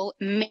 alcohol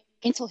and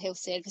mental health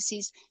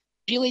services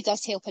really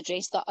does help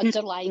address the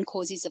underlying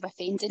causes of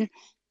offending,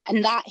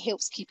 and that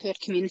helps keep our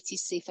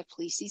communities safer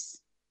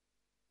places.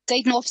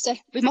 Presiding Officer,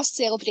 we must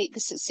celebrate the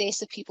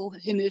success of people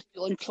who move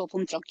beyond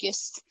problem drug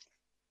use.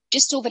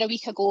 Just over a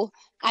week ago,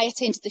 I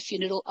attended the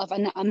funeral of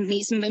an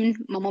amazing woman,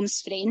 my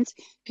mum's friend,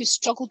 who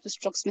struggled with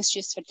drugs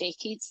misuse for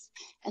decades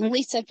and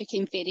later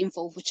became very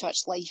involved with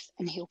church life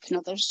and helping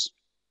others.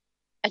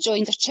 I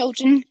joined her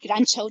children,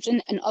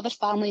 grandchildren and other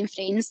family and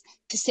friends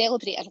to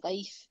celebrate her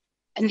life,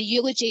 and the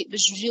eulogy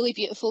was really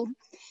beautiful,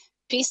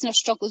 facing her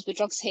struggles with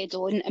drugs head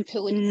on and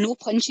pulling no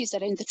punches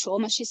around the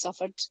trauma she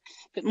suffered.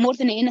 But more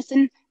than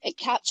anything, it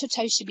captured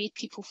how she made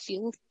people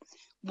feel: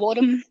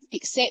 warm,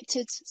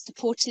 accepted,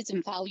 supported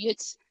and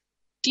valued.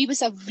 She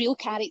was a real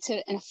character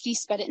and a free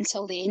spirit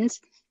until the end,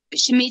 but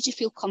she made you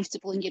feel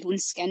comfortable in your own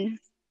skin.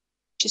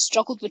 She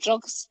struggled with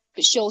drugs,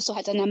 but she also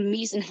had an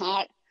amazing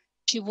heart.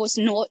 She was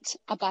not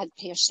a bad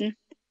person.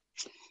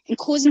 In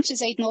closing,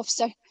 Presiding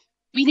Officer,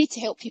 we need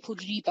to help people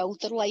rebuild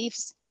their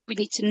lives. We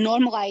need to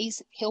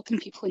normalise helping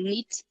people in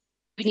need.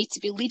 We need to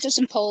be leaders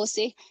in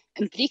policy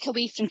and break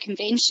away from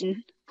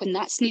convention when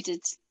that's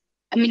needed.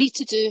 And we need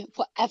to do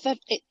whatever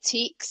it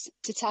takes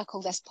to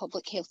tackle this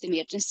public health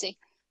emergency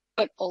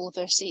for all of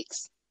our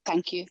sakes.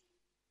 Thank you.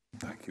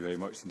 Thank you very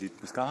much indeed,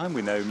 Ms Callaghan.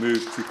 We now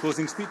move to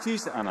closing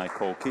speeches, and I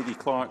call Katie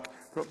Clark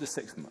for up to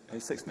 6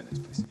 minutes,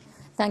 please.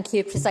 Thank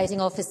you,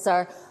 Presiding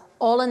Officer.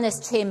 All in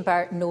this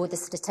chamber know the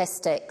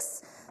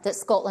statistics that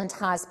Scotland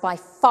has by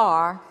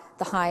far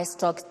the highest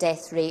drug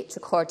death rate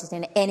recorded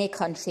in any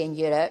country in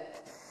Europe,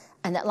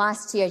 and that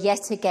last year,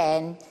 yet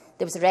again,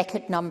 there was a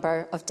record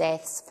number of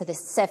deaths for the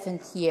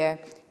 7th year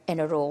in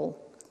a row.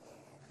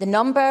 The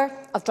number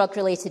of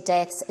drug-related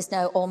deaths is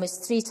now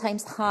almost 3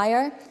 times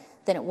higher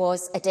than it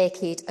was a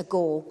decade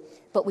ago,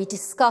 but we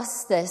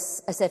discuss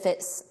this as if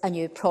it's a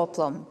new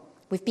problem.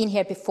 We've been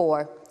here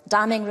before.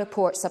 Damning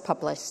reports are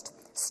published,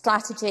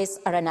 strategies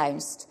are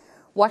announced,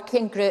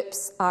 working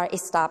groups are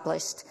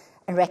established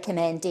and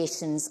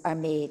recommendations are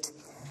made.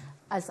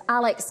 As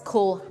Alex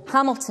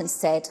Cole-Hamilton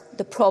said,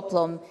 the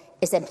problem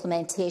is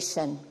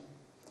implementation.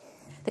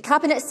 The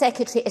Cabinet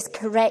Secretary is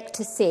correct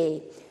to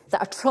say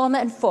that a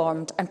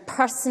trauma-informed and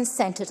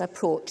person-centred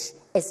approach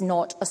is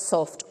not a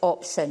soft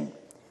option,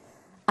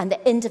 and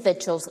that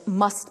individuals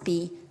must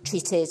be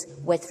treated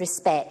with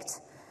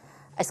respect.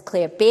 As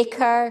Claire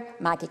Baker,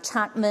 Maggie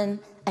Chapman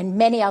and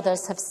many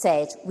others have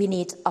said, we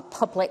need a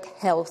public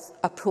health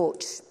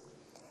approach.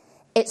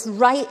 It's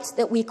right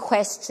that we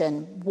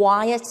question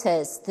why it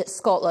is that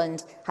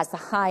Scotland has the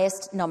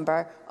highest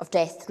number of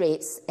death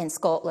rates in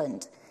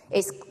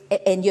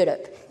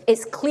Europe.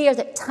 It's clear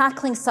that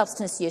tackling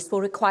substance use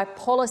will require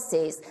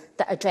policies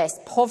that address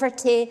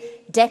poverty,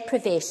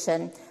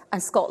 deprivation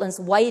and Scotland's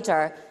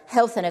wider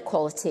health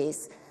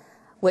inequalities,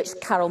 which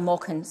Carol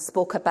Mochan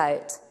spoke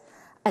about.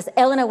 As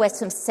Eleanor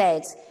Whittam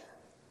said,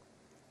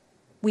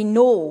 we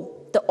know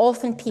that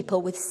often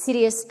people with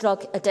serious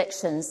drug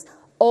addictions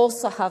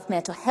also have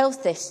mental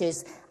health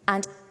issues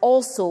and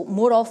also,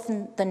 more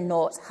often than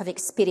not, have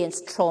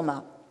experienced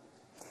trauma.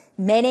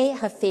 Many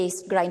have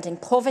faced grinding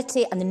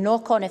poverty and the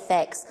knock-on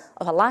effects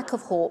of a lack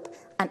of hope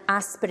and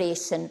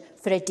aspiration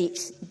for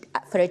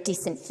a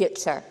decent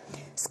future.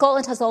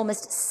 Scotland has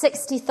almost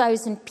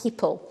 60,000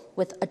 people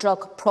with a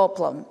drug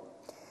problem,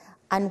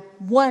 and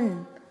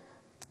one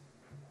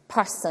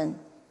person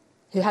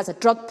who has a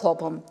drug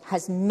problem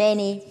has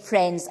many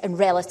friends and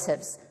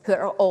relatives who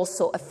are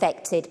also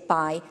affected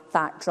by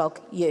that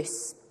drug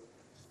use.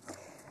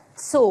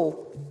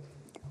 So,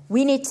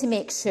 we need to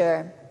make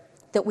sure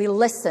that we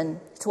listen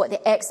to what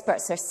the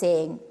experts are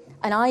saying,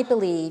 and I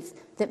believe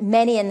that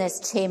many in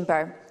this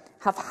chamber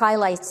have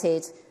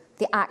highlighted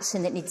the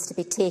action that needs to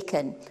be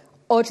taken.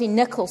 Audrey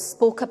Nicholl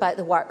spoke about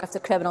the work of the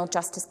Criminal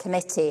Justice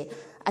Committee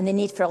and the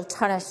need for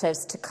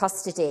alternatives to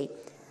custody.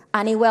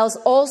 Annie Wells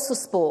also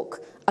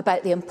spoke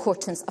about the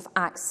importance of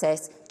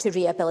access to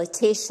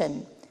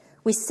rehabilitation.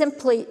 We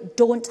simply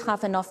don't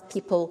have enough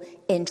people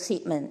in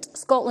treatment.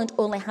 Scotland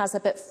only has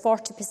about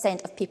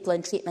 40% of people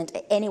in treatment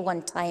at any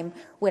one time,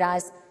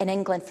 whereas in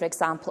England, for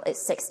example,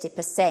 it's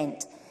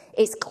 60%.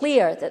 It's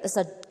clear that there's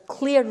a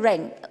clear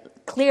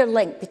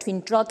link between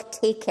drug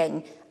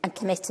taking and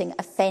committing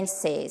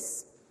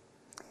offences.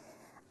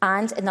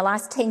 And in the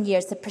last 10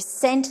 years, the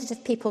percentage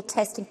of people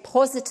testing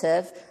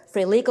positive for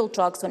illegal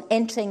drugs when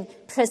entering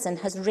prison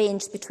has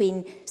ranged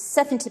between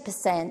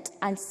 70%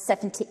 and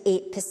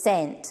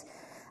 78%.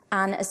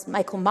 And as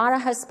Michael Mara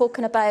has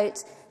spoken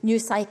about, new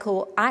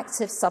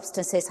psychoactive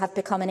substances have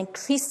become an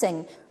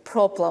increasing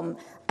problem,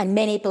 and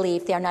many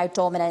believe they are now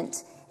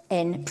dominant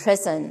in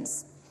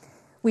prisons.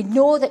 We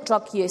know that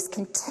drug use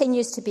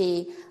continues to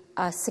be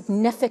a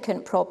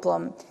significant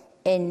problem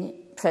in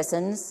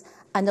prisons,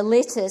 and the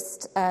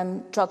latest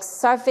drug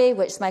survey,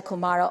 which Michael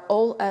Mara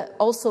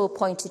also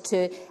pointed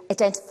to,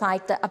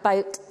 identified that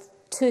about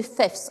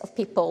 2/5 of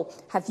people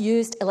have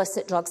used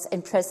illicit drugs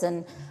in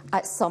prison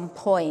at some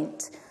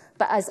point.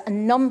 But as a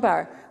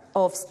number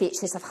of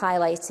speeches have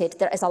highlighted,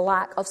 there is a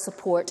lack of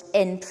support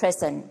in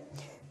prison.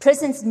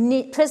 Prisoners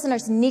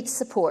need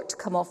support to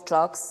come off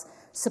drugs,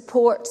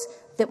 support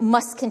that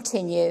must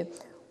continue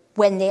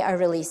when they are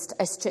released,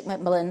 as Stuart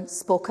McMillan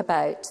spoke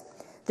about.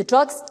 The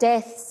Drugs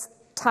Deaths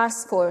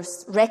Task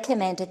Force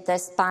recommended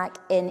this back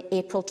in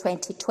April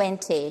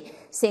 2020,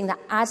 saying that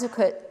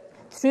adequate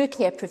through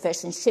care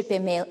provision should be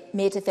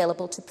made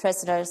available to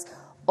prisoners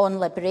on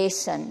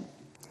liberation.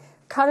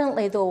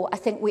 Currently, though, I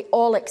think we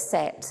all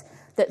accept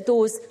that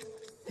those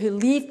who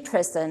leave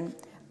prison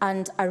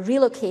and are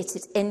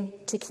relocated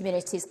into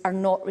communities are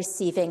not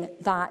receiving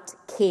that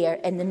care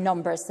in the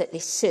numbers that they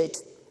should.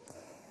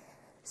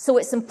 So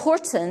it's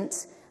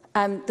important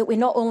that we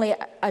not only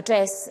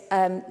address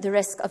the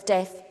risk of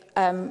death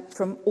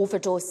from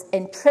overdose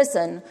in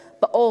prison,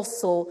 but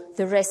also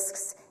the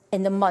risks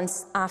in the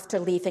months after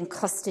leaving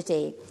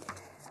custody.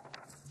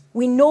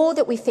 We know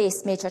that we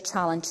face major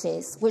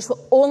challenges, which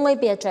will only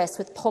be addressed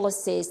with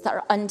policies that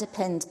are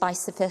underpinned by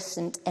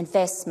sufficient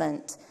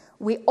investment.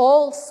 We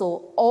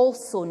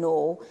also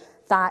know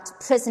that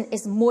prison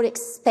is more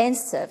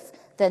expensive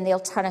than the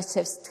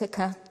alternatives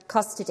to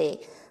custody.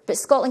 But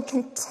Scotland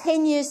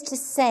continues to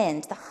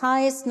send the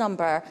highest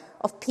number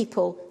of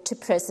people to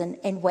prison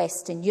in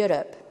Western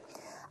Europe.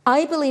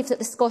 I believe that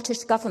the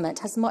Scottish Government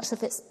has much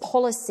of its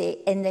policy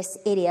in this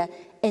area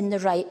in the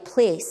right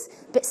place,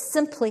 but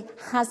simply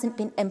hasn't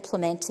been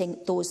implementing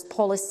those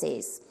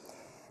policies.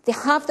 They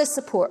have the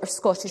support of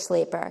Scottish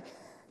Labour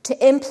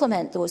to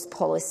implement those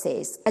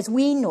policies, as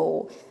we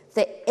know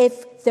that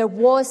if there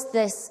was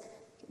this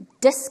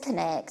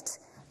disconnect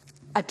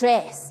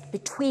addressed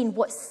between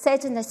what's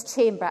said in this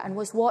chamber and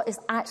was what is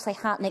actually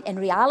happening in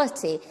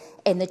reality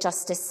in the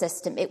justice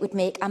system, it would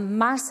make a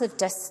massive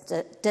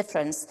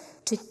difference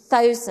to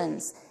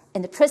thousands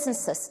in the prison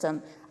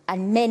system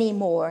and many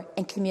more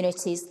in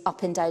communities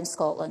up and down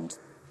Scotland.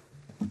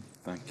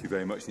 Thank you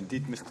very much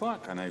indeed, Ms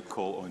Clark. I now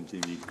call on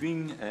Jamie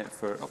Green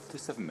for up to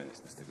 7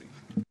 minutes. Mr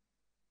Green.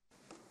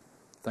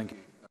 Thank you.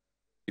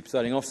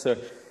 Presiding Officer,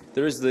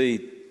 there is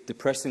the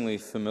depressingly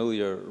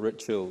familiar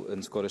ritual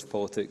in Scottish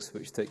politics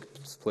which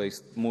takes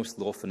place most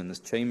often in this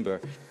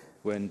chamber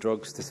when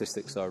drug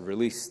statistics are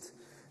released.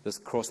 There's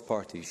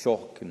cross-party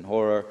shock and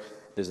horror.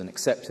 There's an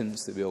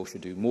acceptance that we all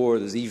should do more.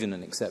 There's even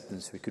an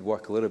acceptance we could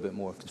work a little bit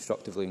more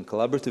constructively and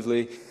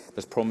collaboratively.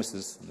 There's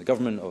promises from the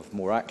government of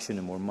more action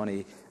and more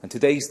money. And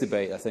today's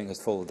debate, I think,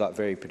 has followed that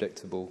very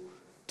predictable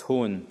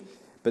tone.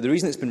 But the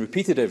reason it's been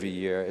repeated every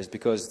year is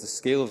because the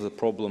scale of the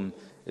problem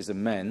is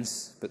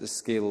immense, but the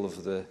scale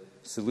of the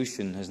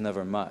solution has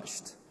never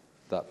matched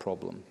that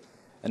problem.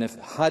 And if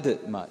had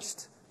it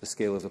matched the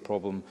scale of the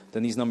problem,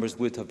 then these numbers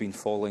would have been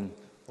falling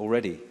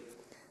already.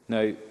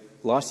 Now,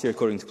 last year,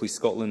 according to Police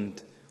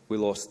Scotland, we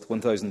lost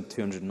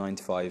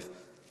 1,295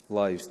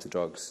 lives to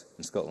drugs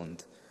in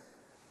Scotland.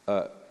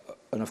 And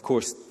of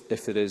course,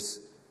 if it is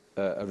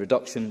a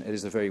reduction, it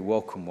is a very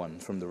welcome one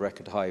from the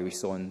record high we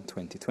saw in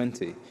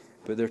 2020.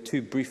 But there are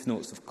two brief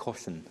notes of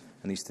caution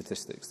in these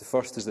statistics. The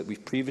first is that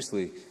we've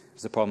previously,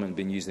 as a Parliament,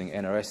 been using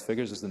NRS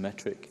figures as the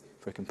metric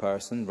for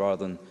comparison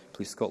rather than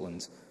Police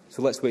Scotland's.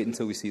 So let's wait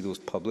until we see those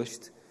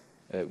published.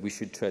 We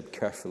should tread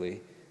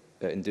carefully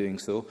in doing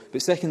so.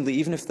 But secondly,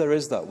 even if there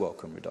is that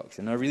welcome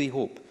reduction, I really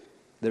hope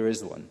there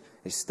is one,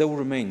 it still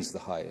remains the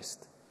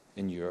highest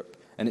in Europe,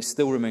 and it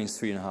still remains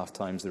 3.5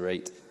 times the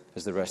rate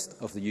as the rest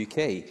of the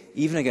UK,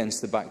 even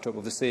against the backdrop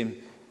of the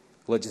same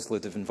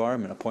legislative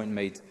environment, a point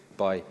made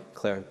by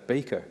Claire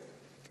Baker.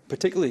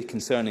 Particularly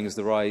concerning is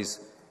the rise,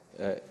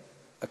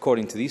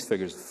 according to these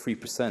figures, of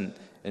 3%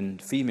 in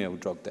female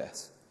drug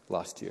deaths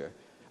last year.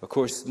 Of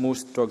course,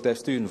 most drug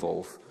deaths do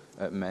involve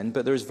men,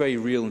 but there is very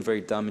real and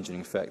very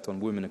damaging effect on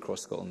women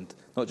across Scotland,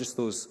 not just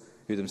those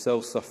who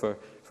themselves suffer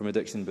from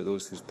addiction, but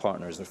those whose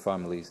partners or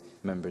family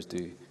members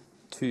do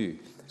too.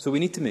 So we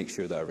need to make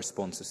sure that our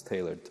response is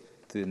tailored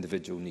to the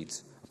individual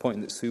needs. A point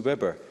that Sue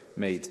Webber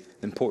made,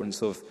 the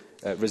importance of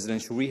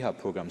residential rehab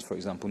programmes, for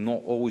example,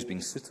 not always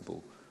being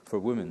suitable for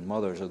women,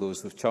 mothers, or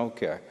those with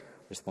childcare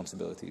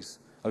responsibilities.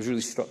 I was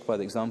really struck by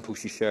the example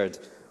she shared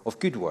of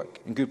good work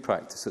and good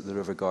practice at the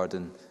River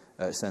Garden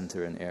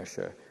Centre in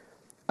Ayrshire.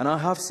 And I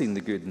have seen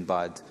the good and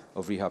bad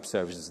of rehab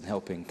services in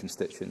helping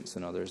constituents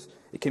and others.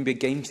 It can be a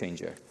game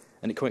changer,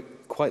 and it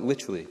quite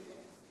literally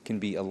can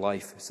be a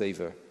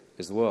life-saver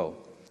as well.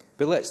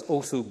 But let's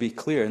also be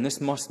clear, and this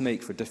must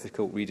make for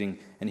difficult reading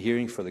and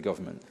hearing for the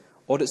government.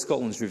 Audit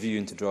Scotland's review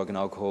into drug and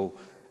alcohol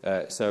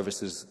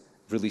services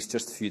released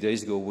just a few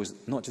days ago was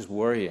not just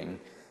worrying,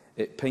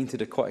 it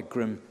painted quite a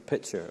grim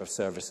picture of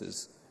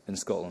services in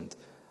Scotland.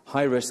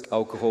 High-risk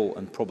alcohol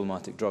and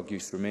problematic drug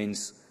use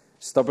remains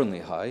stubbornly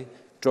high.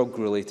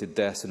 Drug-related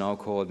deaths and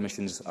alcohol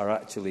admissions are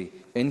actually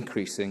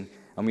increasing,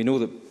 and we know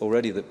that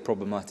already that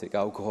problematic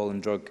alcohol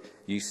and drug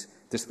use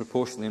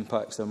disproportionately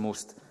impacts our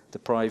most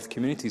deprived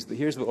communities. But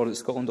here's what Audit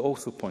Scotland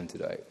also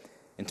pointed out.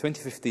 In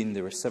 2015,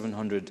 there were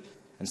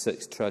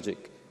 706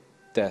 tragic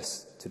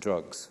deaths to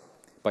drugs.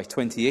 By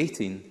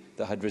 2018,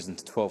 that had risen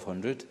to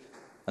 1,200,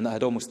 and that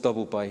had almost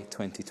doubled by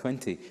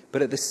 2020.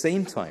 But at the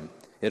same time,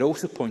 It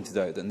also pointed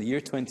out that in the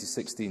year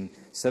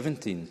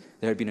 2016-17,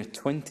 there had been a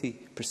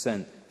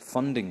 20%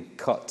 funding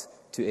cut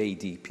to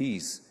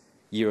ADPs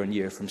year on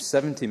year, from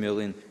 70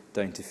 million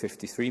down to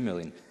 53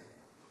 million.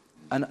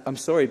 And I'm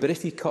sorry, but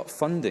if you cut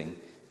funding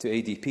to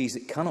ADPs,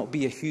 it cannot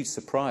be a huge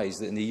surprise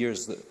that in the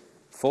years that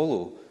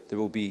follow, there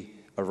will be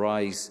a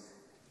rise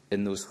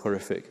in those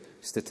horrific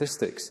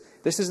statistics.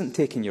 This isn't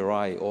taking your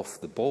eye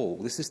off the ball.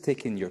 This is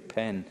taking your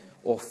pen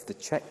off the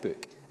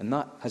chequebook. And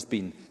that has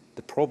been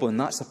the problem. And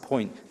that's a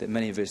point that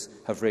many of us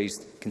have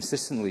raised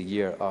consistently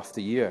year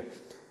after year,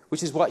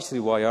 which is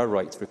actually why our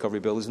right to recovery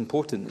bill is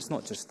important. It's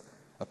not just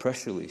a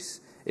press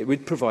release. It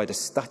would provide a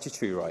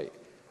statutory right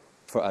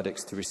for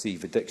addicts to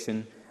receive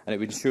addiction, and it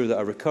would ensure that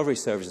our recovery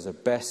services are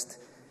best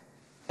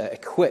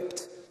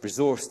equipped,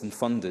 resourced and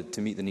funded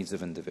to meet the needs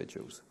of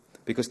individuals.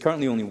 Because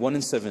currently only 1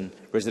 in 7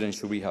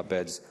 residential rehab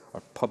beds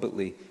are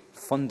publicly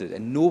funded,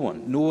 and no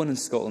one in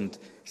Scotland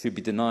should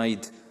be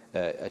denied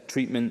a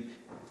treatment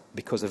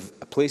because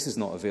a place is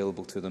not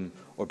available to them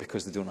or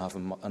because they don't have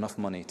enough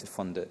money to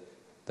fund it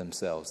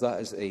themselves. That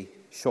is a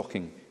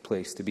shocking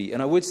place to be.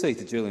 And I would say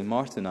to Gillian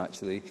Martin,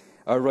 actually,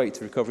 our right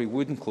to recovery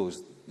would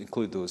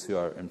include those who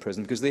are in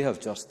prison, because they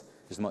have just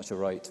as much a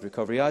right to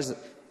recovery as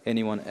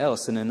anyone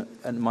else. And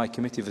in my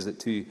committee visit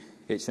to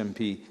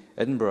HMP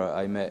Edinburgh,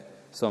 I met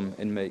some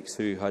inmates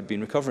who had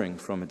been recovering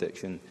from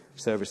addiction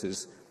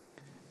services.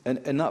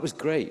 And that was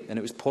great, and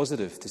it was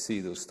positive to see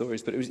those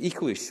stories. But it was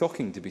equally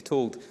shocking to be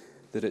told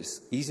that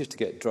it's easier to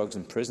get drugs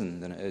in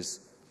prison than it is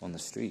on the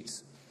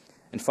streets.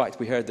 In fact,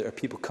 we heard there are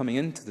people coming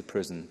into the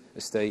prison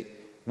estate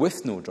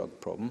with no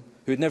drug problem,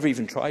 who had never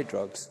even tried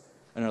drugs,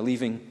 and are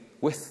leaving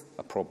with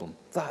a problem.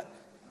 That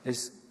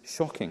is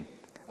shocking.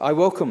 I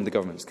welcome the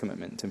government's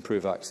commitment to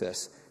improve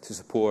access to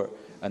support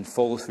and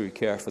follow-through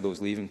care for those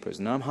leaving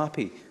prison. And I'm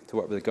happy to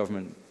work with the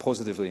government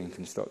positively and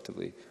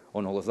constructively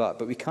on all of that.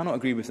 But we cannot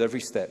agree with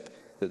every step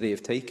that they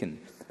have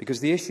taken, because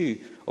the issue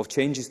of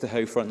changes to how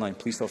frontline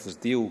police officers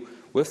deal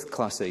with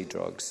Class A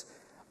drugs,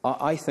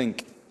 I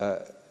think,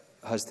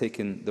 has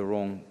taken the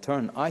wrong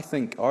turn. I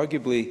think,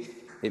 arguably,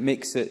 it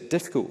makes it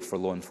difficult for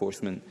law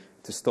enforcement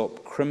to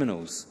stop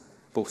criminals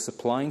both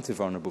supplying to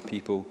vulnerable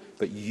people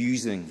but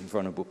using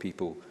vulnerable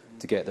people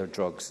to get their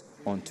drugs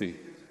onto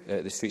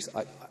the streets.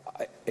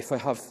 If I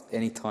have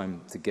any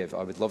time to give,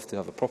 I would love to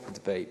have a proper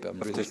debate, but I'm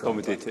really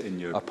accommodate it in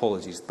your...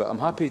 Apologies, but I'm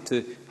happy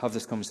to have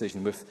this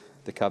conversation with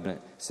the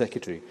Cabinet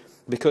Secretary,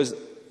 because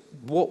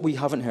what we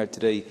haven't heard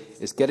today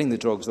is getting the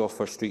drugs off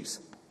our streets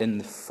in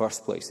the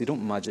first place. They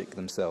don't magic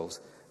themselves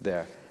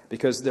there,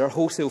 because there are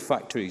wholesale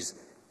factories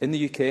in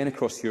the UK and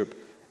across Europe,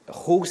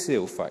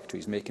 wholesale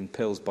factories making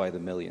pills by the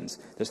millions.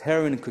 There's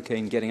heroin and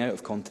cocaine getting out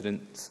of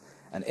continents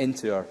and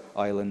into our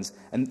islands,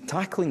 and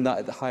tackling that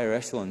at the higher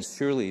echelons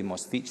surely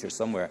must feature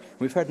somewhere.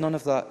 We've heard none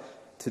of that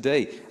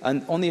today.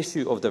 And on the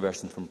issue of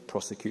diversion from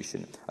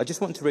prosecution, I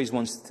just want to raise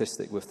one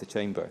statistic with the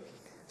Chamber.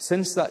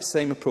 Since that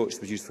same approach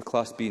was used for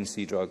Class B and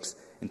C drugs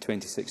in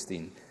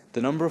 2016,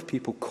 the number of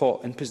people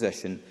caught in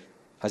possession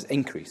has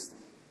increased.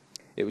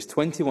 It was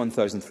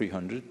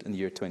 21,300 in the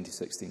year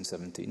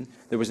 2016-17.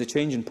 There was a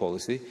change in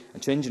policy, a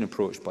change in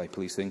approach by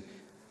policing.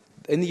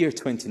 In the year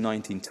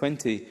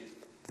 2019-20,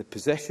 the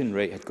possession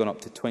rate had gone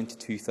up to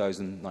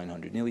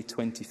 22,900, nearly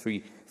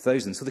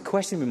 23,000. So the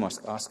question we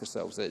must ask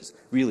ourselves is,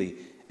 really,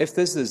 if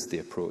this is the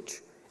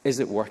approach, is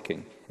it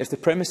working? If the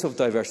premise of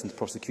diversion to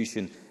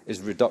prosecution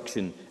is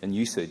reduction in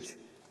usage,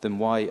 then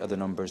why are the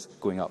numbers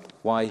going up?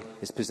 Why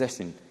is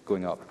possession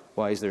going up?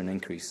 Why is there an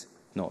increase,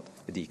 not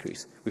a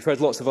decrease? We've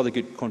heard lots of other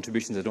good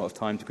contributions. I don't have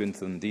time to go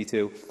into them in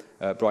detail.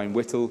 Brian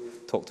Whittle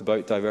talked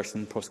about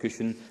diversion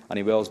prosecution.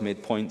 Annie Wells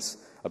made points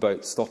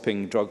about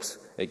stopping drugs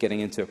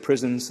getting into our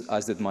prisons,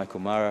 as did Michael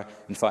Mara.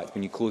 In fact,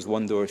 when you close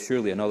one door,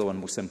 surely another one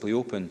will simply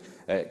open.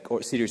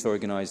 Serious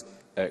organised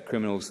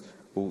criminals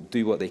will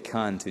do what they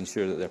can to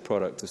ensure that their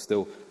product is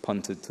still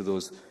punted to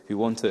those who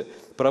want it.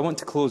 But I want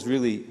to close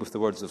really with the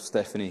words of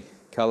Stephanie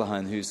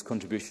Callaghan, whose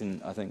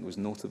contribution I think was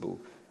notable.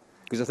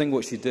 Because I think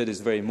what she did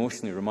is very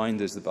emotionally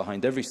remind us that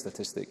behind every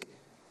statistic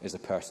is a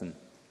person,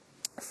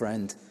 a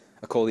friend,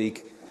 a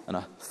colleague and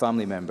a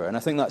family member. And I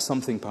think that's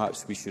something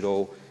perhaps we should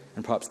all,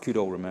 and perhaps could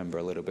all, remember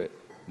a little bit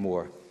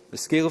more. The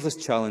scale of this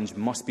challenge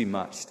must be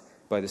matched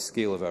by the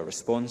scale of our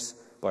response,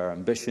 by our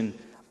ambition,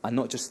 and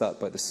not just that,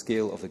 by the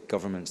scale of the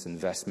government's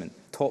investment,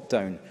 top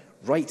down,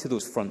 right to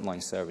those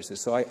frontline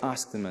services. So I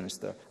ask the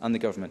Minister and the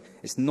government,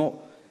 it's not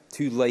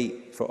too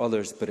late for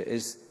others, but it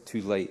is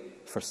too late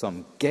for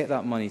some. Get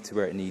that money to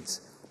where it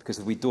needs, because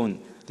if we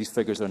don't, these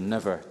figures are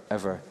never,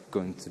 ever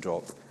going to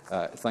drop.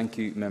 Thank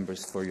you,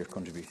 members, for your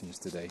contributions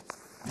today.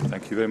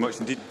 Thank you very much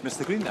indeed,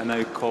 Mr Green. I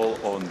now call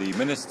on the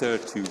Minister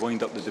to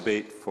wind up the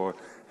debate for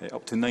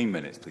up to 9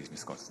 minutes, please,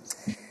 Ms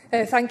Constance.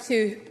 Thank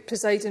you,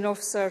 Presiding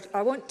Officer.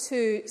 I want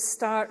to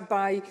start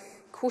by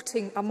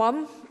quoting a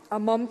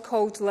mum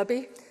called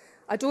Libby.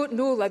 I don't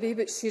know Libby,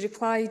 but she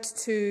replied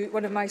to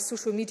one of my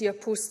social media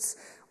posts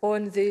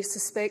on the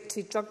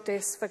suspected drug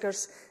deaths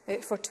figures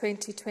for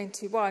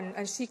 2021,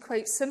 and she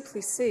quite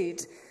simply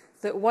said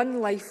that one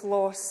life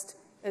lost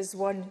is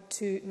one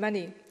too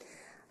many.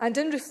 And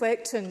in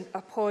reflecting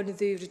upon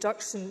the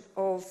reduction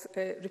of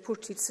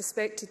reported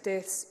suspected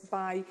deaths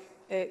by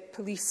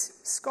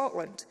Police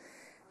Scotland,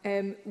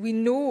 we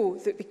know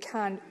that we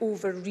can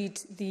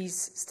overread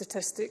these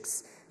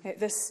statistics.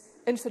 This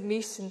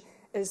information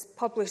is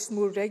published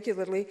more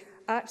regularly,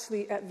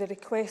 actually at the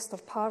request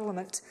of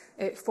Parliament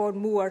for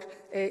more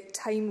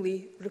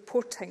timely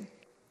reporting.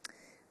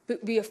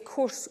 But we, of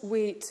course,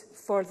 wait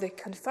for the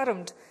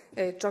confirmed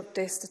drug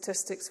death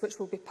statistics, which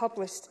will be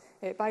published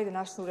by the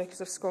National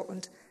Records of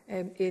Scotland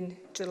in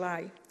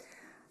July.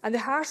 And the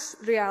harsh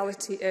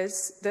reality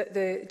is that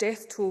the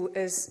death toll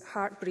is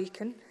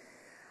heartbreaking,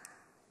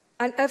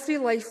 and every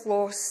life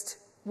lost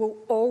will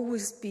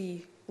always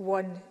be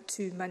one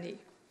too many.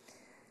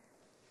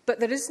 But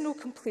there is no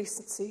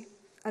complacency,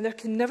 and there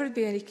can never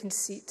be any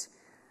conceit,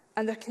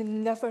 and there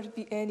can never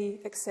be any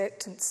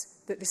acceptance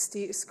that the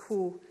status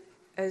quo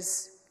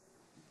is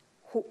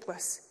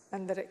hopeless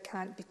and that it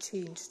can't be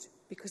changed,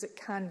 because it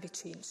can be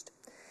changed.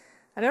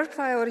 And our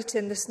priority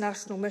in this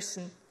national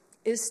mission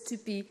is to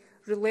be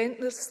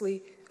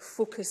relentlessly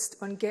focused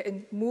on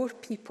getting more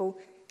people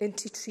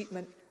into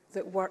treatment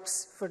that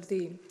works for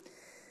them.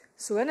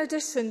 So in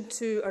addition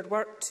to our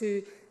work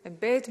to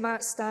embed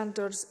MAT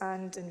standards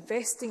and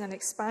investing and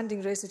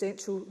expanding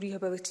residential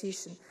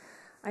rehabilitation,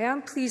 I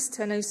am pleased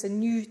to announce a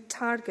new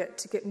target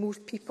to get more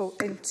people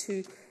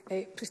into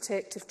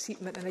protective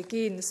treatment. And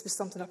again, this was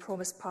something I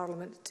promised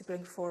Parliament to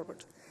bring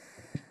forward.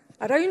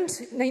 Around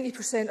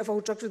 90% of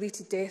all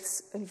drug-related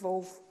deaths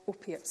involve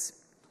opiates.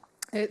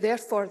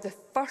 Therefore, the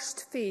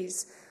first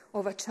phase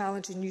of a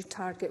challenging new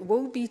target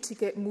will be to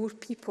get more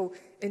people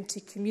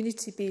into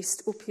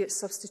community-based opiate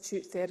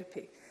substitute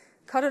therapy.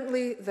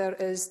 Currently, there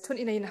is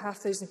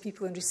 29,500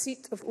 people in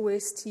receipt of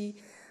OST,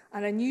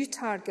 and a new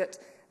target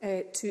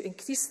to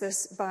increase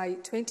this by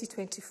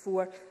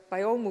 2024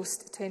 by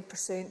almost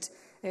 10%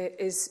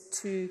 is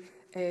to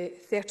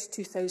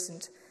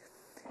 32,000.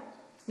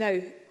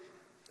 Now,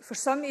 for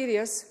some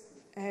areas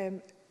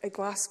at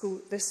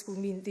Glasgow, this will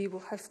mean they will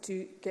have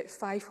to get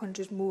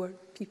 500 more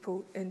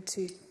people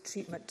into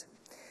treatment.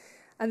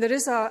 And there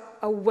is a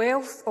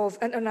wealth of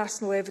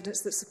international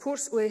evidence that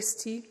supports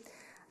OST,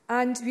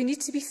 and we need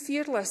to be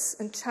fearless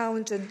in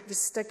challenging the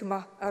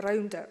stigma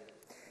around it.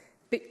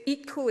 But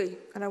equally,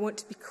 and I want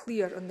to be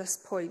clear on this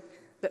point,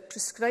 that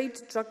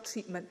prescribed drug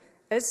treatment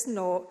is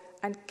not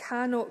and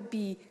cannot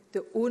be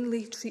the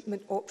only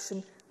treatment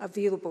option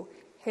available.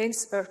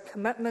 Hence our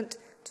commitment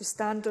to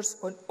standards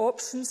on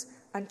options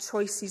and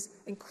choices,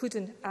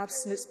 including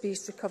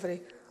abstinence-based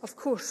recovery. Of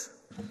course.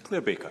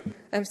 Claire Baker.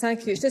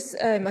 Thank you. It's just,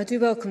 I do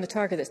welcome the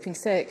target that's been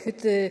set. Could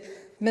the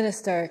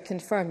Minister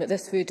confirm that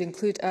this would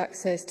include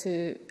access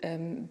to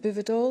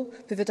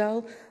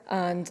Buvidal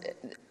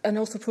and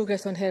also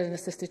progress on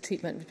heroin-assisted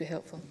treatment would be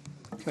helpful?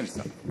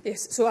 Minister.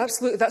 Yes, so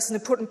absolutely, that's an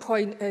important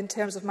point in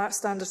terms of MAT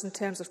standards, in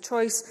terms of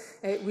choice.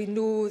 We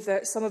know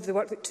that some of the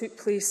work that took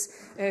place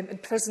in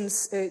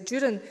prisons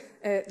during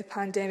the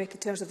pandemic in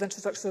terms of the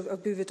introduction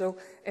of Buvidal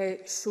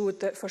showed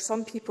that for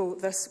some people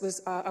this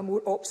was a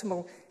more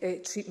optimal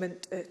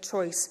treatment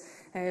choice,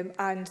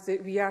 and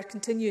that we are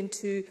continuing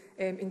to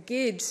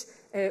engage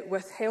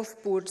with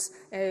health boards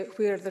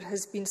where there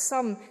has been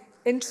some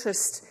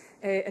interest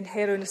in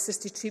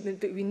heroin-assisted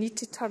treatment, but we need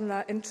to turn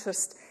that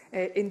interest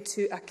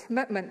into a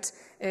commitment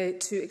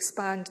to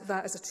expand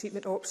that as a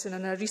treatment option.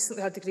 And I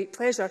recently had the great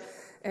pleasure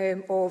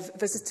of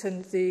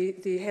visiting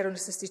the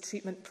heroin-assisted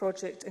treatment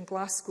project in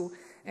Glasgow,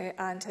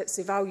 and its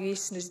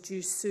evaluation is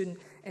due soon,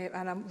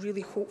 and I'm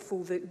really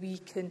hopeful that we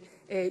can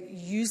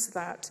use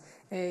that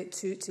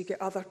to get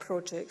other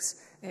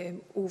projects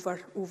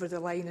over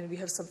the line, and we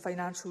have some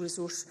financial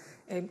resource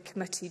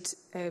committed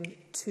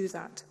to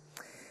that.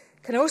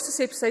 Can I also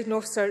say, Presiding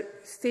Officer,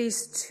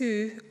 phase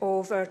 2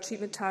 of our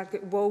treatment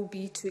target will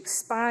be to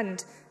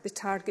expand the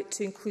target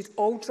to include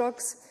all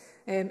drugs,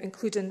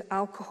 including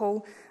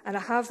alcohol, and I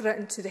have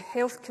written to the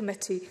Health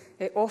Committee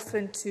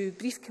offering to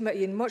brief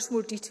committee in much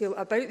more detail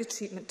about the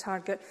treatment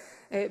target,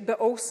 but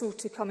also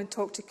to come and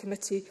talk to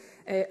committee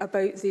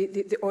about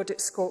the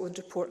Audit Scotland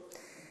report.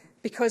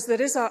 Because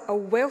there is a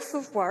wealth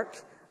of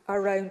work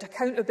around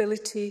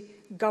accountability,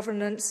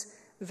 governance,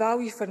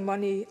 value for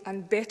money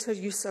and better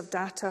use of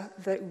data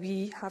that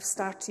we have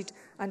started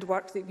and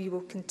work that we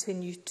will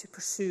continue to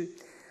pursue.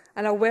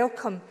 And I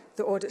welcome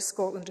the Audit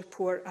Scotland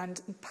report, and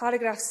in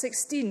paragraph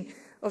 16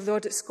 of the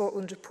Audit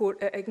Scotland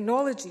report it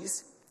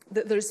acknowledges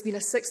that there has been a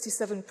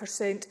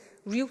 67%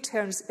 real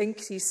terms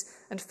increase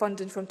in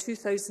funding from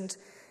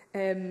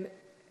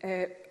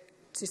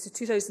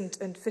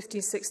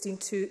 2015-16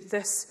 to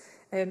this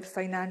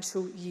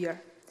financial year.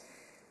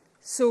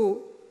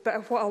 So,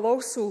 but what I'll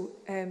also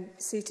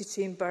say to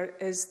Chamber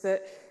is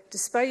that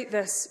despite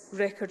this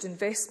record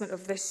investment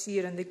of this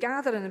year and the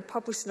gathering and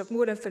publishing of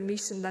more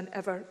information than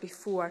ever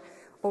before,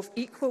 of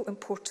equal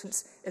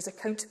importance is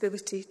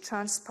accountability,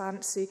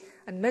 transparency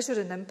and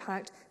measuring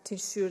impact to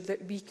ensure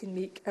that we can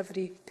make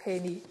every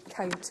penny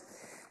count.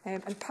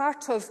 And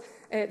part of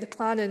the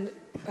planning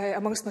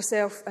amongst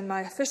myself and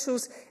my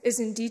officials is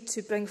indeed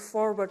to bring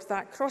forward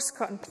that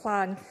cross-cutting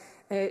plan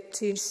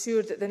to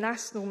ensure that the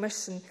national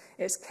mission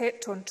is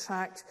kept on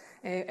track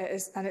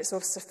and it's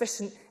of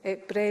sufficient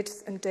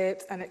breadth and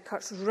depth, and it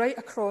cuts right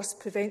across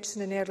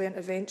prevention and early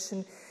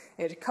intervention,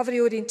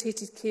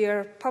 recovery-orientated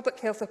care, public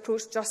health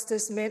approach,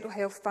 justice, mental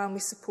health, family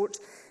support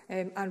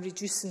and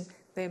reducing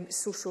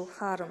social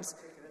harms.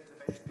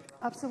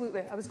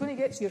 Absolutely. I was going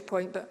to get to your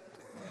point, but...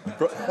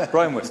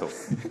 Brian Whittle.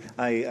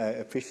 I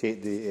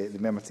appreciate the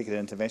member taking an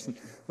intervention.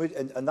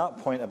 And that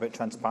point about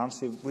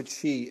transparency, would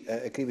she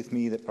agree with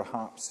me that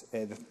perhaps,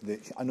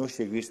 I know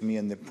she agrees with me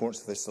on the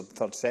importance of this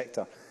third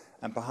sector,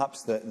 and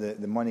perhaps the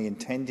money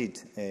intended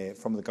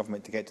from the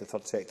government to get to the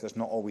third sector is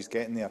not always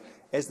getting there.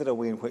 Is there a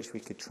way in which we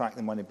could track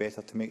the money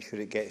better to make sure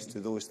it gets to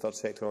those third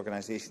sector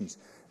organisations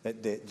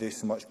that do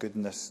so much good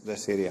in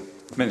this area?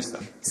 Minister.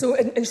 So,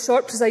 in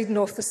short, Presiding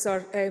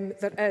Officer,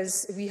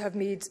 we have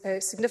made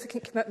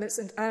significant commitments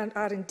and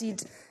are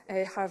indeed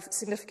have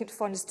significant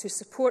funds to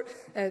support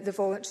the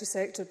voluntary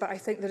sector, but I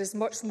think there is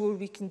much more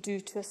we can do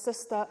to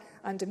assist that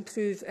and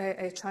improve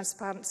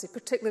transparency,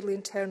 particularly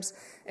in terms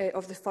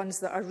of the funds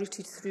that are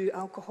routed through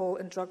alcohol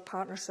and drug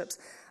partnerships.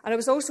 And I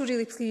was also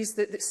really pleased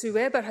that Sue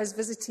Webber has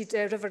visited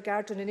River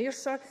Garden in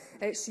Ayrshire.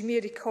 She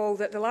may recall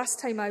that the last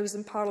time I was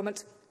in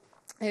Parliament,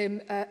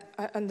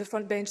 on the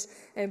front bench,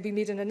 we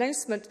made an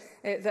announcement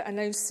that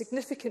announced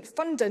significant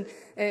funding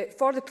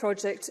for the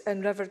project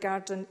in River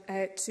Garden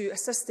to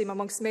assist them,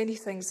 amongst many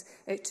things,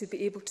 to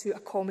be able to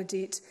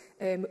accommodate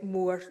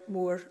more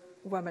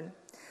women.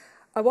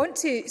 I want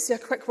to say a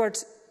quick word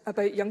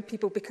about young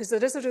people, because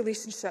there is a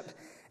relationship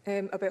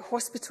about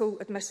hospital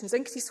admissions,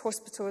 increased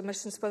hospital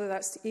admissions, whether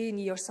that's to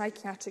A&E or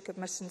psychiatric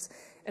admissions,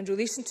 in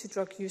relation to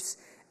drug use,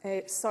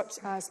 such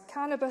as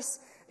cannabis,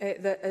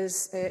 that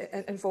is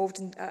involved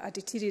in a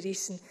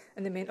deterioration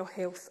in the mental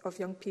health of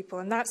young people.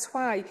 And that's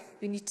why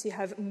we need to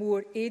have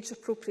more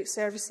age-appropriate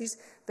services.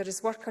 There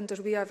is work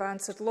underway. I've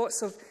answered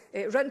lots of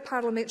written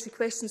parliamentary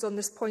questions on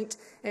this point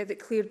that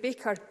Claire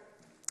Baker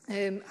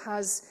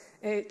has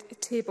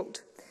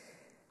tabled.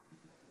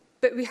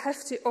 But we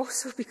have to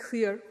also be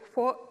clear,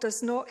 what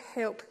does not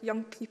help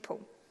young people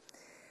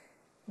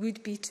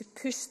would be to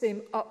push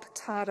them up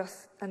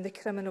tariff in the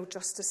criminal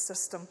justice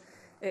system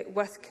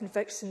with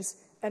convictions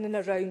in and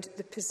around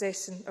the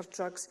possession of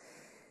drugs.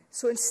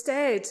 So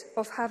instead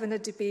of having a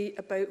debate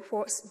about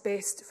what's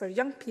best for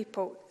young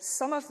people,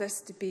 some of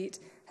this debate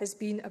has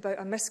been about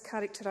a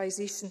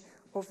mischaracterisation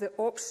of the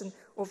option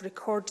of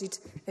recorded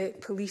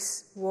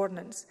police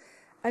warnings.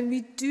 And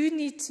we do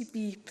need to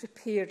be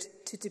prepared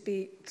to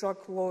debate drug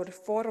law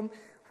reform,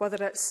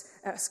 whether it's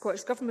at a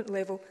Scottish Government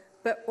level,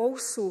 but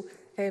also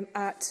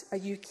at a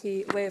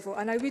UK level.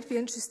 And I would be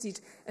interested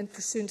in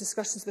pursuing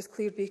discussions with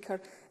Claire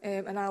Baker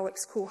and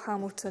Alex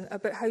Cole-Hamilton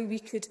about how we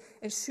could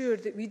ensure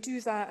that we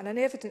do that in an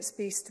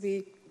evidence-based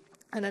way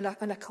and in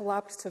a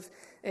collaborative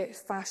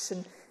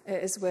fashion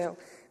as well.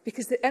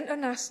 Because the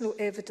international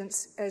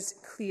evidence is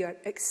clear.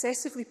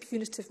 Excessively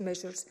punitive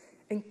measures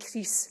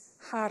increase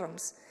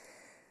harms.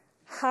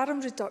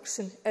 Harm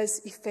reduction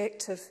is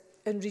effective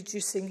in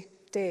reducing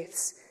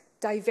deaths.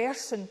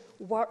 Diversion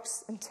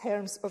works in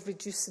terms of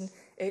reducing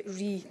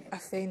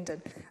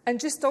re-offending. And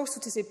just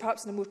also to say,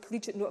 perhaps on a more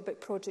collegiate note about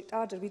Project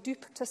Adder, we do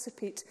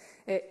participate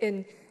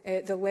in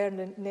the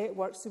Learning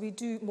Network, so we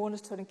do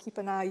monitor and keep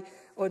an eye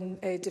on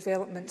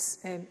developments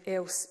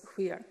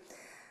elsewhere.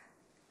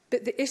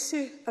 But the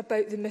issue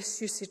about the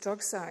Misuse of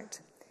Drugs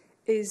Act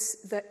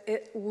is that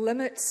it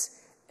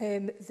limits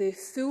the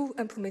full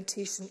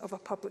implementation of a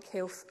public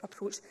health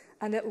approach,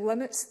 and it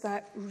limits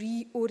that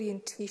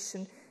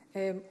reorientation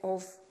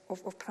of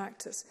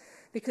practice.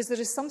 Because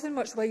there is something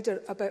much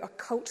wider about a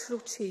cultural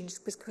change,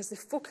 because the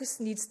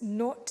focus needs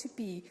not to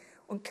be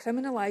on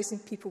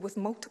criminalising people with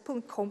multiple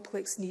and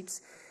complex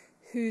needs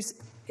who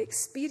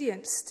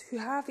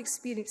have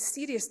experienced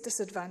serious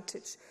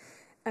disadvantage.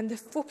 And the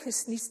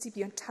focus needs to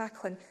be on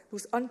tackling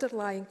those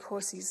underlying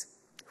causes,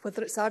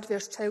 whether it's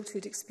adverse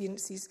childhood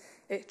experiences,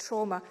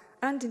 trauma,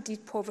 and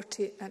indeed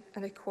poverty and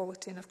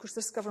inequality. And of course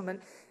this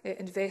government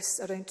invests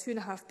around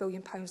 £2.5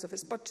 billion of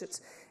its budget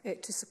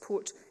to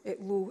support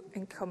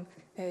low-income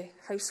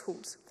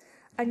households.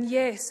 And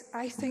yes,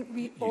 I think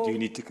we all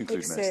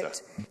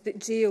accept that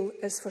jail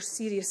is for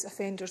serious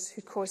offenders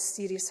who cause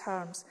serious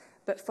harms,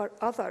 but for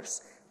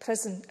others,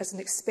 prison is an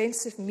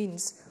expensive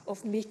means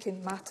of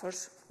making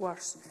matters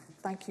worse.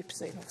 Thank you,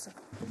 Presiding Officer.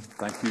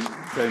 Thank you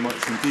very much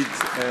indeed,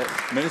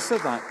 Minister.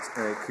 That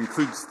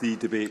concludes the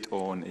debate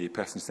on a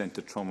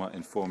person-centred,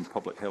 trauma-informed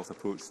public health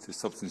approach to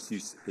substance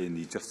use in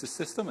the justice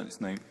system. And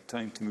it's now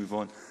time to move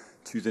on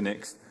to the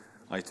next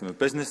item of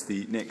business.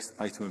 The next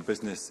item of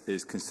business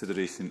is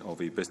consideration of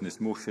a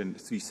business motion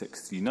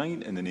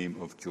 3639 in the name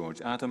of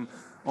George Adam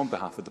on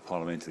behalf of the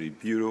Parliamentary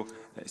Bureau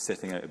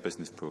setting out a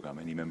business programme.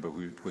 Any member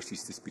who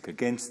wishes to speak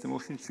against the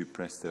motion should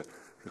press the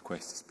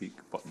request to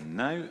speak button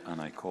now, and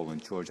I call on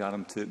George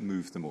Adam to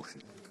move the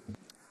motion.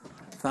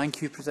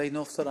 Thank you, Presiding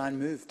Officer. I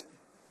moved.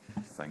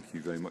 Thank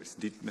you very much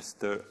indeed,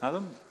 Mr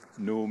Adam.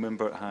 No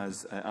member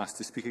has asked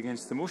to speak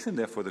against the motion.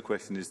 Therefore, the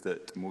question is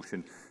that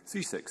motion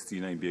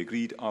 3639 be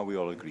agreed. Are we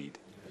all agreed?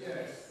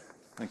 Yes.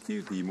 Thank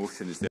you. The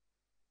motion is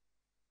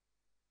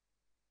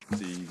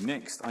The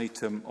next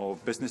item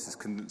of business is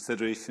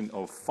consideration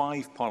of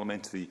 5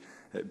 parliamentary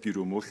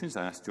Bureau motions.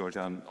 I ask George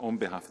Allen, on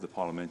behalf of the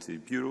Parliamentary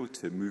Bureau,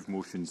 to move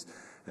motions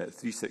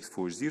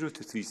 3640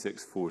 to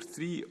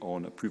 3643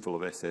 on approval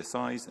of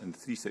SSIs and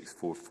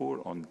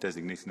 3644 on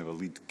designation of a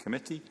lead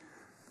committee.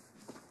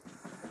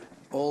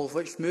 All of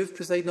which moved,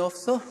 Presiding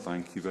Officer.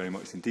 Thank you very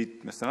much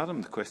indeed, Mr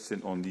Adam. The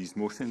question on these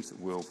motions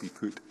will be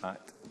put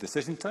at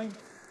decision time,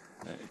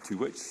 to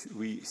which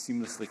we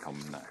seamlessly come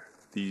now.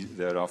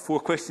 There are 4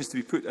 questions to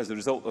be put as a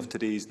result of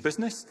today's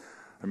business.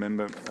 I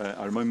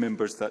remind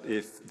members that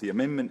if the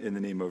amendment in the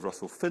name of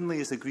Russell Finlay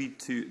is agreed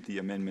to, the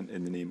amendment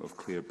in the name of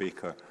Claire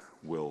Baker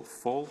will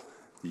fall.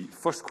 The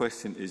first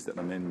question is that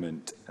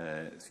Amendment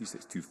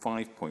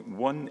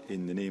 3625.1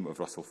 in the name of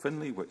Russell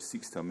Finlay, which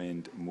seeks to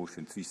amend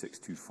Motion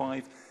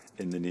 3625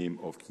 in the name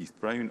of Keith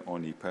Brown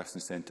on a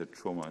person-centred,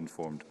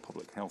 trauma-informed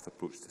public health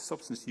approach to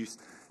substance use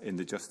in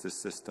the justice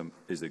system,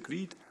 is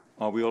agreed.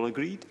 Are we all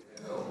agreed?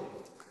 No.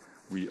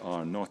 We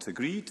are not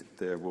agreed.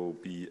 There will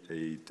be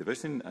a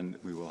division and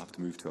we will have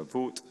to move to a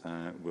vote.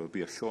 Will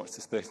be a short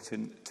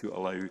suspension to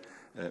allow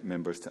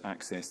members to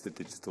access the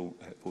digital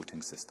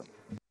voting system.